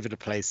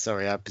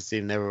 Sorry, I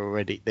presume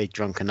they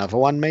drunk another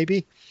one,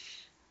 maybe.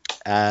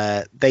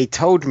 They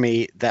told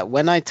me that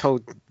when I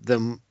told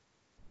them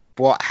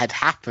what had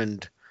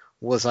happened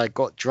was I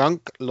got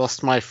drunk,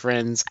 lost my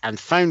friends, and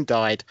phone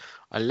died.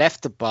 I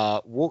left the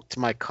bar, walked to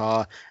my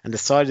car, and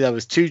decided I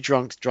was too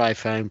drunk to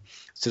drive home,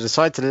 so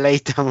decided to lay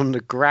down on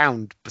the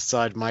ground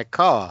beside my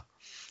car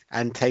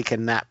and take a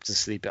nap to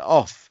sleep it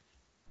off.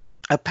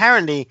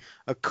 Apparently,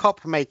 a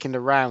cop making the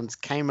rounds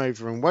came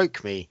over and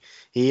woke me.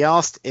 He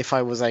asked if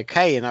I was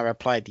okay, and I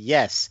replied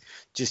yes,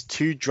 just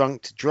too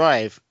drunk to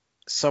drive,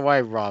 so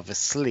I rather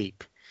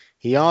sleep.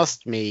 He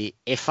asked me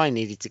if I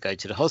needed to go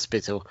to the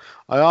hospital.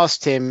 I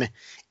asked him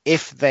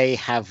if they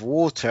have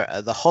water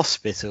at the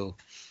hospital.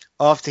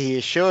 After he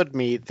assured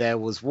me there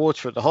was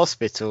water at the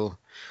hospital,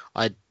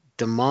 I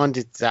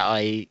demanded that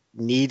I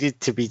needed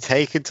to be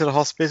taken to the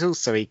hospital,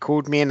 so he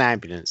called me an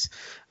ambulance.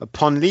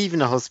 Upon leaving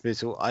the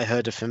hospital, I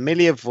heard a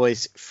familiar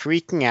voice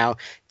freaking out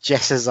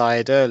just as I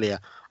had earlier.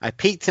 I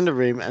peeked in the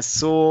room and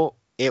saw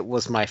it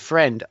was my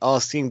friend,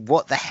 asking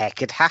what the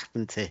heck had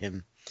happened to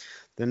him.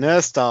 The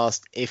nurse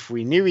asked if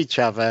we knew each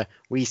other.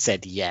 We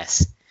said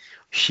yes.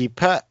 She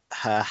put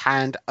her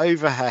hand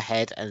over her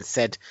head and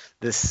said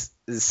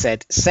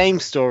same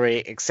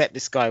story, except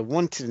this guy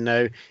wanted to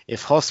know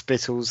if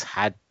hospitals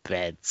had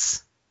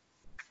beds.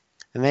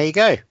 And there you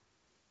go.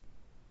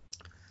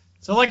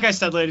 So like I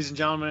said, ladies and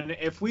gentlemen,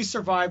 if we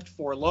survived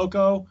Four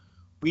Loko,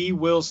 we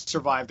will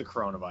survive the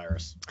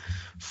coronavirus.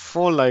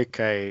 Four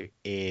Loko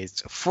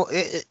is...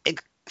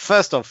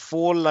 First off,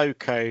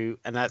 4Loco,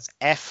 and that's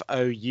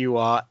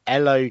FOURLOKO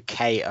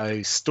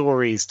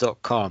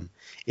stories.com,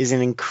 is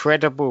an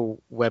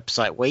incredible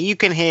website where you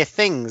can hear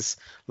things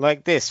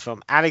like this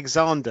from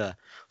Alexander.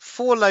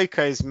 4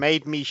 Locos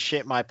made me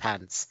shit my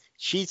pants,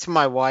 cheat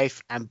my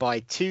wife, and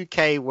buy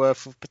 $2,000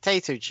 worth of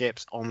potato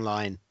chips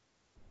online.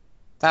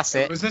 That's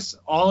it. Was this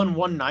all in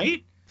one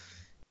night?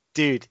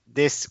 Dude,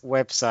 this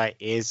website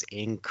is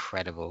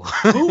incredible.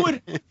 Who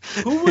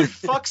would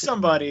fuck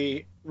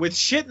somebody with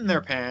shit in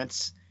their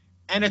pants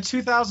and a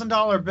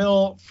 $2,000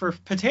 bill for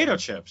potato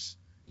chips?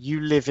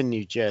 You live in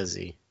New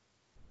Jersey.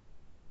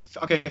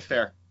 Okay,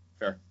 fair.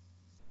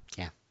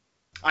 Yeah.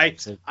 I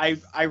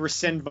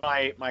rescind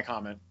my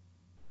comment.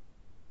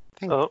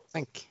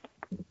 Thank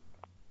you.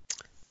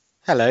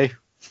 Hello.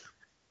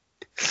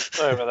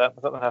 Sorry about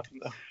that. Something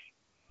happened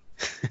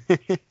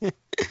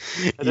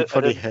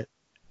there.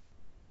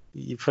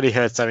 You probably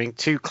heard something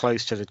too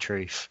close to the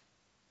truth.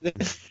 I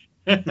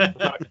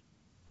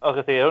was going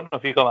to say, I don't know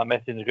if you got my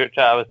message in the group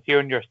chat. I was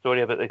hearing your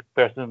story about the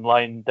person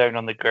lying down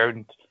on the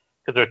ground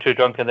because they were too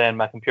drunk, and then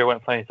my computer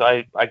went funny, so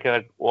I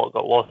kind of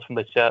got lost from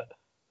the chat,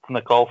 from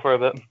the call for a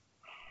bit.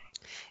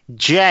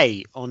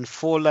 Jay on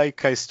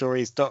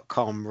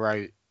 4locostories.com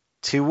wrote,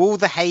 "To all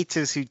the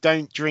haters who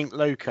don't drink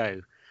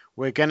Loco,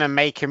 we're going to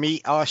make them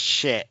eat our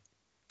shit.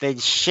 Then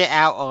shit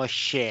out our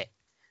shit.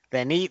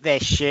 Then eat their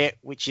shit,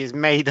 which is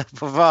made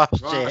up of our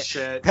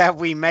shit that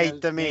we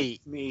made them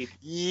eat.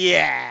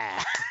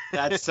 Yeah."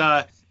 That's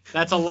a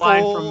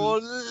line from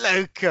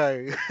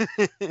 4Loco.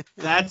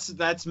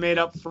 That's made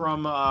up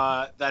from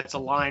that's a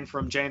line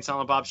from Jay and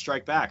Silent Bob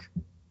Strike Back.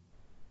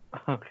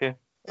 Okay.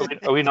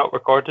 Are we not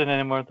recording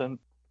anymore then?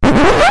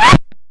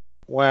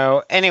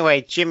 Well,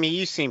 anyway, Jimmy,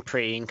 you seem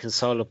pretty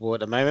inconsolable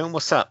at the moment.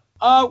 What's up?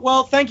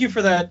 Well, thank you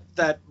for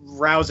that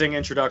rousing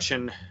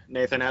introduction,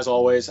 Nathan, as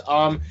always.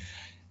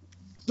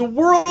 The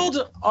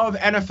world of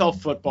NFL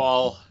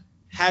football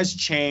has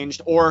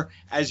changed, or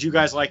as you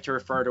guys like to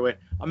refer to it,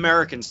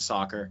 American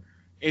soccer.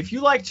 If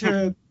you like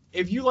to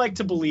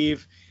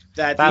believe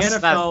that the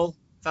NFL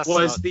That's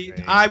was not the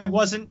true. I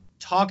wasn't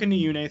talking to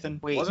you, Nathan.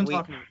 We- Wasn't we-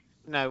 talking to you.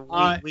 No,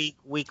 Uh,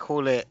 we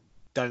call it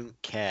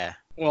don't care.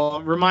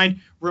 Well,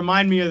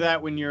 remind me of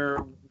that when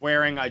you're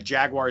wearing a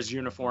Jaguars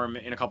uniform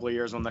in a couple of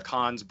years when the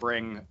Cons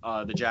bring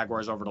the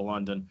Jaguars over to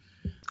London.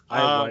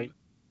 I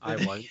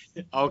won't.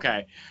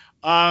 Okay.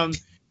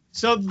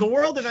 So the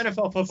world of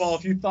NFL football,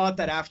 if you thought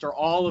that after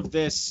all of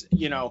this,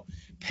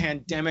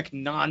 pandemic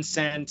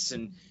nonsense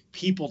and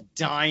people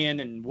dying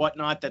and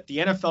whatnot, that the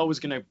NFL was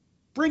going to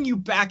bring you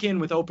back in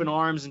with open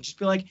arms and just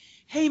be like,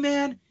 hey,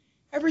 man,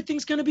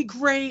 everything's going to be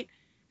great.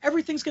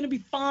 Everything's going to be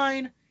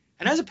fine.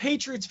 And as a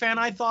Patriots fan,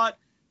 I thought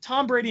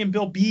Tom Brady and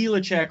Bill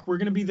Belichick were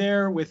going to be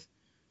there with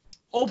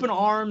open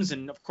arms.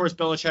 And, of course,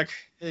 Belichick,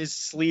 his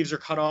sleeves are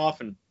cut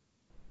off. And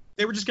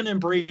they were just going to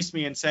embrace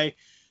me and say,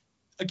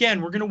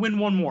 again, we're going to win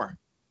one more.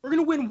 We're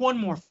going to win one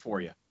more for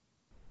you.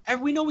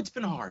 And we know it's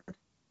been hard.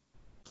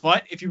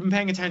 But if you've been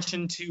paying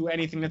attention to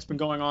anything that's been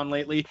going on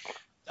lately,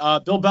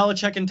 Bill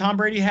Belichick and Tom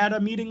Brady had a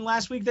meeting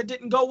last week that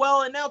didn't go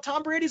well, and now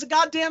Tom Brady's a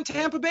goddamn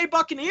Tampa Bay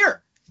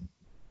Buccaneer.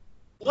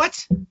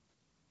 What?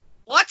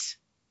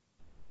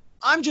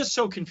 I'm just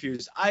so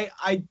confused.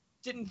 I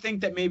didn't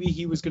think that maybe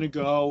he was going to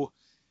go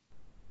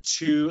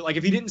to, like,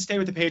 if he didn't stay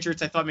with the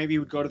Patriots, I thought maybe he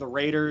would go to the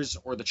Raiders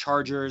or the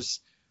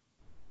Chargers.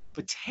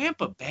 But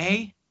Tampa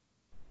Bay?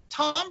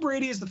 Tom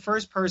Brady is the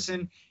first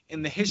person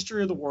in the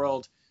history of the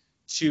world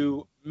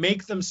to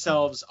make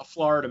themselves a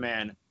Florida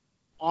man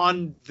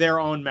on their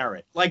own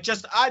merit. Like,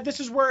 this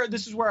is where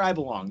I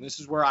belong. This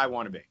is where I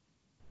want to be.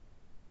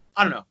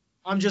 I don't know.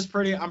 I'm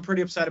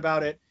pretty upset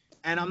about it.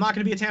 And I'm not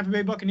going to be a Tampa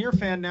Bay Buccaneer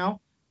fan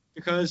now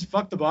because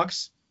fuck the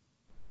Bucks.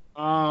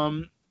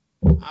 I'm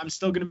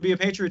still going to be a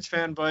Patriots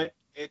fan, but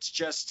it's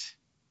just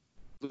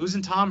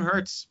losing Tom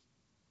hurts.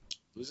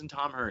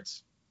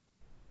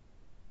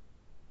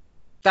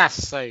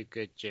 That's so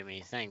good,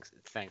 Jimmy. Thanks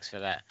for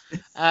that.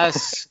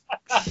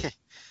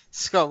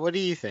 Scott, what do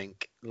you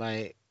think?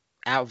 Like,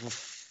 out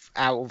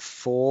of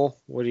 4,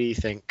 what do you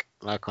think?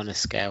 Like, on a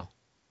scale?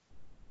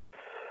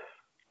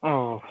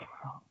 Oh,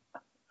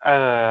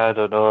 I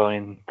don't know. I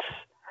mean,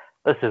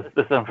 this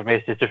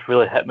information has just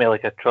really hit me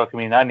like a truck. I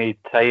mean, I need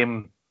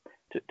time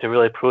to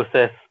really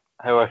process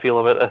how I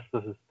feel about this.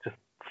 This is just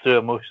so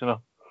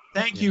emotional.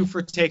 Thank you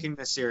for taking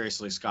this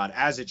seriously, Scott,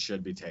 as it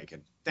should be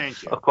taken.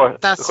 Thank you. Of course,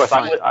 That's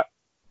fine.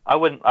 I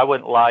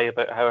wouldn't lie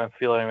about how I'm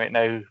feeling right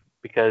now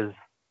because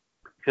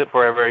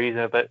for a reason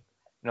about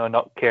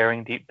not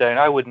caring deep down.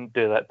 I wouldn't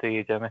do that to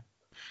you, Jimmy.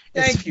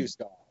 Thank you,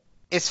 Scott.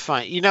 It's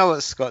fine. You know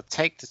what, Scott?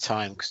 Take the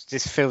time because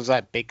this feels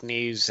like big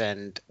news,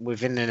 and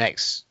within the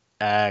next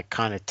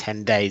kind of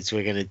 10 days,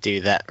 we're going to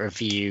do that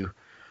review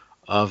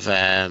of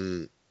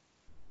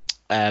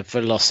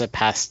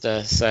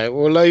Velocipasta. So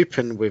we'll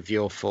open with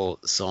your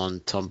thoughts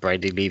on Tom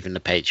Brady leaving the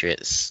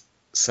Patriots.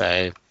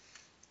 So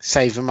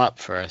save them up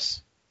for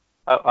us.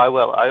 I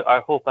will. I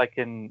hope I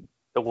can.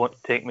 It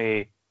won't take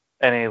me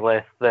any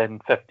less than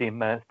 15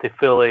 minutes to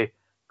fully,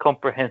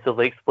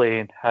 comprehensively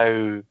explain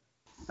how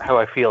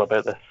I feel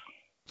about this.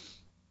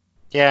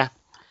 Yeah.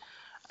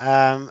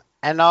 And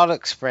I'll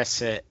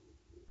express it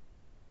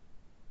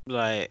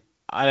like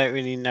I don't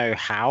really know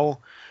how,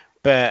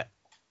 but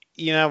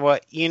you know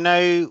what? You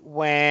know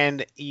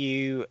when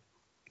you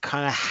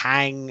kind of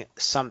hang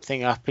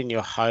something up in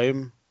your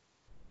home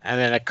and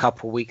then a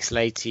couple weeks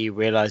later you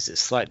realize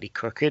it's slightly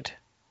crooked?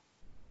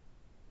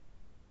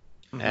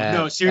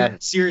 No,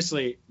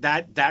 seriously,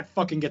 that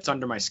fucking gets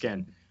under my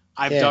skin.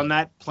 I've done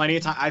that plenty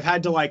of times. I've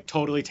had to like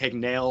totally take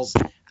nails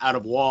out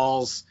of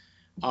walls.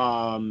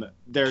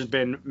 There's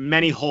been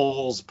many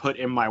holes put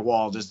in my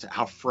wall, just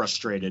how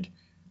frustrated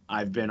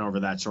I've been over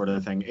that sort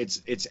of thing.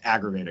 It's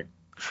aggravating.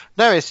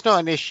 No, it's not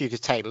an issue to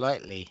take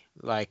lightly.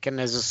 Like, and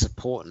there's a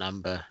support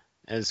number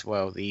as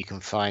well that you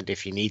can find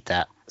if you need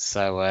that.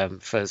 So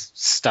for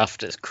stuff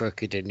that's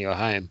crooked in your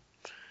home.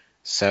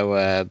 So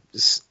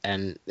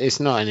and it's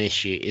not an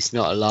issue. It's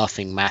not a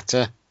laughing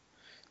matter.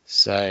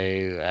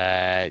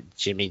 So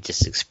Jimmy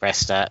just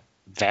expressed that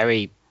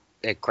very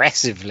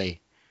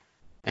aggressively,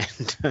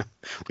 and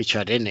which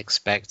I didn't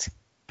expect.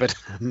 But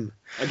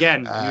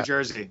again, New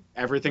Jersey,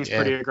 everything's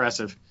pretty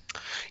aggressive.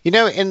 You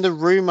know, in the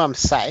room I'm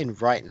sat in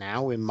right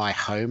now in my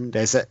home,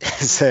 there's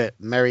a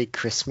Merry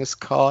Christmas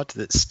card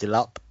that's still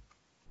up.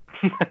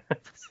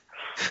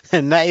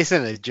 And that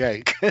isn't a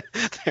joke.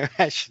 There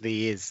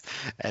actually is.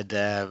 And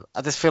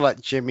I just feel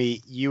like,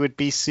 Jimmy, you would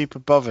be super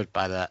bothered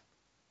by that.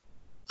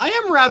 I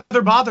am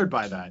rather bothered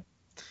by that.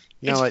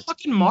 It's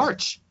fucking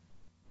March.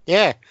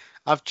 Yeah,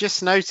 I've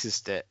just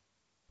noticed it.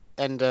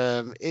 And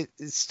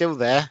it's still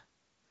there.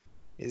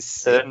 Did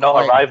it not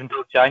arrive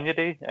until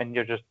January and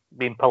you're just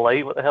being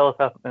polite? What the hell is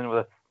happening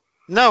with this?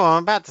 No,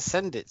 I'm about to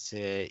send it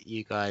to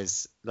you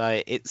guys.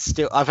 Like, it's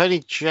still, I've only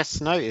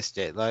just noticed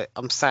it. Like,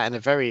 I'm sat in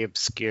a very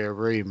obscure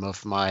room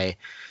of my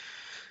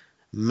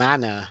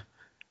manor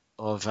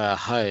of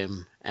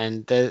home,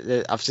 and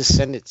I've just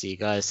sent it to you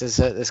guys.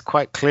 There's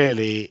quite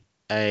clearly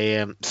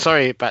a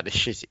sorry about the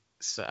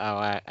So,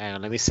 hang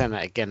on, let me send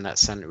that again. That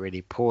sent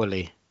really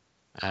poorly.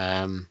 So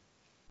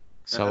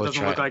I'll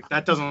try.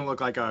 That doesn't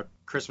look like a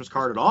Christmas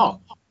card at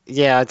all.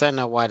 Yeah, I don't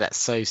know why that's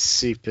so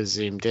super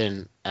zoomed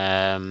in.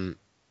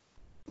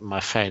 My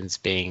phone's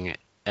being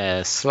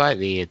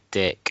slightly a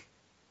dick.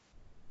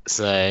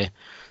 So,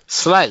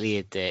 slightly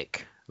a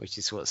dick, which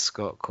is what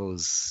Scott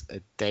calls a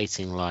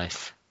dating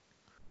life.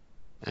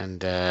 And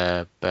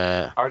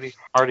but Hardy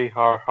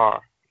har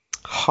har.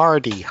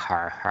 Hardy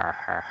har har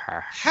har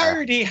har.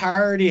 Hardy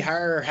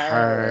har har.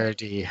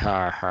 Hardy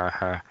har har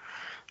har.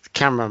 The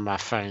camera on my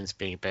phone's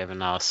being a bit of an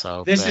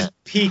arsehole. This but... is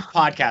peak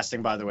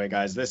podcasting, by the way,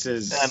 guys. This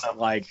is Yeah, no.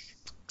 like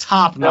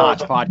top-notch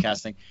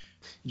podcasting.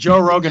 Joe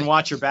Rogan,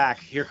 watch your back.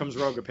 Here comes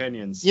Rogue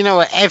Opinions. You know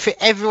what?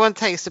 Everyone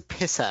takes the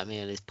piss out of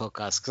me on this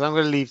podcast because I'm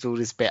going to leave all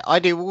this bit. I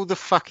do all the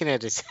fucking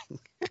editing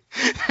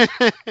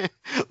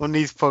on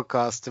these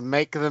podcasts to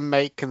make them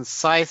make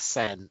concise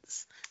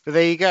sense. But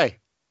there you go.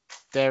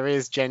 There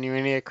is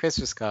genuinely a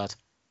Christmas card.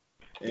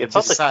 It's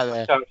just sat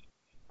there.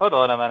 Hold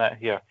on a minute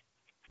here.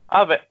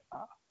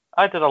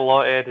 I did a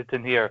lot of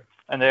editing here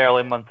in the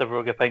early months of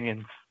Rogue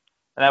Opinions,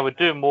 and I would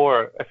do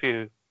more if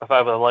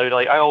I was allowed.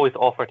 Like I always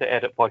offer to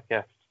edit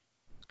podcasts.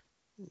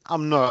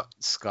 I'm not,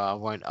 Scott. I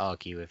won't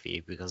argue with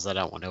you because I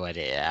don't want to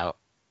edit it out.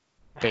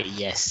 But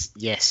yes,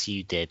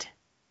 you did.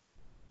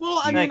 Well,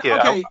 I mean, Thank you.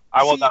 okay.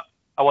 I want that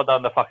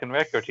on the fucking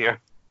record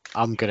here.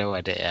 I'm going to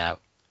edit it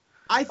out.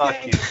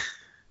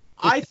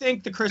 I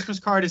think the Christmas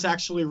card is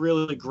actually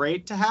really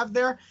great to have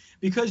there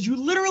because you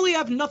literally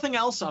have nothing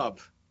else up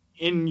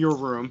in your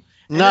room.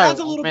 And it adds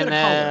a little bit of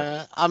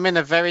color. I'm in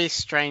a very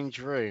strange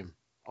room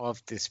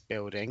of this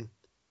building.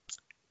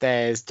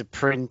 There's the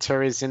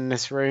printer is in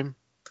this room.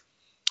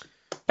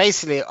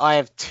 Basically, I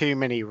have too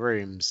many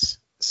rooms,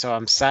 so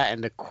I'm sat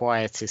in the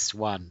quietest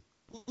one.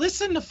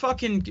 Listen to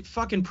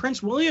fucking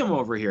Prince William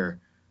over here.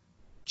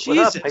 Was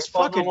that a Jesus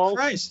pipe on the fucking wall?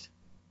 Christ. Is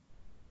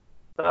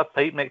that a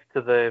pipe next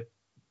to the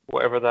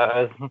whatever that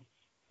is? Is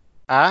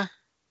Huh?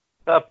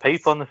 that a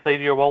pipe on the side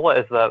of your wall? What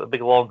is that? The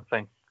big long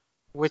thing?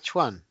 Which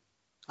one?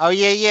 Oh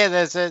yeah.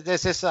 There's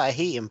this like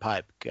heating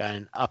pipe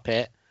going up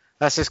it.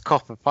 That's just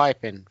copper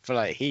piping for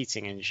like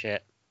heating and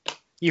shit.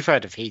 You've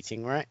heard of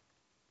heating, right?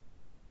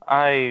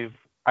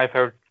 I've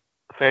heard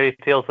fairy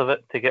tales of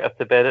it to get up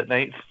to bed at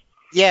night.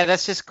 Yeah,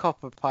 that's just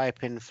copper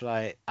piping for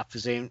like, I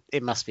presume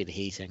it must be the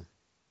heating.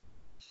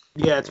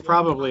 Yeah, it's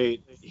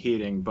probably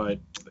heating, but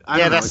I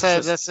Yeah, don't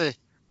know.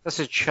 that's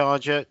a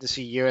charger. There's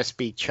a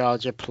USB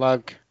charger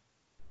plug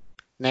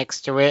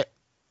next to it.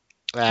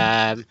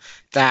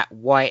 That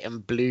white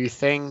and blue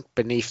thing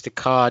beneath the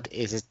card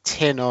is a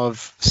tin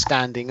of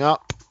standing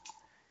up.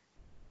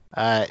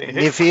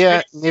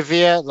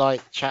 Nivea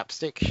like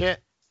chapstick shit.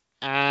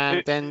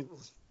 And then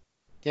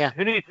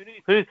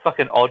Who's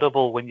fucking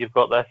audible when you've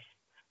got this?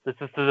 This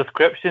is the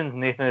descriptions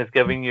Nathan is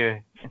giving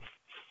you.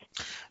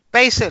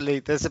 basically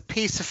there's a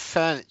piece of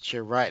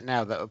furniture right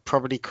now that would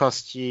probably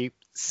cost you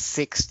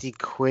 60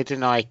 quid in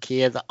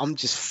IKEA that I'm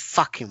just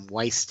fucking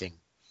wasting.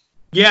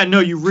 Yeah, no,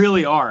 you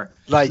really are.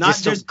 Like Not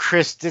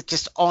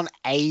just on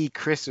a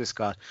Christmas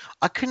card.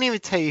 I couldn't even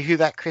tell you who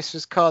that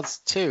Christmas card's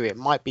to. It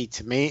might be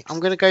to me. I'm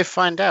gonna go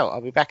find out.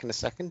 I'll be back in a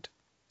second.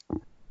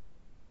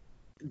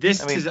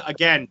 This is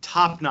again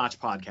top-notch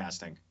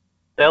podcasting.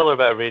 Stellar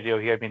bit of radio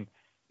here. I mean,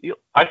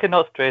 I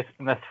cannot stress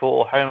in this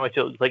photo how much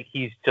it looks like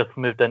he's just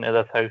moved into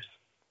this house.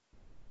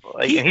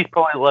 And he's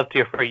probably lived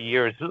here for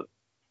years.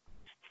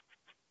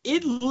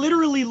 It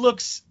literally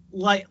looks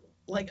like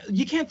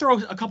you can't throw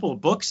a couple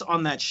of books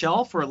on that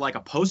shelf or like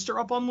a poster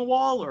up on the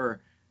wall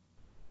or.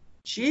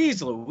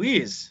 Jeez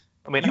Louise.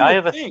 I mean, You I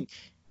would have think.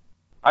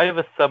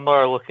 a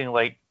similar looking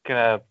like kind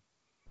of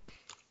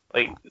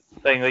like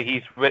thing that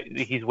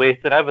he's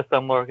wasted. I have a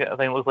similar kind of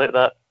thing that looks like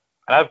that,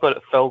 and I've got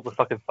it filled with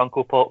fucking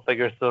Funko Pop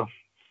figures. So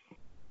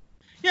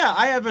Yeah,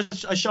 I have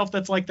a shelf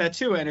that's like that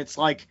too, and it's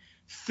like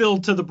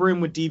filled to the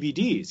brim with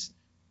DVDs.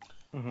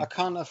 I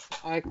can't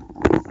afford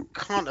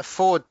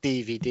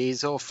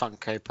DVDs or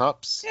Funko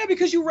Pops. Yeah,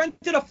 because you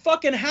rented a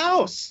fucking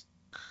house.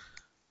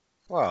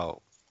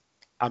 Well,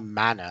 a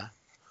manor.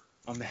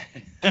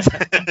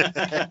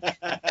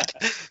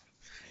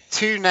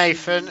 To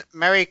Nathan,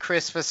 Merry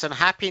Christmas and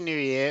Happy New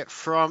Year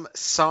from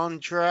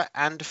Sandra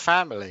and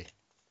family.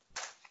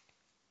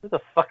 who the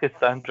fuck is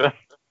Sandra?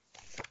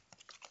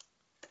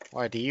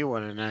 Why do you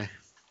want to know?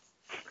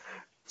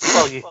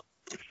 Well,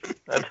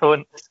 I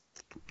don't.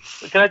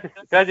 Can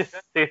I just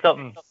say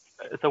something?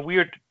 It's a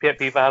weird pet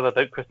peeve I have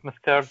about Christmas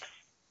cards.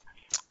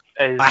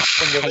 I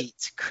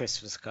hate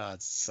Christmas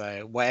cards,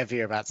 so whatever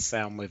you're about to say,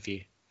 I'm with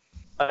you.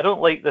 I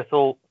don't like this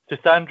whole to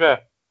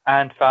Sandra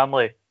and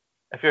family.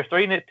 If you're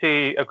writing it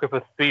to a group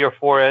of 3 or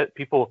 4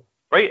 people,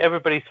 write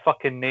everybody's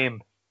fucking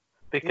name.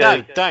 Because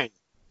No, don't.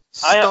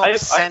 Stop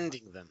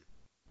sending them.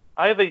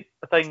 I have a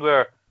thing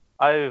where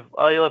I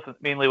live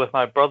mainly with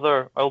my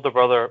brother, my older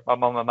brother, my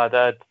mum and my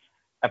dad,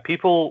 and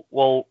people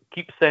will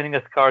keep sending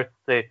us cards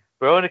to say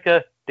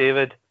Veronica,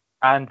 David,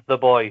 and the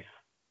boys.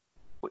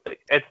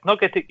 It's not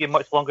going to take you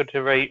much longer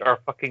to write our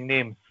fucking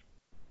names.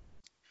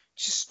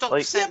 Just stop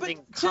Like- sending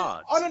Yeah, but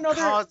cards. on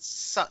another-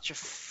 Cards,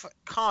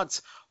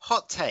 cards.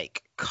 Hot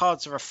take.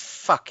 Cards are a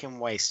fucking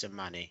waste of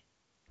money.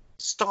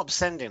 Stop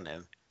sending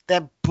them.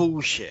 They're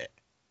bullshit.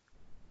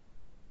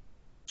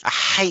 I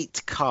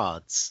hate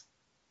cards.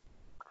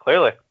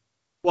 Clearly.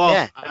 Well,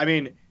 Yeah. I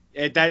mean,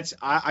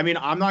 I mean,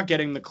 I'm not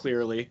getting the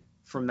clearly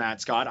from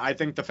that, Scott. I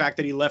think the fact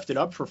that he left it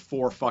up for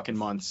 4 fucking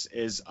months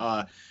is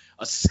a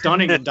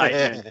stunning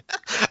indictment.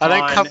 I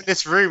don't come on- in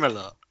this room a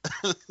lot.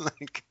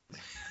 Like,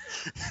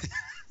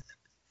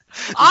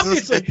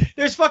 Obviously,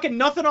 there's fucking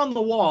nothing on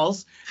the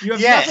walls. You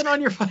have Yeah. nothing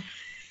on your.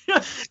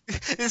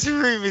 this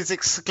room is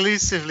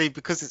exclusively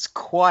because it's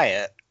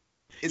quiet.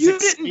 It's You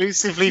didn't-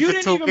 exclusively you for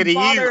didn't talking even to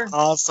bother- you,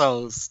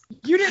 arseholes.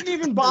 You didn't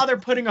even bother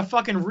putting a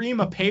fucking ream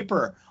of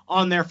paper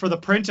on there for the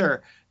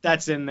printer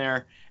that's in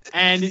there,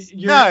 and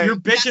you're No,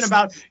 bitching that's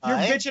about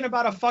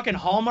right. a fucking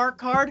Hallmark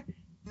card.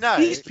 No,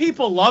 These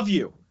people love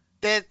you.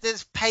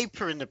 there's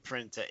paper in the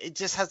printer. It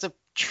just has a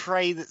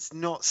tray that's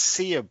not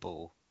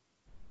seeable.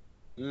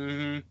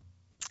 Mm-hmm.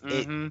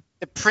 It- Mm-hmm.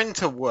 The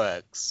printer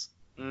works.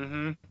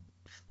 Mm-hmm.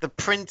 The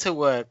printer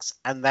works,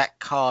 and that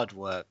card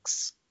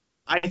works.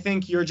 I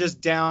think you're just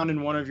down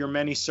in one of your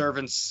many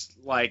servants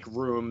like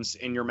rooms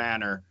in your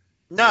manor.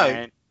 No,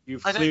 and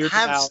you've I cleared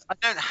don't it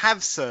out.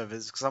 have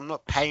servers because I'm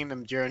not paying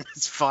them during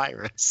this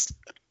virus.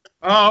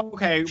 Oh,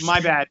 okay,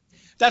 my bad.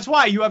 That's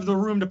why you have the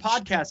room to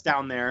podcast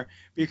down there,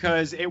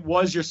 because it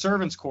was your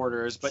servants'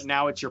 quarters, but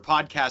now it's your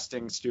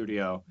podcasting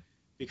studio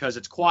because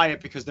it's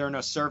quiet, because there are no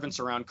servants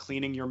around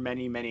cleaning your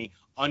many, many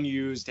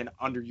unused and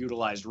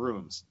underutilized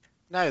rooms.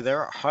 No,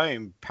 they're at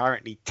home,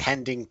 apparently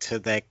tending to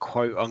their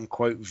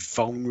quote-unquote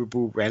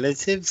vulnerable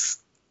relatives.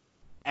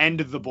 And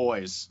the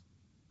boys.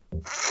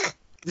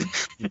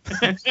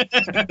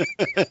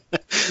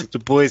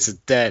 The boys are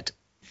dead.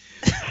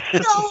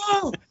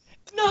 No!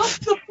 Not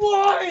the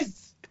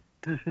boys!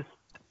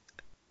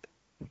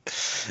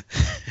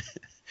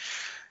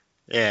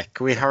 Yeah,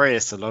 can we hurry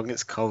this along?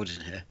 It's cold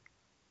in here.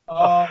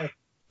 Oh,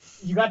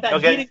 you got that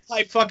Okay. heating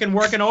pipe fucking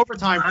working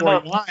overtime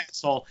for you, huh,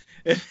 asshole.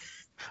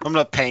 I'm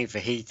not paying for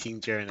heating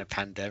during a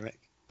pandemic.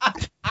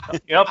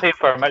 You're not paying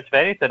for much of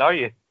anything, are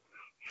you?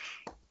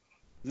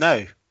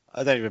 No,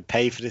 I don't even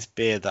pay for this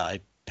beer that I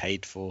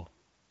paid for.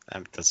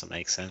 That doesn't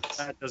make sense.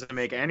 That doesn't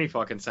make any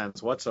fucking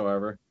sense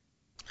whatsoever.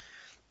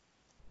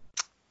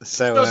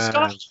 So, So,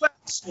 Scott, you have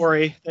a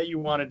story that you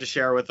wanted to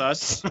share with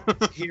us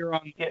here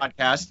on the Yeah.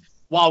 podcast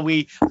while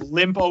we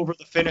limp over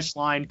the finish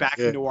line back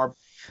Yeah. into our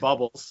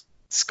bubbles.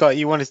 Scott,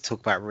 you wanted to talk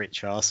about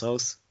rich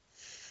arseholes?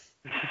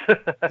 We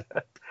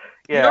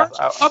Yeah, already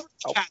covered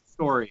the cat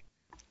story.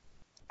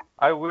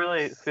 I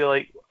really feel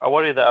like I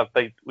worry that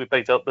we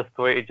picked up the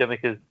story to Jimmy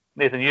because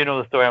Nathan, you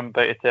know the story I'm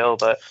about to tell,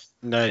 but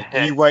No,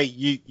 you wait.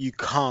 You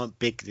can't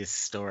big this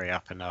story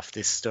up enough.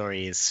 This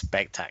story is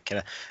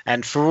spectacular.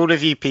 And for all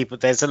of you people,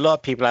 there's a lot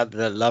of people out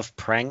there that love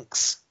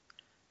pranks.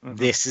 Mhm.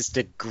 This is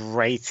the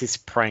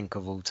greatest prank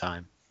of all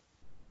time.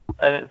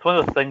 and it's one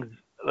of those things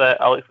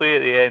that I'll explain at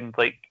the end.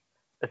 Like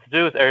it's to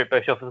do with Eric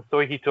Bischoff. It's a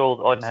story he told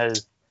on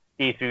his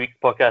E3 Weeks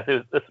podcast. It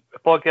was this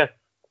podcast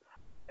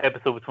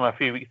episode from a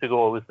few weeks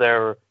ago. It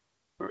was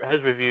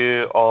his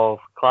review of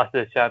Clash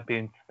of the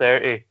Champions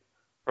 30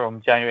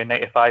 from January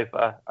 '95.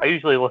 I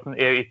usually listen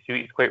to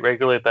 83 Weeks quite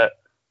regularly, but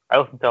I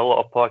listen to a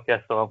lot of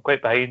podcasts, so I'm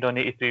quite behind on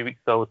 83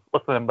 Weeks. So I was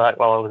listening back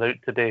while I was out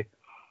today,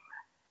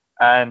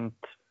 and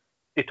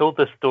he told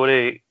this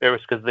story. It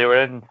was because they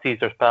were in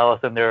Caesar's Palace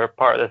and they were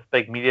part of this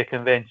big media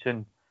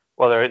convention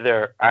while they were out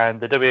there, and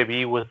the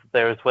WWE was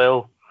there as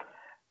well.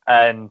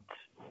 And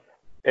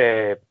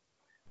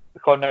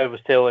Conrad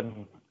was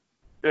telling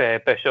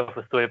Bischoff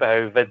a story about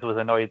how Vince was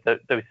annoyed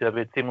that WCW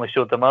had seemingly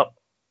showed them up.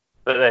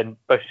 But then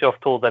Bischoff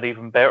told an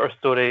even better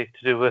story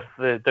to do with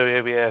the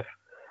WWF,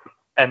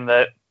 and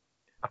that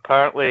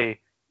apparently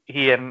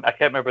he and I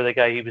can't remember the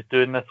guy he was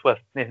doing this with.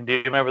 Nathan, do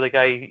you remember the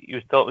guy he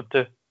was talking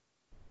to?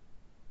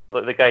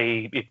 Like the guy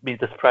he made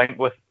this prank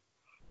with?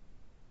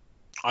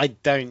 I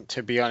don't,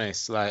 to be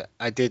honest. Like,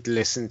 I did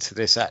listen to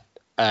this at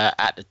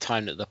the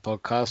time that the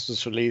podcast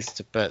was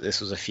released, but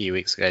this was a few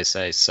weeks ago.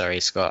 So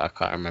sorry, Scott, I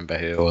can't remember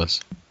who it was.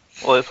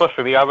 Well, it's worse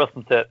for me. I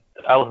listened to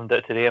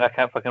it today, and I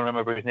can't fucking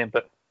remember his name.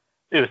 But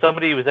it was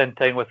somebody who was in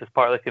town with as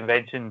part of the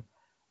convention,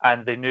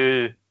 and they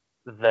knew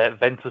that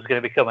Vince was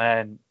going to be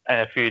coming in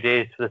a few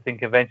days for the same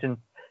convention,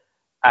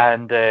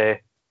 and they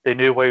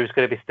knew where he was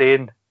going to be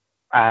staying,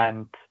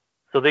 and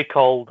so they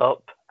called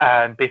up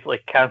and basically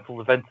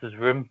cancelled Vince's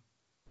room.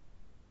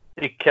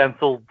 They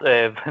cancelled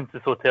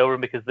Vince's hotel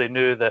room because they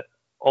knew that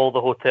all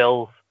the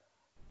hotels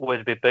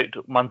would be booked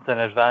months in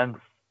advance.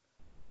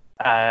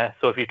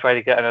 So if you try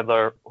to get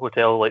another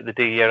hotel like the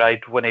day you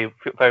arrived, when he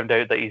found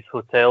out that his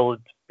hotel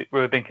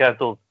room had been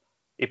cancelled,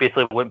 he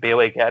basically wouldn't be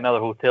able to get another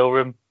hotel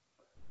room.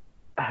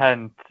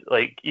 And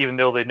like, even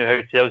though they knew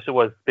how jealous it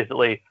was,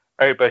 basically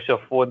Eric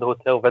Bischoff phoned the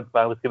hotel Vince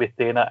McMahon was going to be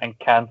staying at and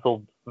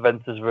cancelled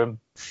Vince's room.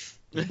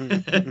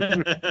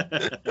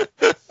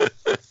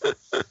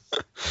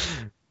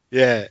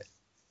 Yeah,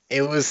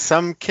 it was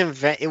some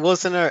It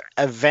wasn't an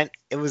event.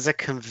 It was a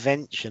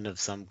convention of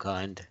some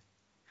kind.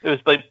 It was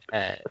like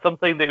Uh,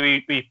 something that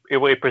we were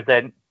able to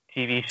present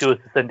TV shows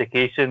to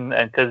syndication,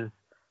 and because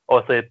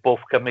obviously both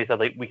companies had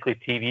like weekly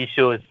TV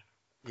shows,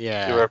 they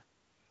yeah, were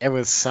it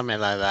was something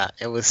like that.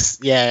 It was,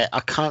 yeah,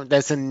 I can't.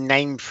 There's a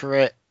name for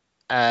it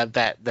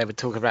that they were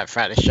talking about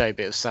throughout the show,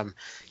 but it was some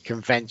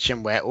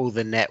convention where all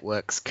the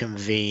networks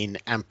convene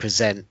and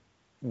present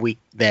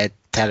their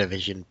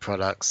television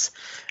products,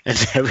 and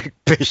Eric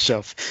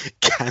Bischoff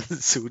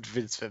cancelled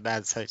Vince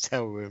McMahon's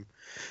hotel room,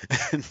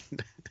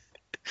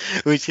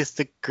 which is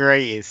the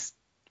greatest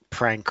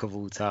prank of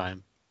all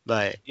time.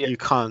 Like, Yeah. you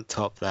can't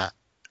top that.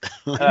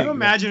 Can you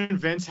imagine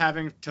Vince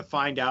having to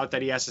find out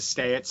that he has to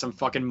stay at some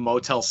fucking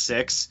Motel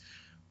 6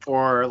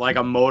 or like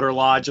a motor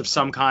lodge of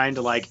some kind,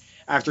 like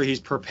after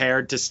he's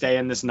prepared to stay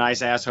in this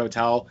nice ass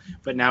hotel,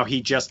 but now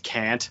he just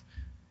can't?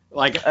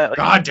 Like,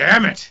 god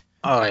damn it!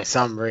 Oh, it's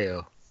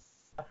unreal.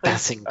 I think-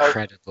 That's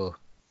incredible.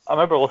 I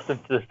remember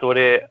listening to the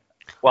story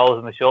while I was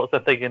in the shots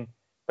and thinking,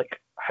 like,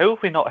 how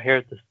have we not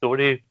heard the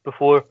story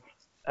before?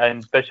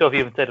 And Bischoff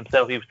even said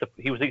himself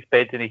he was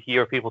expecting to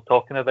hear people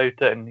talking about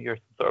it and hear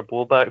some sort of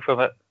blowback from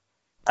it.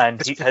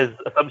 And his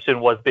assumption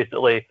was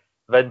basically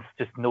Vince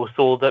just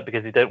no-sold it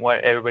because he didn't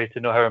want everybody to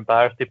know how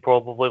embarrassed he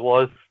probably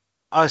was.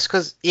 Oh, it's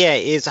because, yeah,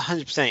 it is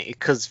 100%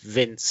 because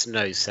Vince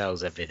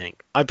sells everything.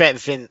 I bet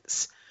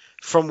Vince,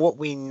 from what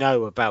we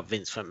know about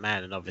Vince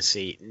McMahon, and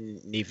obviously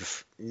neither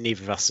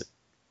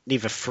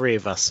three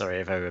of us,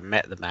 have ever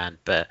met the man,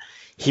 but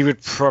he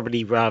would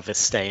probably rather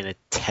stay in a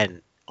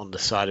tent on the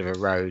side of a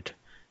road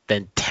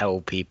than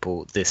tell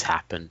people this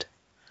happened.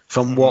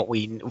 From what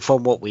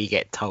we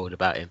get told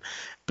about him.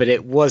 But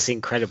it was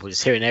incredible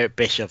just hearing Eric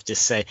Bischoff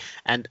just say,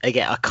 and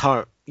again,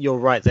 you're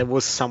right, there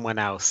was someone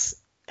else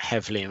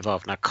heavily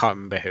involved, and I can't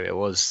remember who it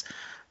was.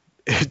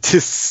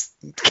 Just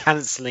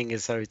cancelling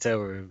his hotel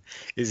room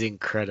is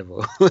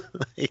incredible.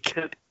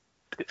 Because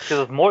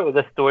there's more to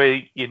this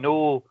story. You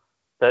know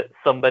that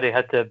somebody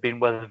had to have been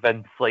with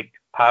Vince, like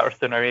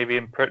Patterson or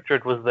maybe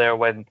Pritchard was there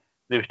when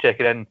they was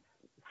checking in.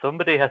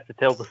 Somebody has to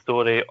tell the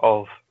story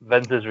of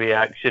Vince's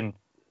reaction,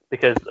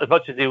 because as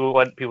much as he would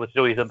want people to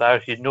know he's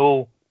embarrassed, you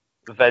know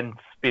Vince,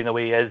 being the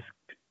way he is,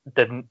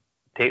 didn't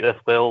take this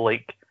well.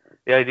 Like,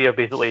 the idea of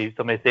basically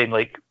somebody saying,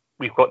 like,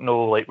 we've got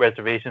no, like,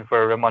 reservation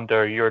for a room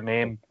under your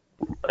name.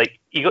 Like,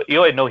 you got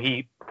to know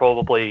he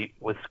probably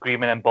was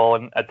screaming and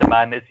bawling at the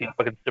man that's his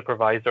fucking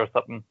supervisor or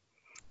something.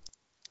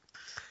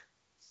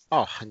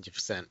 Oh,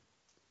 100%.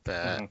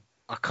 But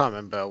I can't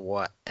remember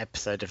what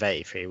episode of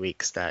 83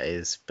 Weeks that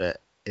is,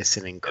 but it's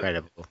an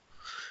incredible.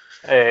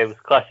 It was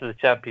Clash of the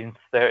Champions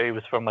 30. It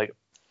was from like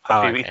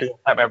a few weeks ago.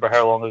 I can't remember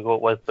how long ago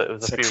it was, but it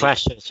was So a few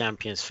Clash of the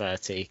Champions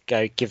 30.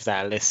 Go give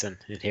that a listen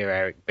and hear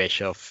Eric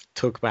Bischoff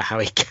talk about how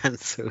he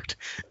cancelled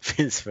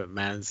Vince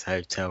McMahon's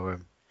hotel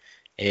room.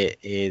 It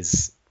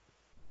is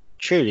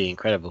truly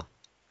incredible.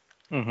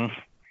 Mm-hmm.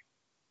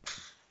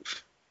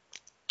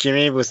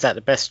 Jimmy, was that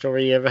the best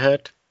story you ever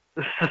heard?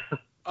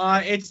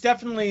 It's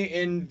definitely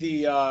in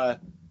the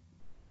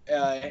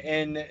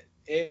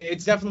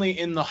it's definitely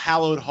in the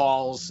hallowed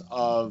halls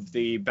of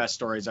the best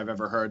stories I've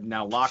ever heard.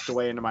 Now locked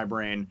away into my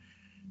brain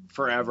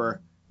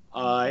forever.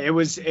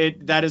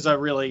 That is a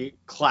really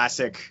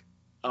classic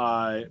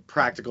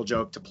practical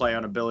joke to play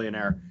on a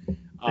billionaire.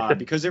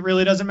 Because it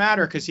really doesn't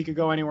matter, because he could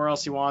go anywhere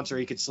else he wants, or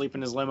he could sleep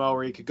in his limo,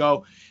 or he could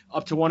go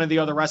up to one of the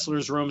other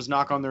wrestlers' rooms,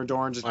 knock on their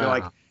door, and just be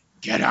like,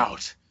 "Get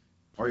out,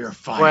 or you're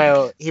fired."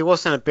 Well, he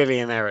wasn't a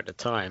billionaire at the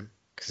time,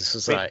 because this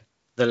was like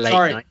the late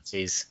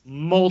 90s.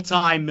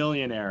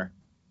 Multi-millionaire.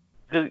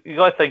 You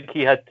gotta think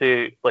he had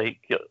to,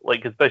 like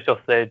as Bischoff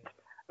said,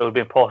 it would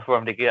be impossible for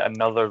him to get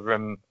another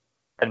room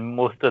in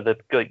most of the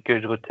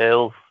good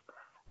hotels,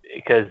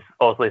 because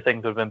obviously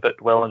things would have been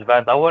booked well in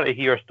advance. I want to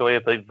hear a story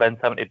about Vince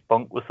having to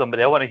bunk with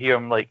somebody. I want to hear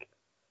him like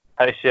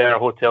how to share a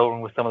hotel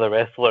room with some of the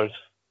wrestlers.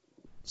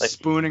 Like,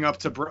 spooning up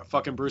to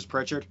fucking Bruce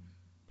Pritchard.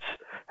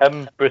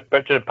 Him, Bruce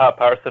Pritchard, and Pat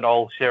Patterson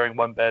all sharing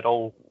one bed,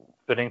 all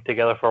spooning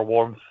together for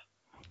warmth.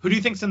 Who do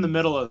you think's in the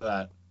middle of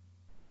that?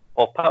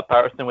 Well, Pat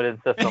Patterson would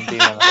insist on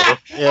being in the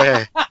middle.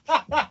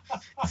 Yeah.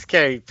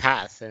 Scary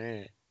Patterson,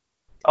 isn't it?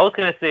 I was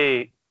going to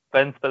say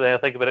Vince, but then I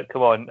think about it,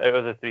 come on, out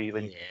of the three.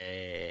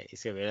 Yeah,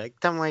 he's going to be like,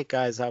 don't worry,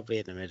 guys, I'll be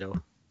in the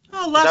middle.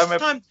 Oh, last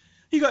time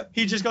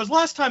he just goes,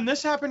 last time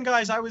this happened,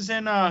 guys, I was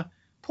in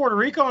Puerto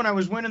Rico and I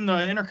was winning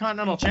the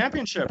Intercontinental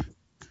Championship.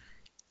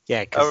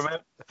 Yeah, because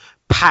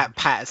Pat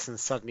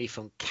Patterson's suddenly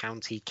from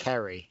County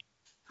Kerry.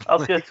 I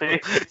was going to say,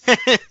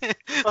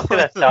 fucking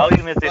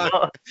Italian, is he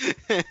not?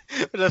 Where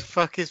the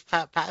fuck is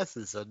Pat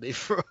Patterson suddenly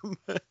from?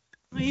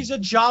 He's a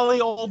jolly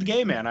old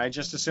gay man. I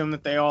just assume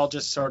that they all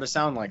just sort of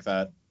sound like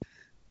that.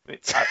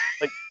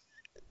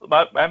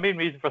 My main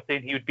reason for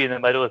saying he would be in the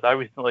middle is I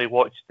recently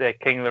watched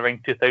King of the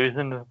Ring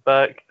 2000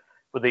 back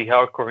with the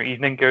hardcore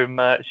evening gown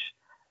match,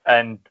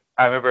 and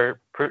I remember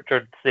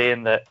Pritchard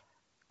saying that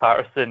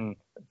Patterson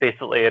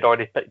basically had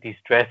already picked his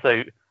dress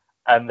out,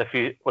 and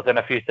within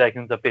a few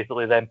seconds of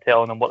basically them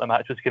telling him what the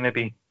match was going to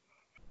be.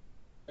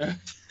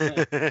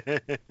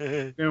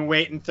 Been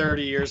waiting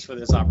 30 years for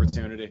this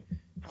opportunity.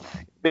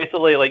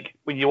 Basically, like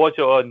when you watch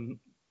it on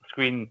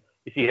screen,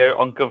 you see how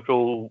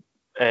uncomfortable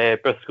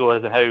Briscoe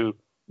is and how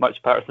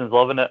much Patterson's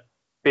loving it.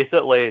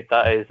 Basically,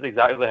 that is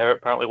exactly how it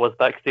apparently was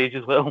backstage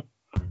as well.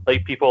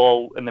 Like, people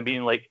all in the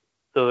meeting, like,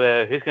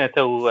 so who's going to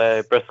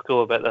tell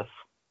Briscoe about this?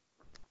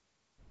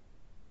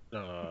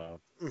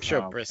 I'm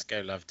sure Oh.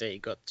 Briscoe loved it. He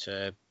got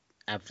to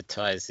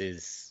advertise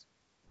his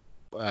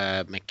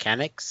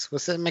mechanics.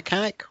 Was it a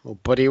mechanic or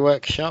body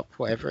workshop,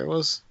 whatever it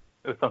was?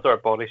 It was some sort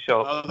of body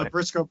shop. Oh, the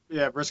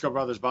Briscoe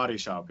Brothers Body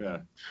Shop, yeah.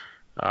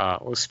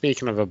 Well,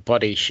 speaking of a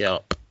body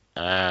shop,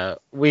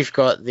 we've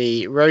got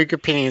the Rogue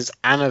Opinions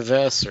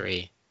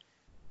anniversary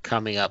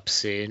coming up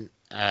soon.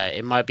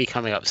 It might be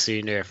coming up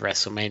sooner if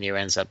WrestleMania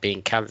ends up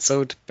being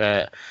cancelled,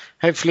 but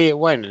hopefully it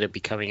won't. It'll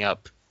be coming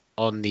up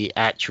on the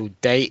actual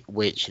date,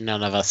 which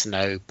none of us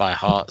know by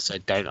heart, so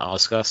don't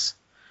ask us.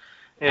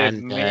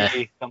 And,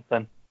 May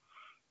something.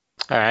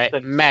 All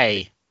right,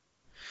 May.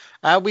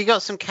 We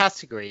got some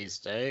categories,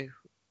 though.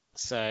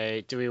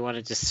 So do we want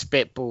to just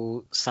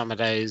spitball some of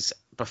those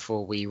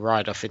before we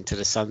ride off into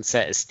the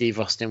sunset, as Steve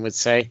Austin would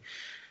say?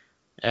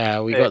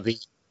 We got the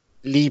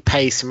Lee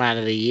Pace Man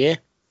of the Year.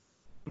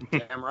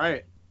 Damn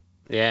right.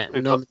 Yeah,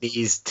 We've got-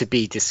 nominees to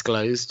be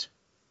disclosed.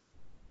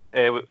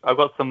 I've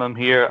got some of them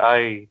here.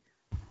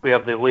 We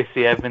have the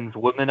Lacey Evans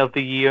Woman of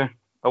the Year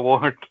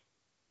award.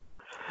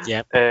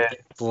 Yep, Uh,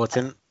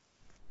 important.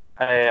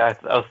 I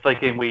was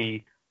thinking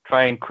we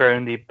try and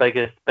crown the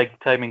biggest big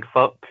timing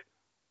fuck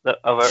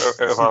of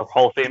our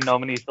Hall of Fame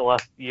nominees the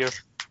last year.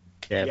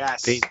 Yeah,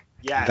 Yes.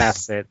 Yes.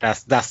 that's it.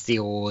 That's the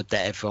award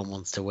that everyone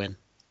wants to win.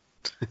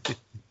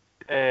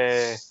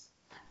 I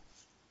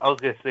was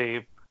gonna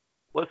say,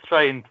 I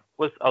was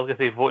gonna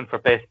say voting for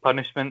best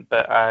punishment,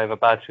 but I have a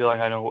bad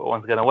feeling I know what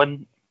one's gonna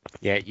win.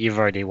 Yeah, you've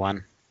already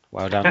won.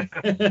 Well done.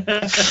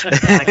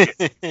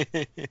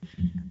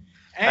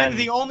 And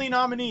the only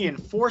nominee in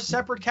 4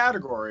 separate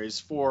categories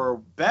for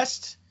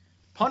Best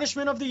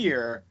Punishment of the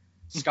Year,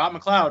 Scott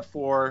McCloud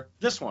for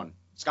this one,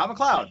 Scott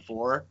McCloud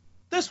for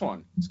this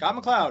one, Scott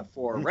McCloud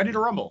for Ready to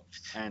Rumble,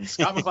 and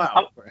Scott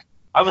McCloud.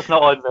 I was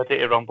not on Ready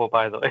to Rumble,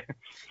 by the way.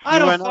 I You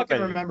don't weren't fucking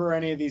on it. remember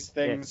any of these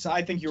things.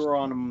 I think you were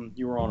on them.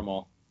 You were on them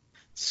all.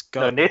 No,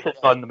 Scott, Nathan's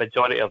on the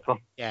majority of them.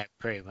 yeah,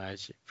 pretty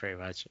much.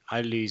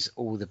 I lose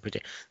all the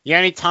The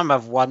only time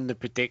I've won the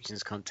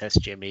predictions contest,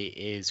 Jimmy,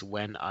 is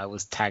when I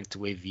was tagged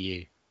with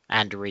you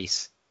and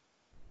Reese.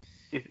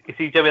 You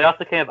see, Jimmy, that's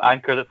the kind of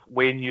anchor that's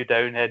weighing you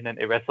down heading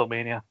into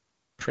WrestleMania.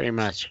 Pretty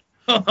much.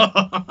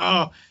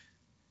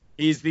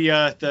 He's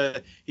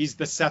the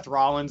Seth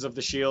Rollins of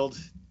the Shield.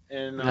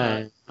 And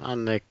No,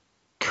 I'm the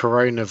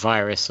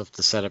coronavirus of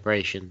the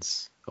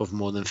celebrations of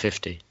more than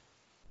 50.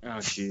 oh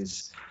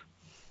jeez.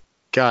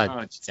 God Oh,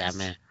 jeez. damn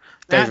it.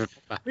 That- Don't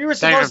even, We were Don't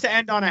supposed to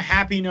end on a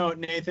happy note,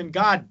 Nathan.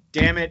 God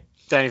damn it.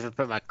 don't even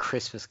put my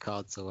Christmas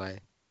cards away.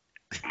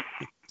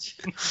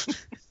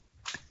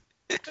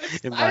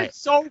 In I my- have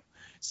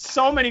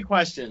so many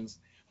questions.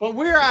 But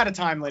we're out of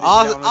time, ladies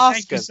and gentlemen. Ask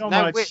Thank you us. so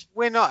No, much.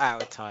 we're not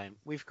out of time.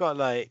 We've got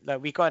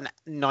we got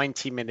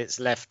 90 minutes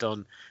left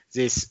on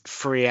this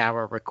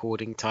 3-hour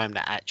recording time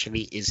that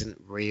actually isn't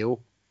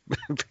real.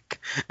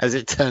 As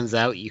it turns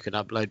out, you can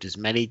upload as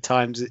many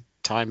time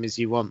as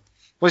you want.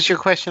 What's your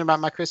question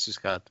about my Christmas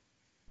card?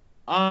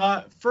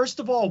 First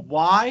of all,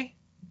 why?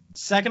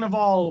 Second of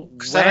all,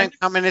 Because I when? don't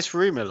come in this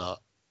room a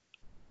lot.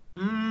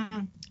 But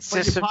you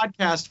System-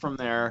 podcast from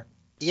there.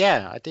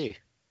 Yeah, I do.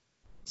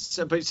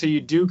 So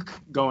you do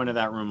go into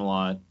that room a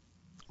lot.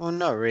 Well,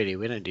 not really.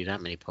 We don't do that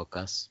many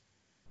podcasts.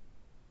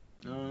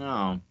 I don't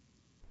know.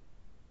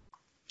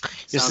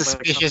 You're Sounds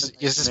like suspicious. something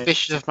You're that-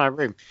 suspicious of my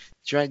room.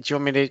 Do you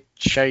want me to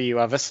show you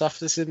other stuff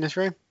that's in this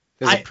room?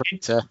 There's a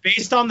printer.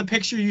 Based on the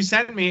picture you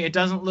sent me, it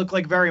doesn't look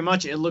like very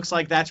much. It looks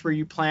like that's where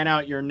you plan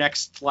out your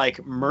next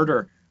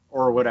murder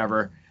or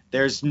whatever.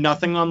 There's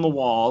nothing on the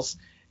walls.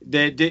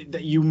 That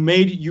you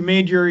made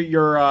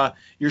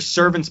your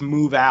servants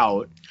move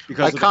out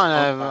because I of the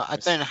can't. smoke I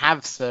virus. don't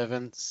have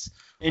servants.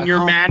 In I your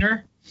can't-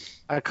 manor.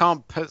 I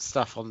can't put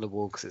stuff on the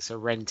wall because it's a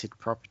rented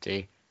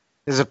property.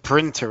 There's a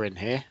printer in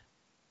here.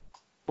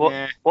 What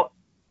Yeah. what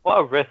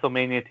a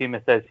WrestleMania team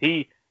it says.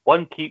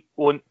 One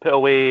won't put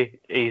away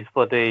his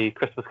bloody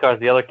Christmas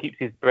cards, the other keeps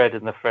his bread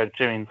in the fridge.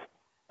 I mean,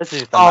 this is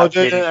just a match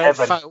made in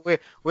heaven. Fuck,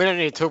 we don't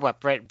need to talk about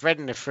bread. Bread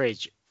in the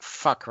fridge.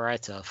 Fuck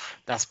right off.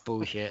 That's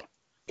bullshit.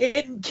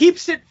 It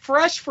keeps it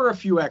fresh for a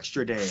few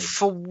extra days,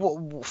 For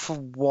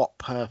what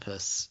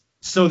purpose?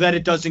 so that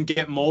it doesn't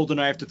get mold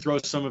and I have to throw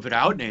some of it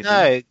out, Nathan.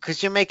 No,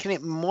 because you're making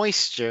it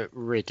moisture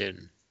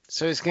ridden,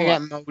 so it's gonna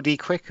Hold get moldy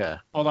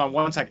quicker. Hold on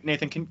 1 second,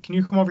 Nathan. Can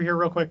you come over here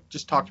real quick?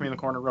 Just talk to me in the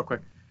corner real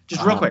quick.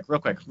 Just real quick.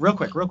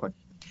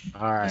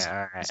 All right.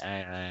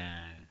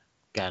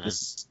 Got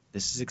it.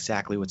 This is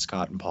exactly what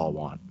Scott and Paul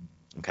want.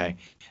 Okay,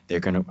 they're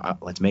gonna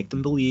let's make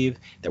them believe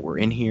that we're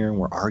in here and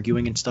we're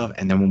arguing and stuff,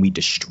 and then when we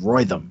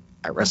destroy them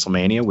at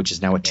WrestleMania, which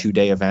is now a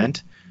 2-day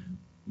event,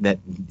 that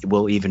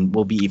will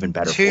be even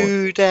better.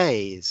 2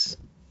 days.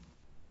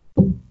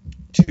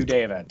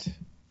 2-day event.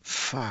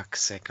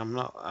 Fuck's sake, I'm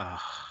not.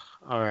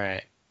 All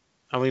right.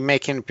 Are we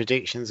making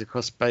predictions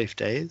across both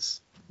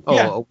days? Or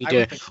Yeah, are we I doing?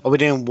 would think so. Are we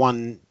doing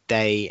 1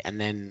 day and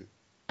then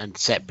a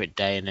separate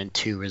day and then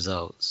 2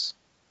 results?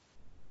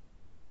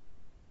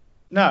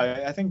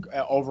 No, I think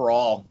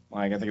overall,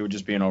 like I think it would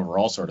just be an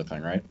overall sort of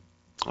thing, right?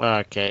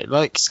 Okay,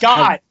 like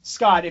Scott,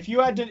 if you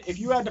had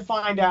to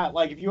find out,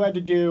 like if you had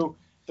to do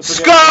the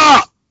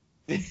Scott.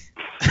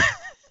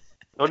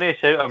 Don't need to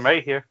shout. I'm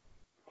right here.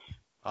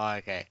 Oh,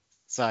 okay.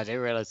 Sorry, I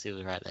didn't realize he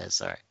was right there.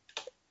 Sorry.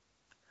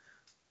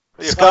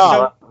 Put your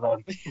Scott.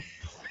 glasses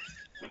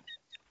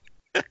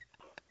on.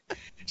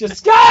 just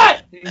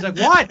Scott. He's like,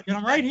 what?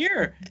 I'm right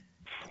here.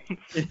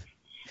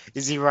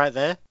 Is he right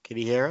there? Can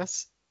he hear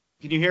us?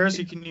 Can you hear us?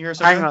 Can you hear us?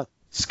 Hang okay? on.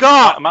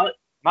 Scott!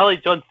 Mally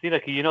John Cena,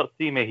 can you not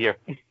see me here?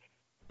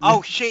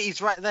 Oh shit,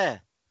 he's right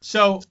there.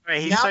 So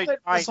Sorry, he's now so that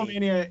tiny.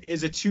 WrestleMania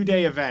is a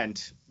 2-day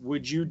event,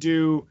 would you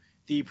do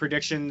the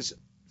predictions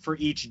for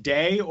each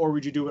day, or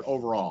would you do it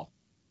overall?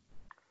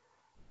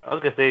 I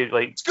was gonna say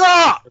like,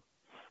 Scott!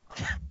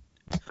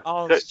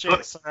 Oh Good-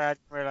 shit, sorry, I didn't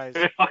realize.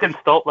 just fucking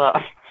stop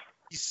that.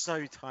 He's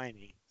so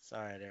tiny.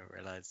 Sorry, I didn't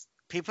realize.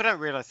 People don't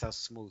realize how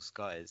small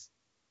Scott is.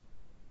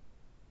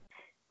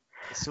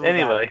 It's all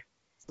Anyway,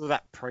 it's all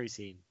that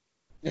protein.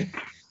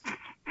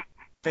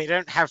 They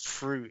don't have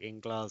fruit in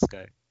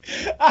Glasgow.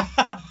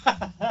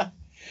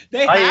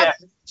 They I, have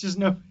just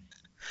no.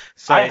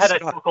 Sorry, I had a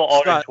Scott, chocolate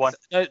orange Scott, one.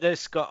 No,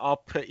 Scott, I'll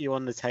put you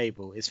on the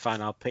table. It's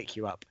fine. I'll pick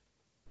you up.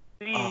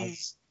 Oh,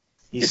 Please.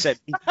 he's so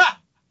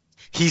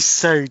he's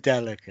so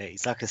delicate.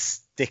 He's like a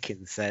stick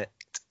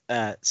insect.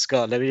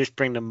 Scott, let me just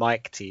bring the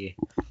mic to you.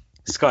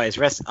 Scott,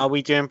 are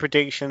we doing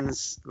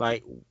predictions?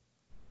 Like,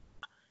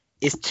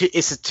 it's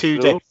a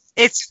 2-day. No.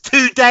 It's a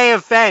 2-day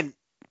event.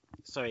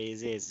 Sorry,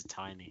 his ears are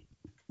tiny.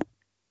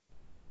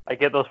 I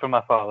get those from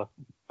my father.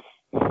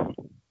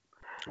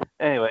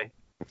 Anyway,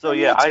 so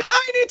yeah,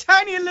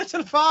 tiny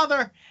little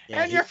father,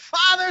 Yeah, and he- your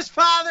father's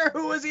father,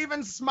 who was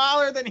even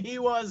smaller than he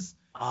was.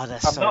 Oh,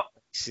 that's I'm so not-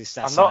 racist.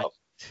 That's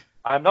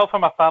I'm not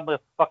from a family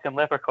of fucking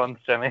leprechauns,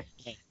 Jimmy.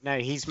 No,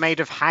 he's made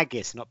of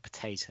haggis, not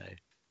potato.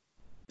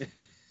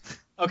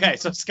 Okay,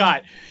 so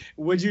Scott,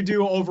 would you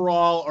do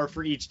overall or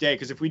for each day?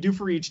 Because if we do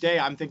for each day,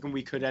 I'm thinking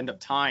we could end up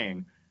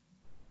tying.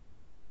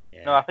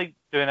 Yeah. No, I think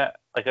doing it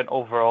like an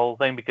overall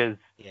thing because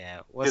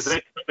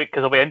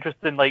it'll be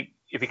interesting. Like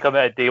if you come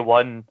out of day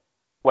one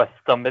with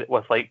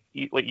like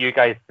you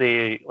guys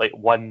say like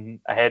one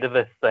ahead of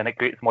us, then it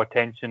creates more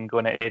tension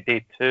going into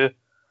day two.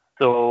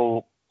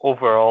 So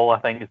overall, I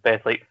think it's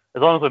best like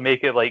as long as we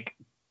make it like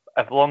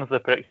as long as the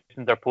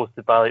predictions are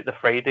posted by like the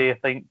Friday, I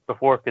think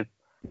before because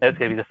it's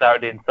gonna be the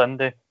Saturday and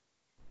Sunday.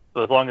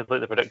 So as long as like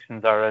the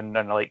predictions are in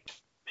and like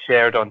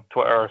shared on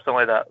Twitter or something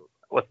like that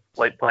with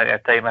like plenty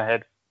of time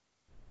ahead.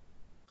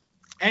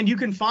 And you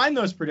can find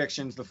those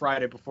predictions the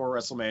Friday before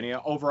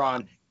WrestleMania over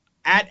on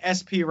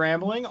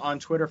 @SPRambling on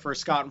Twitter for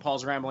Scott and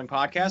Paul's Rambling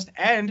Podcast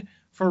and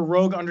for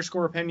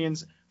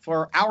Rogue_Opinions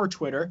for our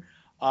Twitter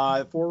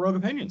for Rogue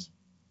Opinions.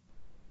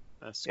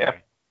 That's Yeah.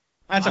 great.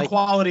 That's a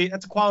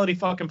quality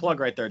fucking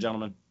plug right there,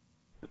 gentlemen.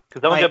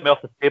 Because don't get me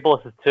off the table,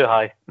 this is too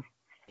high.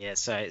 Yeah,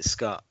 so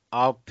Scott,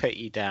 I'll put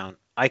you down.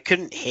 I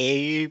couldn't hear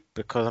you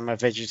because I'm a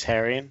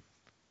vegetarian,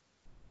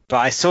 but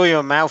I saw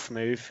your mouth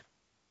move.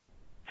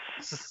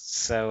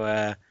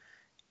 So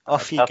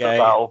off you That's a go,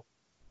 battle.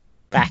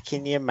 back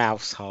in your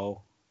mouse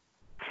hole.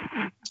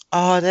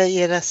 Oh,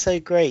 yeah, that's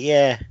so great.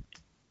 Yeah,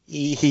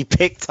 he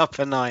picked up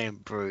an iron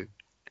brew.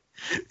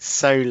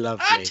 So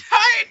lovely.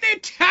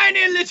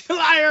 Tiny little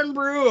iron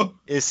brew.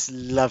 It's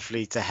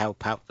lovely to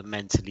help out the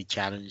mentally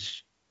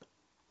challenged.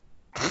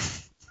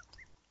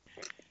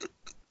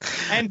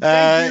 And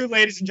thank you,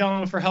 ladies and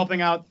gentlemen, for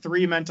helping out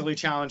 3 mentally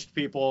challenged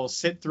people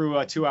sit through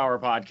a 2-hour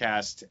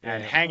podcast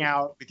and hang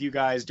out with you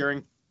guys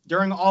during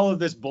all of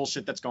this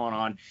bullshit that's going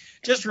on.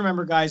 Just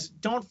remember, guys,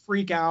 don't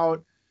freak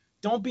out.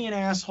 Don't be an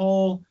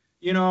asshole.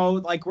 You know,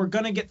 like, we're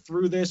going to get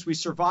through this. We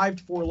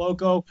survived Four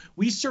Loko.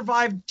 We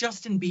survived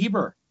Justin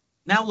Bieber.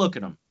 Now look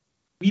at him.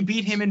 We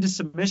beat him into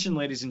submission,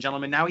 ladies and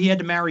gentlemen. Now he had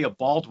to marry a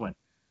Baldwin.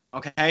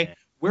 Okay?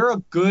 We're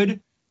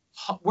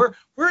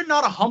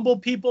not a humble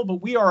people,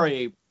 but we are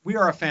a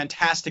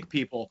fantastic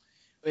people.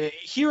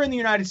 Here in the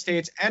United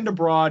States and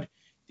abroad,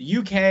 the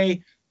UK,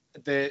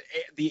 the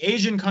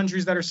Asian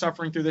countries that are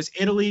suffering through this,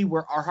 Italy,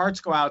 where our hearts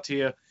go out to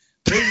you.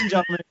 Ladies and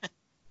gentlemen,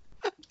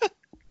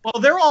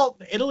 well,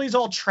 Italy's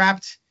all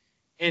trapped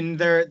in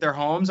their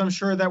homes. I'm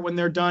sure that when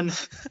they're done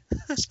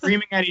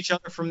screaming at each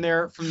other from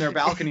their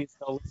balconies,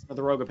 they'll listen to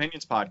the Rogue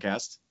Opinions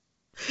podcast.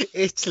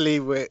 Italy,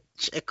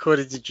 which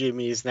according to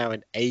Jimmy is now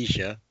in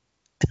Asia.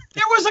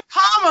 There was a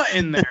comma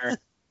in there.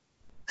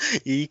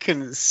 You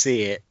couldn't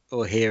see it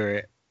or hear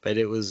it, but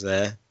it was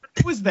there.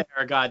 It was there,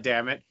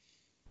 goddammit.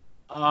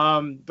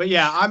 But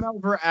yeah, I'm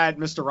over at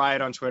Mr.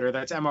 Riot on Twitter.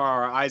 That's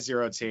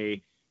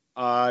MRRI0T.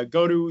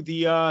 Go to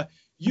the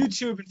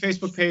YouTube and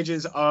Facebook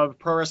pages of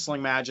Pro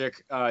Wrestling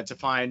Magic to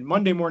find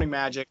Monday Morning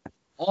Magic,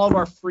 all of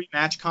our free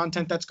match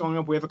content that's going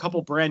up. We have a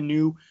couple brand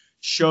new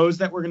shows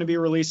that we're going to be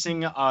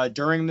releasing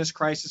during this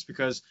crisis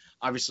because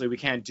obviously we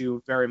can't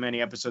do very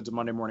many episodes of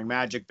Monday Morning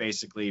Magic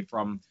basically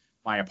from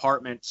my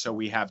apartment. So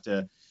we have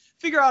to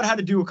figure out how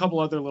to do a couple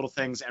other little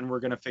things, and we're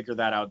going to figure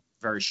that out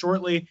very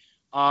shortly.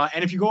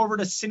 And if you go over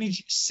to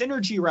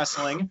Synergy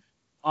Wrestling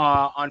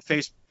on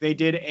Facebook, they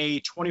did a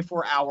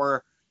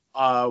 24-hour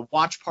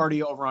watch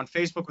party over on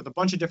Facebook with a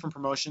bunch of different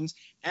promotions,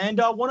 and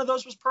one of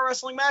those was Pro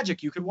Wrestling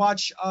Magic. You could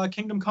watch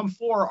Kingdom Come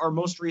 4, our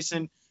most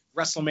recent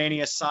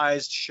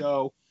WrestleMania-sized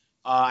show.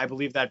 I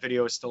believe that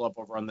video is still up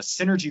over on the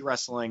Synergy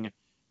Wrestling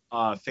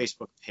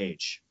Facebook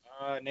page.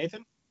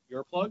 Nathan,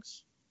 your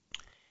plugs?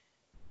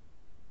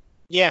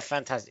 Yeah,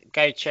 fantastic.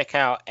 Go check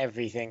out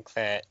everything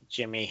that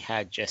Jimmy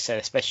had just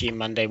said, especially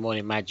Monday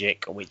Morning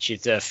Magic, which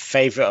is a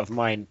favorite of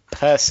mine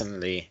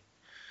personally.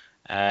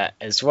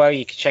 As well,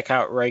 you can check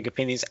out Rogue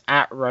Opinions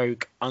at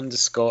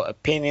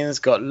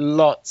Rogue_Opinions. Got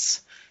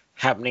lots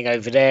happening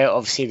over there.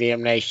 Obviously, the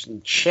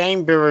Elimination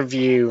Chamber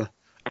review,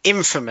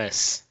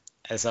 infamous,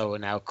 as I will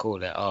now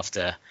call it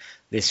after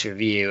this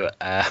review,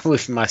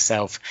 with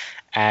myself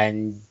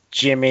and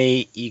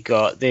Jimmy. You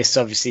got this,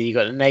 obviously, you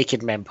got the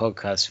Naked Men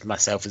podcast with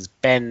myself as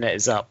Ben that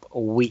is up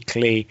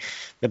weekly.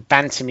 The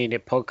Bantam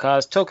Unit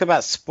podcast, talk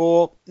about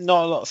sport.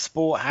 Not a lot of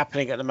sport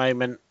happening at the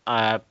moment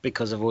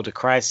because of all the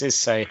crisis,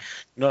 so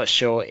not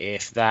sure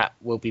if that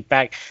will be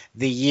back.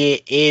 The Year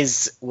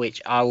Is,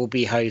 which I will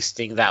be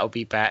hosting, that will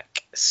be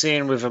back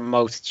soon with a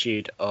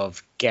multitude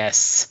of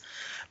guests.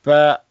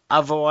 But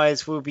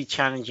otherwise, we'll be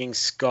challenging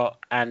Scott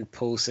and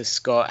Paul. So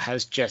Scott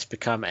has just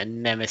become a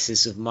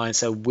nemesis of mine.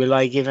 So will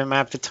I give him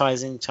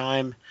advertising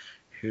time?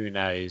 Who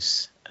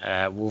knows?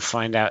 We'll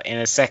find out in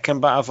a second.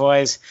 But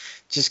otherwise,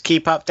 just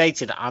keep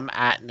updated. I'm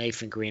at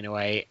Nathan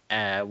Greenaway.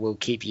 We'll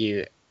keep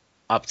you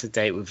up to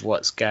date with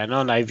what's going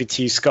on. Over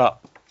to you,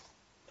 Scott.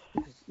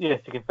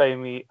 Yes, you can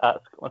find me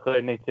at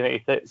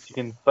ScottMcLeod1986. You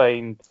can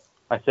find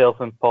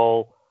myself and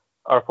Paul,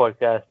 our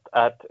podcast,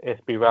 at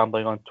SB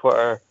Rambling on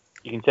Twitter.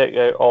 You can check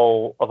out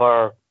all of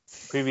our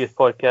previous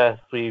podcasts.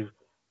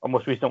 Our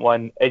most recent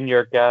one, In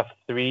Your Gaff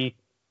 3,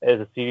 is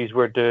a series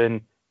we're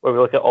doing where we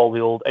look at all the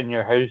old In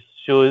Your House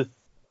shows.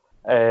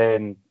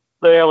 And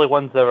the early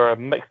ones are a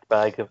mixed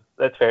bag, if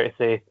that's fair to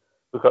say.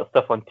 We've got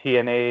stuff on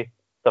TNA,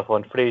 stuff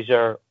on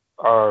Frasier.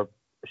 Our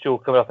show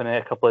coming up in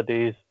a couple of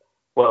days,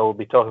 where we'll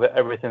be talking about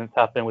everything that's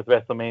happening with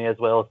WrestleMania as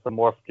well as some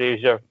more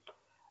Frasier.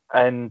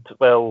 And,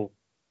 well,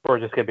 we're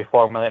just going to be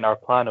formulating our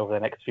plan over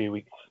the next few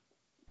weeks.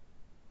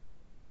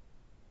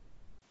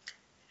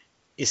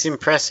 It's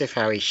impressive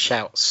how he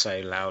shouts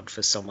so loud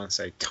for someone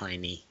so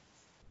tiny.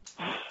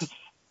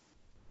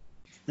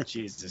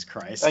 Jesus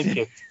Christ. Thank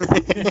you.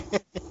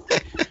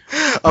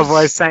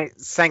 Otherwise,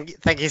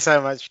 thank you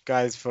so much,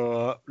 guys,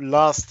 for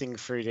lasting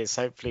through this.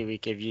 Hopefully,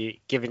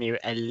 given you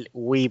a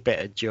wee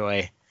bit of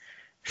joy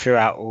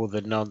throughout all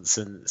the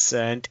nonsense.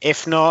 And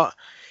if not,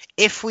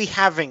 if we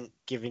haven't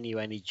given you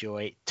any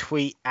joy,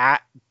 tweet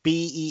at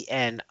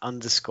BEN_EBERT,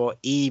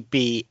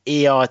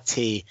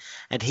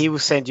 and he will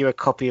send you a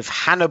copy of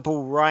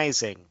Hannibal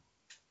Rising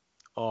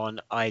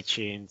on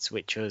iTunes,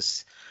 which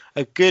was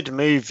a good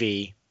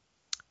movie,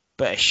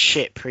 but a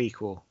shit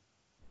prequel,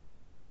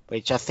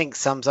 which I think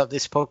sums up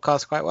this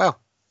podcast quite well.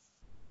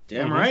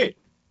 Damn right.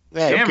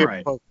 Yeah, Damn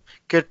right.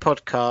 Good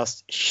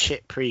podcast,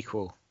 shit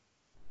prequel.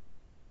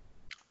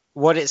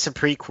 What it's a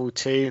prequel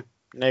to,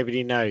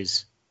 nobody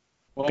knows.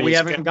 Well, But we it's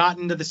haven't good.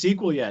 gotten to the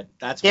sequel yet.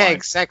 That's Yeah, why.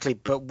 exactly.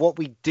 But what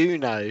we do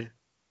know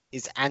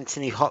is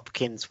Anthony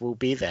Hopkins will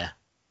be there.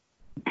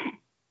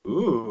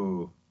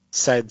 Ooh.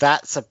 So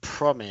that's a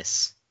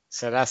promise.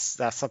 So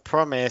that's a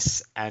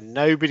promise, and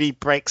nobody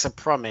breaks a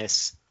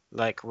promise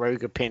like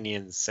Rogue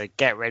Opinions. So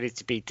get ready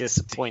to be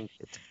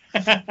disappointed.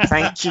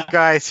 Thank you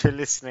guys for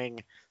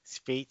listening.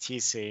 Speak to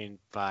you soon.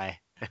 Bye.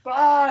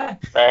 Bye.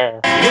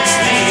 There. It's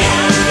the